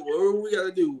 circle it, whatever we got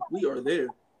to do. We are there.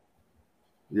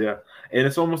 Yeah, and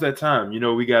it's almost that time. You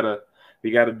know, we gotta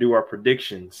do our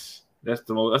predictions. That's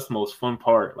the most fun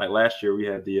part. Like last year, we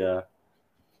had the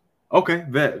okay,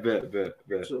 bet.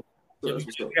 So, Yeah, we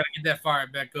gotta get that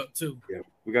fired back up too. Yeah,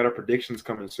 we got our predictions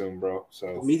coming soon, bro.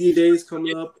 So media days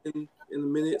coming up in a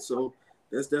minute, so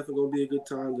that's definitely gonna be a good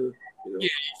time to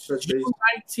touch base.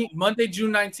 Monday,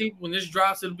 June 19th. When this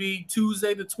drops, it'll be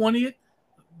Tuesday the 20th,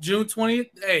 June 20th.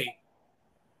 Hey,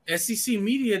 SEC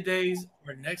media days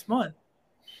are next month.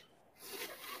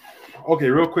 Okay,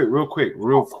 real quick.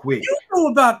 You know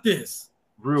about this?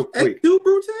 Real quick. Do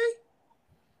Brute?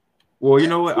 Well, you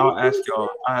know what? I'll ask y'all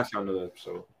another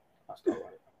episode.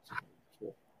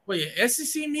 Well, yeah,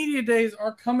 SEC media days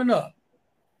are coming up.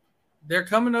 They're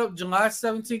coming up July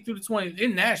 17th through the 20th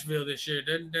in Nashville this year.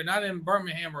 They're not in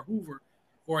Birmingham or Hoover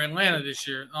or Atlanta this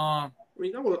year. I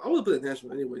mean, I would put it in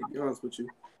Nashville anyway, to be honest with you.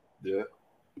 Yeah.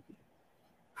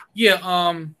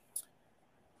 Yeah,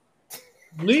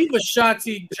 leave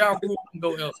Ashanti, Ja Rule, and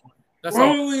go elsewhere. That's all.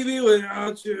 Won't leave me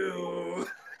without you.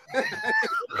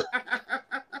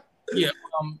 Yeah,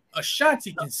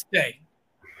 Ashanti can stay.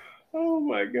 Oh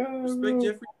my God. Respect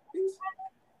Jeffrey.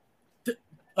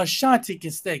 Ashanti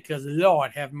can stay because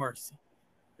Lord have mercy.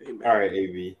 Amen. All right,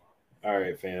 AV. All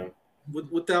right, fam.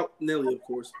 Without Nelly, of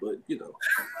course, but you know.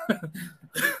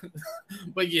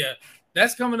 But yeah,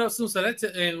 that's coming up soon. So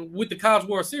and with the College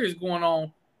World Series going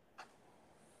on,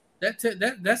 that's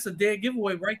a dead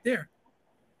giveaway right there.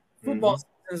 Football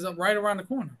season is right around the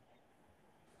corner.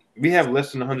 We have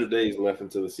less than 100 days left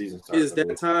until the season starts. It's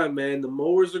that time, man. The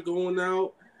mowers are going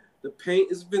out. The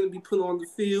paint is going to be put on the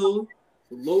field.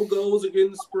 The logos are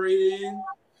getting sprayed in.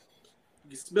 You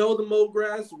can smell the mow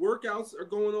grass. Workouts are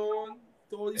going on.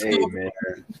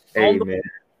 Hey, man.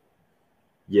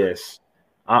 Yes.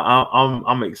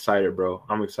 I'm excited, bro.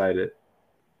 I'm excited.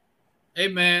 Hey,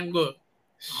 man, look.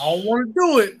 I don't want to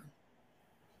do it.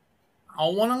 I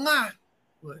don't want to lie.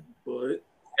 But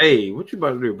hey, what you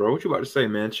about to do, bro? What you about to say,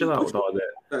 man? Chill out with all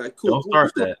that. Cool. Don't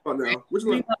start that. Now? I ain't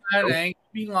gonna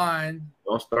be lying.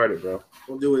 Don't start it, bro.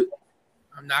 Don't do it.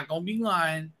 I'm not gonna be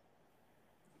lying.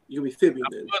 You're gonna be fibbing.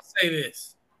 I'm gonna say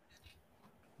this: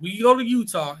 we go to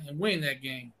Utah and win that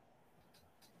game.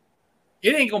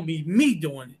 It ain't gonna be me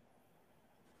doing it,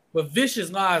 but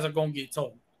vicious lies are gonna get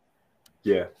told.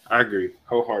 Yeah, I agree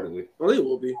wholeheartedly. Well, they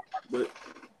will be, but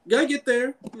you gotta get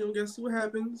there. You know, gotta see what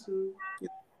happens.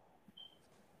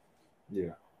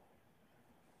 Yeah.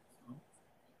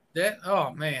 That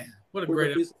oh man, what a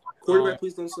great quarterback!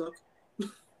 Please don't suck.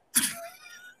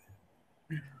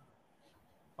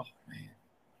 Oh man,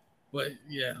 but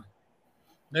yeah,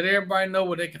 let everybody know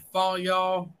where they can follow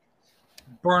y'all,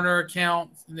 burner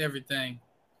accounts and everything.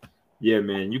 Yeah,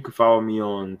 man. You can follow me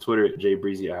on Twitter at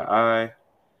jbreezy_ii.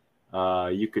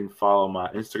 You can follow my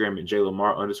Instagram at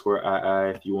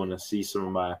jlamar_ii if you want to see some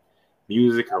of my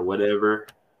music or whatever,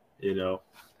 you know,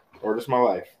 or just my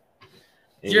life.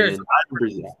 And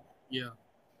yeah.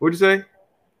 What'd you say?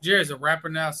 Jared's a rapper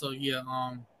now, so yeah.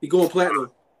 He going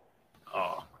platinum.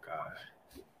 Oh my God.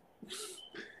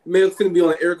 Man, it's gonna be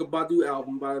on an Erykah Badu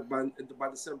album by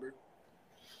December.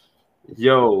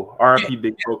 Yo, R.I.P.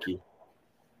 Big Pokey.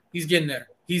 He's getting there.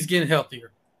 He's getting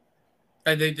healthier.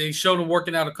 They showed him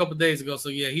working out a couple days ago, so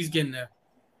yeah, he's getting there.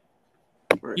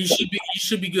 Right. He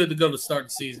should be good to go to start the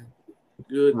season.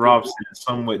 Good. Rob said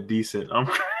somewhat decent.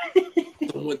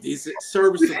 Somewhat decent,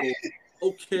 serviceable.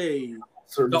 Okay.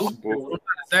 Serviceable.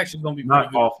 It's actually going to be not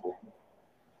pretty good. Awful.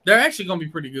 They're actually going to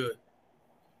be pretty good.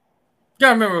 You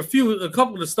got to remember, a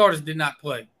couple of the starters did not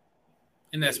play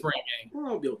in that spring game.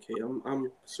 Well, I'll be okay.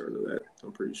 I'm certain of that.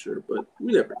 I'm pretty sure, but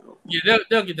we never know. Yeah,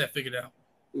 they'll get that figured out.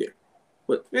 Yeah.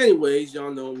 But anyways,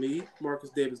 y'all know me, Marcus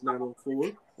Davis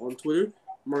 904 on Twitter,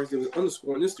 Marcus Davis _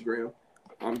 on Instagram.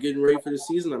 I'm getting ready for the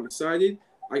season. I'm excited.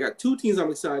 I got two teams I'm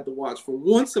excited to watch for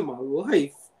once in my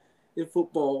life in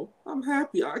football. I'm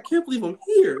happy. I can't believe I'm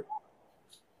here.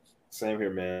 Same here,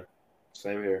 man.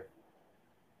 Same here.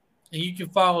 And you can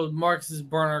follow Marcus's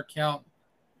burner account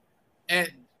at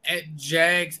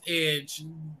Jags Edge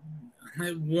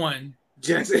 1.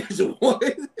 Jags Edge 1.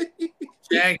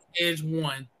 Jags Edge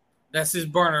 1. That's his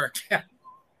burner account.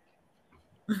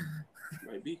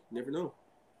 Might be. Never know.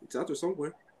 It's out there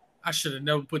somewhere. I should have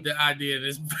never put the idea in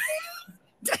this.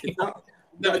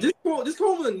 No, just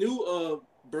call him a new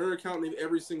burner account name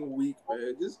every single week,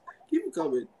 man. Just keep it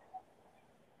coming.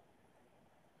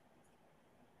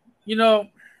 You know,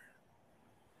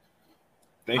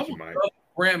 Thank you, Mike.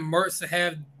 Graham Mertz to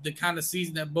have the kind of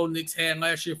season that Bo Nix had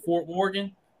last year for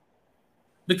Oregon.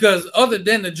 Because other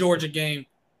than the Georgia game,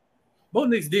 Bo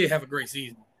Nix did have a great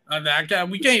season.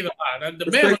 We can't even lie.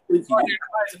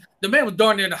 The man was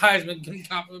darn near the Heisman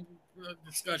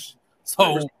discussion.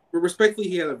 So, but respectfully,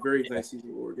 he had a very nice season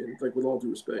in Oregon. Like, with all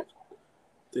due respect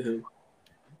to him.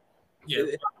 Yeah.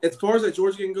 As far as that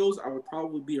Georgia game goes, I would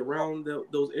probably be around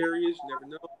those areas. You never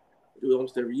know. I do it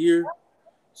almost every year.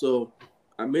 So,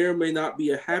 I may or may not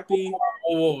be a happy.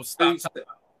 Oh, stop.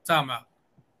 Time out.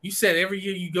 You said every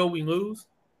year you go, we lose?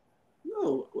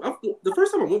 No. The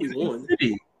first time I went, we won.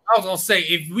 I was going to say,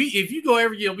 if you go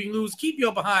every year, we lose, keep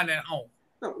your behind at home.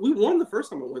 No, we won the first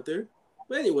time I went there.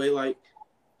 But anyway, like,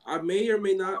 I may or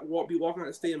may not be walking out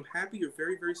the stadium happy or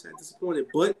very, very sad, disappointed.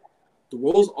 But the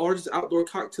world's largest outdoor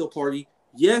cocktail party,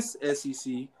 yes,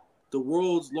 SEC, the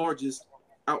world's largest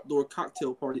outdoor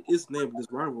cocktail party is the name of this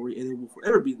rivalry, and it will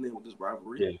forever be the name of this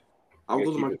rivalry. Yeah. I'll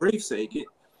go to my grave saying it.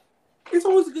 It's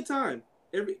always a good time.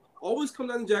 Always come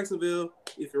down to Jacksonville.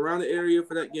 If you're around the area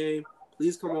for that game,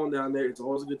 please come on down there. It's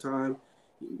always a good time.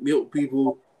 Meet with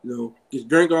people, get your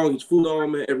drink on, get your food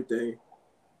on, man, everything.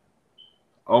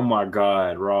 Oh my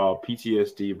God, Rob,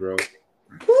 PTSD, bro.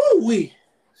 Woo-wee.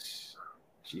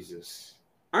 Jesus.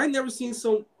 I never seen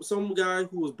some guy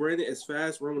who was branded as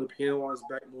fast running the piano on his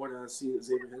back more than I seen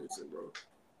Xavier Henderson, bro.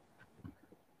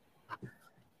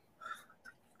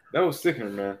 That was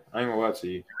sickening, man. I ain't gonna lie to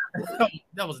you.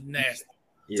 That was nasty.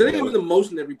 Yeah, so they give him the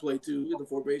motion every play too in the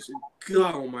formation.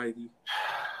 God Almighty.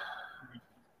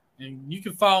 And you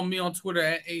can follow me on Twitter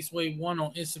at AceWade1,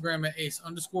 on Instagram at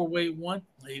Ace_Wade1,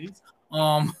 ladies.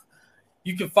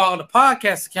 You can follow the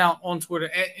podcast account on Twitter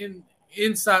at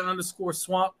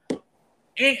Inside_Swamp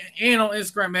and on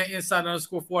Instagram at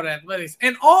Inside_Florida Athletics.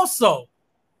 And also,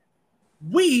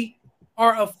 we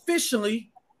are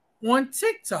officially on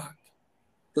TikTok.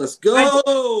 Let's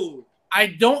go. I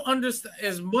don't understand,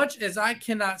 as much as I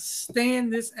cannot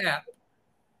stand this app.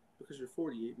 Because you're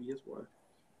 48, that's why.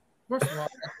 First of all,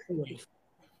 I'm 40.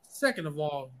 Second of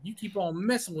all, you keep on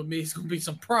messing with me, it's going to be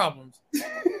some problems.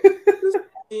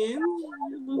 You're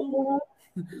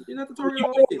not the target.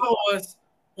 You can follow us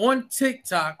on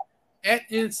TikTok at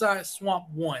Inside Swamp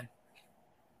 1,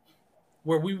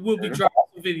 where we will be dropping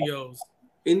some videos.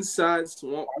 Inside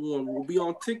Swamp 1. We'll be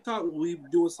on TikTok. We'll be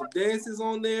doing some dances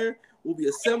on there. We'll be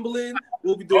assembling.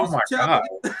 We'll be doing some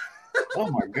challenges. Oh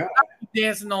my God.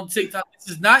 Dancing on TikTok. This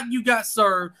is not You Got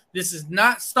Served. This is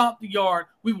not Stomp the Yard.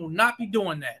 We will not be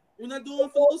doing that. We're not doing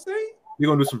for Lil Saint? We're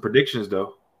going to do some predictions,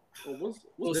 though. Oh,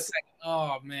 what's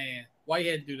oh, man. Why you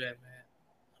had to do that, man?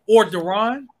 Or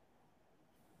Deron?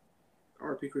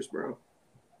 RP Chris Brown.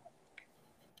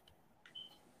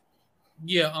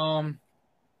 Yeah,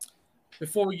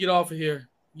 before we get off of here,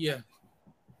 yeah.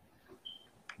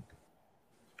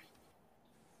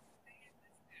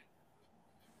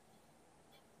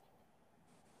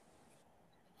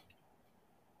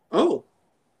 Oh.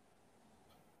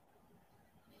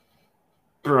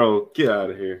 Bro, get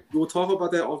out of here. We'll talk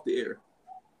about that off the air.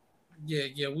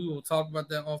 Yeah, we will talk about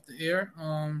that off the air.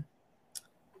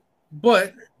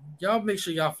 But y'all make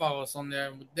sure y'all follow us on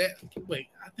there. With that, wait,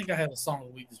 I think I have a song of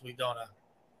the week this week, don't I?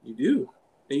 You do.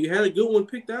 And you had a good one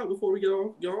picked out before we get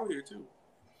on here too.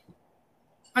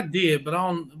 I did, but I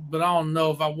don't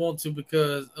know if I want to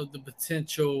because of the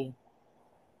potential.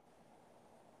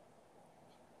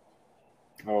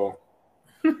 Oh.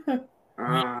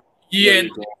 Yeah.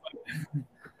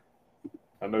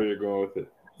 I know you're going with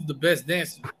it. The best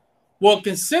dancer. Well,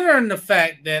 considering the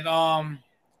fact that I'm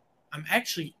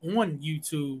actually on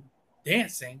YouTube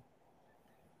dancing.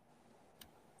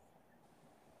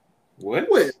 What?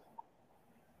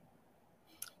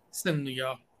 Send them to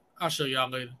y'all. I'll show y'all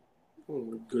later. Oh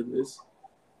my goodness.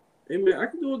 Hey man, I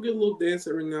can do a good little dance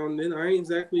every now and then. I ain't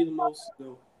exactly the most,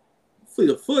 fleet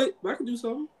of foot, but I can do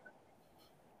something.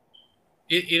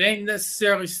 It ain't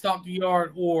necessarily Stomp the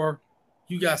Yard or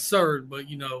You Got Served, but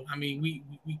I mean, we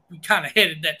kind of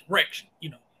headed that direction,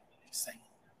 Just saying.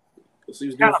 So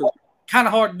you kind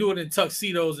of hard to do it in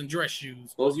tuxedos and dress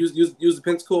shoes. Oh, use the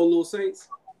Pensacola Little Saints.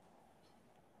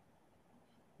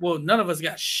 Well, none of us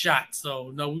got shot,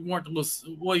 so no, we weren't the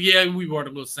little. Well, yeah, we were the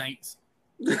Little Saints.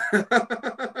 But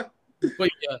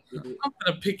yeah, I'm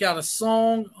gonna pick out a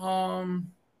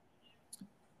song.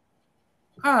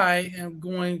 I am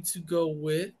going to go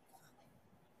with.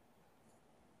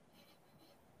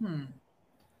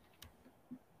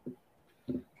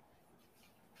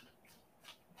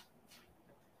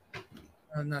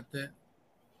 Not that.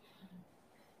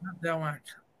 Not that one.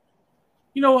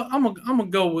 You know what? I'm gonna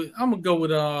go with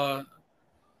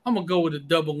a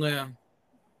Double M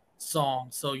song.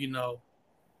 So you know.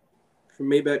 From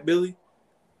Maybach Billy.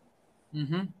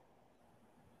 Mm-hmm.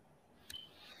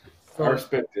 I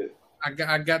respect it. I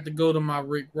got to go to my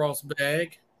Rick Ross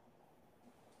bag.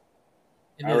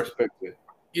 I respect it.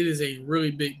 It is a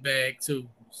really big bag too.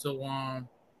 So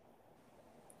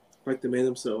like the man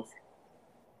himself.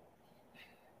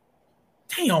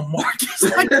 Damn, Marcus.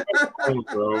 Oh,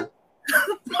 bro.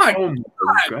 My God.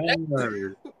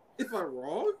 If I'm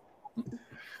wrong?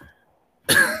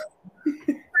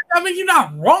 I mean, you're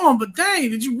not wrong, but dang,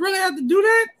 did you really have to do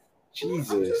that?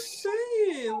 Jesus. I'm just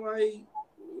saying, like,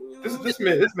 this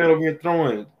man over here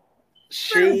throwing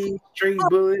shade, stray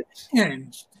bullets.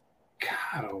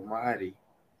 God almighty.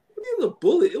 What even a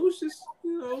bullet? It was just,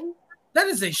 That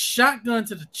is a shotgun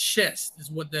to the chest,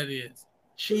 is what that is.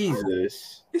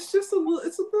 Jesus. It's just a note.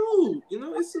 It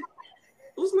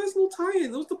was a nice little tie-in.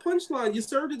 It was the punchline. You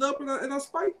served it up and I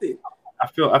spiked it. I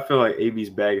feel like AB's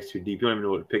bag is too deep. You don't even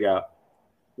know what to pick out.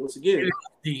 Once again, it is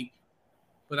deep,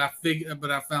 but I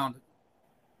found it.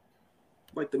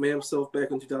 Like the man himself back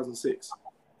in 2006.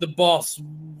 The boss,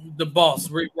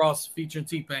 Rick Ross featuring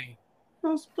T-Pain.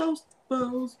 Boss. That's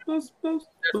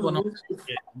what I'm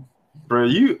getting. Bro,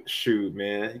 you shoot,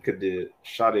 man. You could did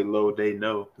shot it low. They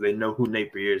know who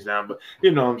Napier is now, but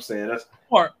you know what I'm saying. That's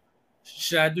or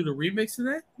should I do the remix of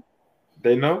that?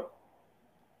 They know?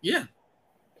 Yeah.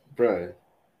 Bro.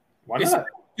 Why not?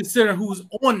 Considering who's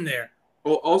on there.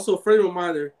 Oh, also, friendly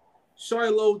reminder,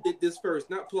 Shiloh did this first,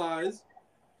 not Plies.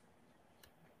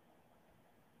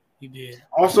 He did.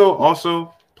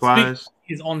 Also, Plies.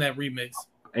 He's on that remix.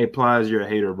 Hey, Plies, you're a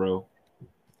hater, bro.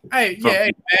 Hey,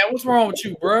 man, what's wrong with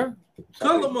you, bro?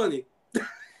 Color money.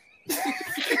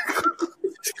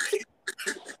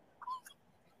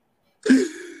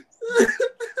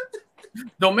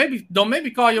 Don't maybe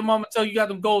call your mom and tell you got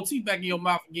them gold teeth back in your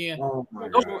mouth again. Oh my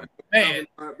God. Man.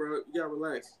 All right, bro, you gotta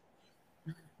relax.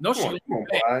 No Come shit. on,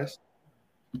 Plies.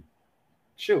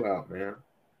 Chill out, man.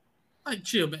 Like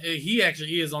chill, man. He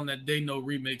actually is on that They Know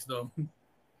remix though. Of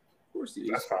course he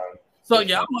is. That's fine. So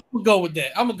yeah, I'm gonna go with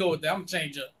that. I'm gonna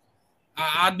change up.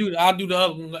 I'll do the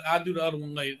other one. I'll do the other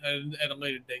one later at a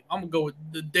later date. I'm gonna go with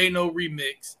the They Know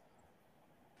remix.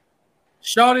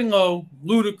 Shouting Low,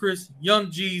 Ludacris, Young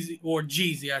Jeezy, or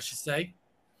Jeezy, I should say.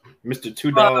 Mr.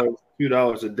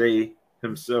 $2 a day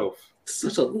himself.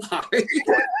 Such a lie.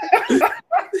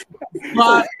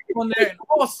 But on there, and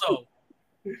also,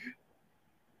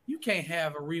 you can't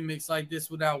have a remix like this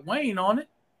without Wayne on it.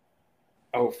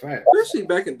 Oh, fact. Especially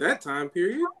back in that time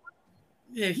period.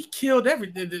 Yeah, he killed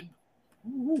everything.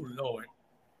 Ooh, Lord.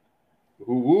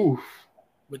 Ooh.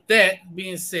 With that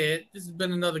being said, this has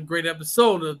been another great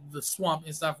episode of the Swamp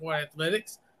Inside Florida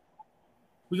Athletics.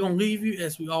 We're going to leave you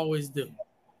as we always do.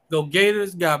 Go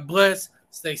Gators. God bless.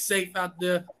 Stay safe out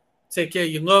there. Take care of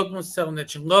your loved ones. Tell them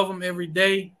that you love them every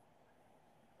day.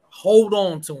 Hold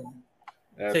on to them.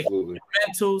 Absolutely. Take care of your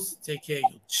mentals. Take care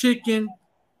of your chicken.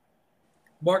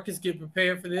 Marcus, get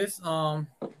prepared for this.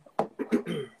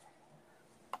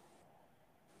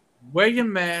 Wear your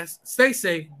mask. Stay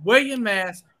safe. Wear your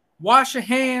mask. Wash your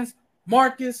hands.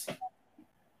 Marcus.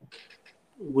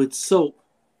 With soap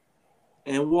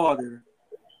and water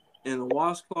and a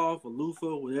washcloth, a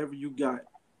loofah, whatever you got.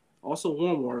 Also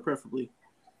warm water, preferably.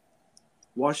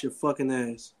 Wash your fucking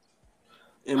ass.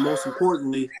 And most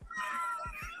importantly,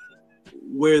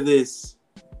 wear this.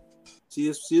 See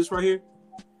this right here?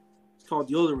 It's called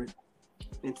deodorant.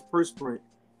 Antiperspirant.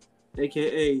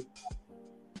 AKA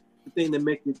the thing that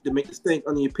make the stink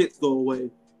under your pits go away.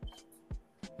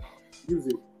 Use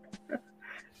it.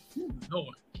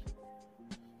 Lord.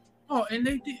 Oh, and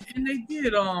they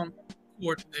did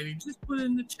coordinate. Just put it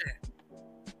in the chat.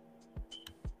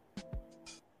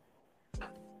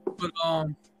 But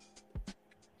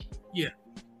yeah.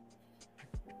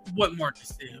 What Marcus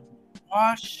said.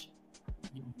 Wash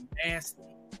your nasty.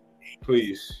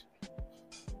 Please.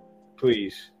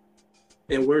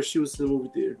 And wear shoes to the movie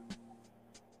theater.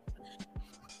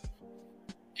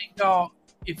 And y'all,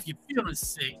 if you're feeling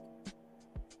sick,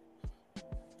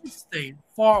 just stay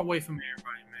far away from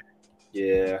everybody, man.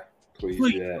 Yeah, please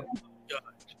do that.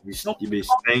 You be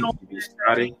stank, you be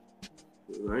snotty.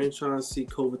 I ain't trying to see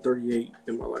COVID-38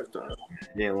 in my lifetime.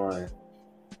 You ain't lying.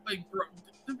 Like, bro,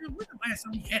 when the last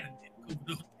time we had a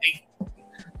COVID-38?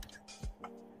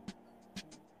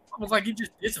 I was like, it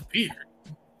just disappeared.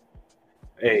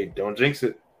 Hey, don't jinx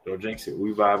it. We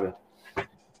vibing.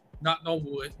 Not no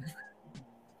wood.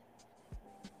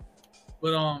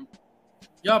 But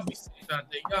Y'all be safe out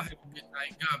there. Y'all have a good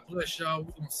night. God bless y'all. We're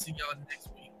going to see y'all next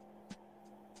week.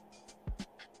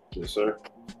 Yes, sir.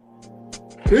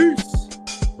 Peace.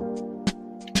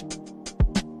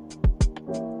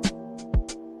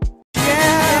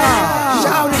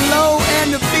 Shout it low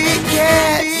and the big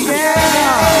cat.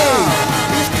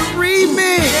 It's the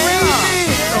remix.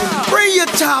 So bring your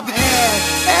top hat.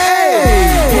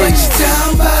 Hey, what you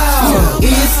talking about?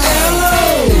 It's L.O.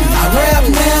 I rap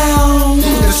now.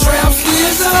 The strap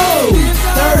is old.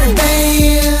 30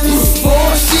 bands, 4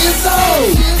 shits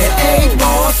old. And 8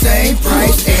 ball, same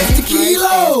price as the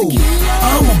kilo.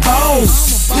 I'm a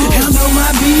boss. Handle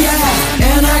my B.I.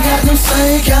 And I got them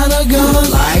same kind of guns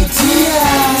like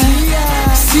T.I.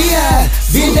 C.I.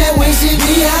 Been that way since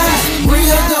B.I.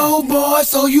 Real dope boy,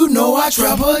 so you know I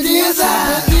trap a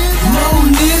desire.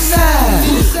 On this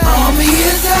side, I'm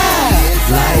his side.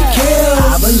 Like hell,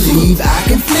 I believe I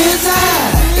can fliz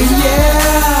high. And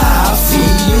yeah, I'll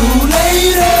see you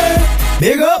later.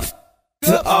 Big up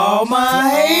to all my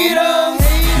haters.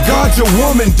 Guard your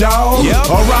woman, dawg,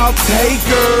 or I'll take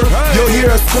her. You'll hear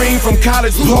a scream from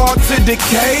College Park to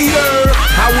Decatur.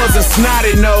 I was a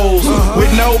snotty nose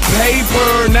with no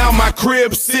paper. Now my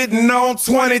crib's sitting on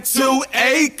 22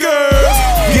 acres.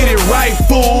 Get it right,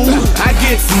 fool. I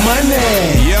get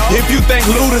money. If you think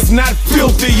loot is not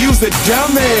filthy, use a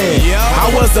dummy. I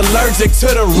was allergic to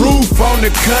the roof on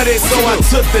the cutty, so I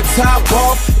took the top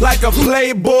off like a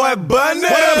Playboy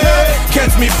bunny.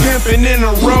 Catch me pimping in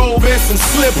a robe and some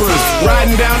slippers.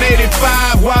 Riding down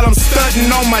 85 while I'm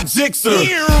stunting on my jigsaw.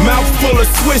 Mouth full of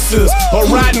swishers, or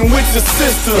riding with your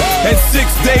sister. And 6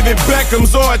 David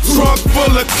Beckhams or a trunk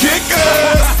full of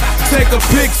kickers. Take a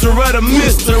picture of the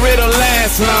mister, it'll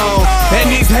last long. And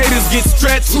these haters get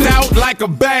stretched out like a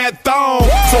bad thong.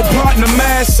 So partner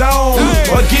mash on,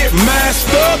 or get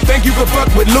mashed up. Think you can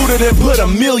fuck with Luda, then put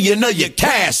 $1 million of your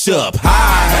cash up.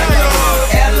 Hi.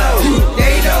 Hello,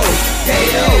 they know,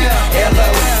 hello, they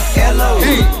know, hello,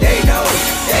 they know,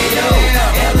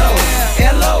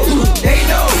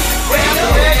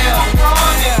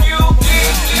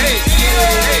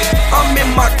 I'm in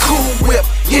my cool whip,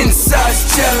 inside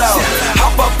cello.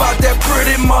 Hop up out that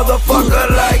pretty motherfucker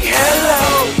like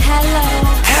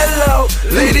hello,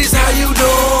 ladies, how you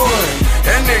doing?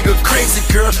 That nigga crazy,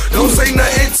 girl, don't say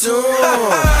nothing to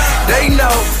him.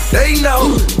 They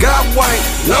know, got white,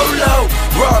 low,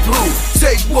 rob who,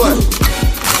 take what?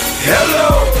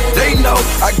 Hello, they know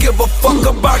I give a fuck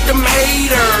about them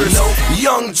haters.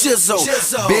 Young Jizzle,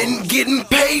 been getting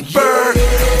paper.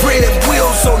 Red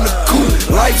wheels on the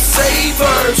coupe,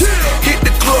 lifesavers. Hit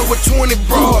the club with 20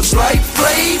 bras like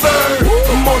flavor.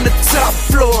 I'm on the top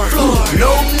floor,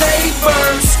 no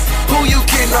neighbors. Who you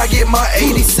kidding? I get my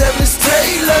 87s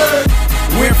tailored.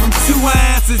 Went from 2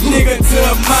 ounces, nigga, to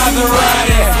a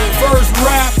Maserati. First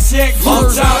rap check, on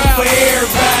top for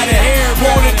everybody.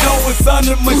 Wanna know what's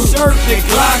under my shirt? The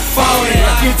Glock 40.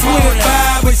 Get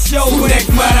 25 a show,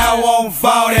 next month I want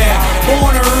 40.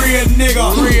 Born a real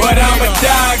nigga, but I'm a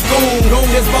doggone.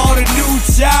 Just bought a new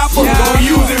chopper, gon'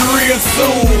 use it real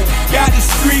soon. Got the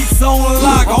streets on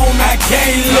lock, I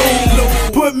can't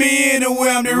lose. Put me in and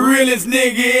where I'm the realest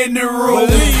nigga in the room.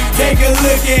 Take a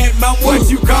look at my what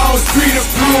you call street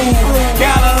approved.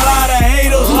 Got a lot of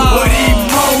haters, but he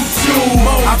more true.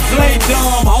 I play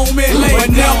dumb, homie, but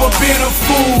never been a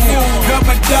fool. Cut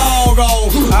my dog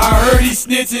off, I heard he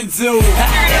snitching too.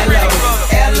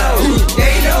 Hello,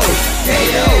 they know,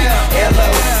 hello, they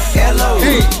know, hello,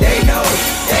 they know,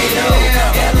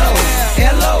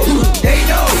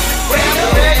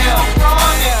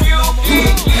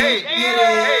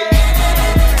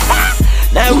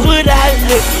 Now what I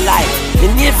look like,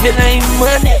 and if it ain't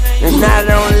money, then I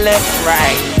don't look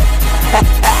right.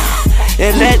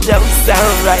 And that don't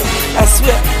sound right. I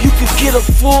swear you could get a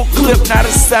full clip, not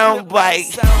a sound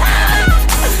bite.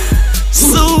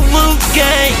 Sumo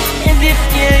gang, and if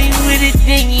you ain't with it,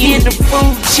 then you in the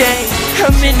food chain.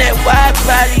 I'm in that wide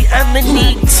body, I'ma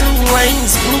need 2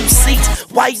 lanes, blue seats,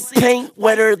 white paint,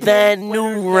 wetter than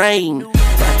new rain.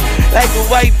 Like a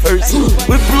white person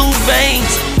with blue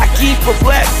veins, I keep a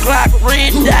black clock,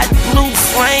 red dot, blue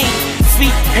flame.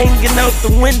 Feet hanging out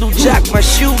the window, jock my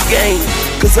shoe game.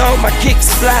 Cause all my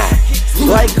kicks fly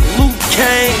like Luke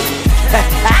Kane.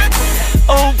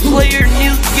 Old player,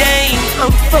 new game.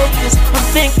 I'm focused, I'm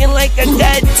thinking like I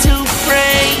got 2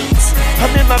 brains.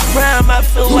 I'm in my prime, I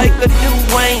feel like a new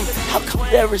Wayne. How come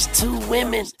there is 2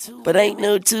 women, but ain't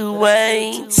no 2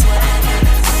 Waynes?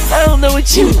 I don't know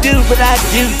what you do, but I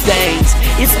do things.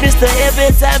 It's Mr.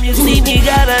 Every time you see me,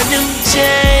 got a new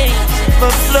change. My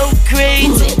flow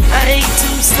crazy, I ain't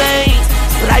too sane,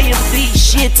 but I am these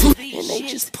shits, and they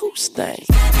just post things.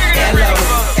 hello,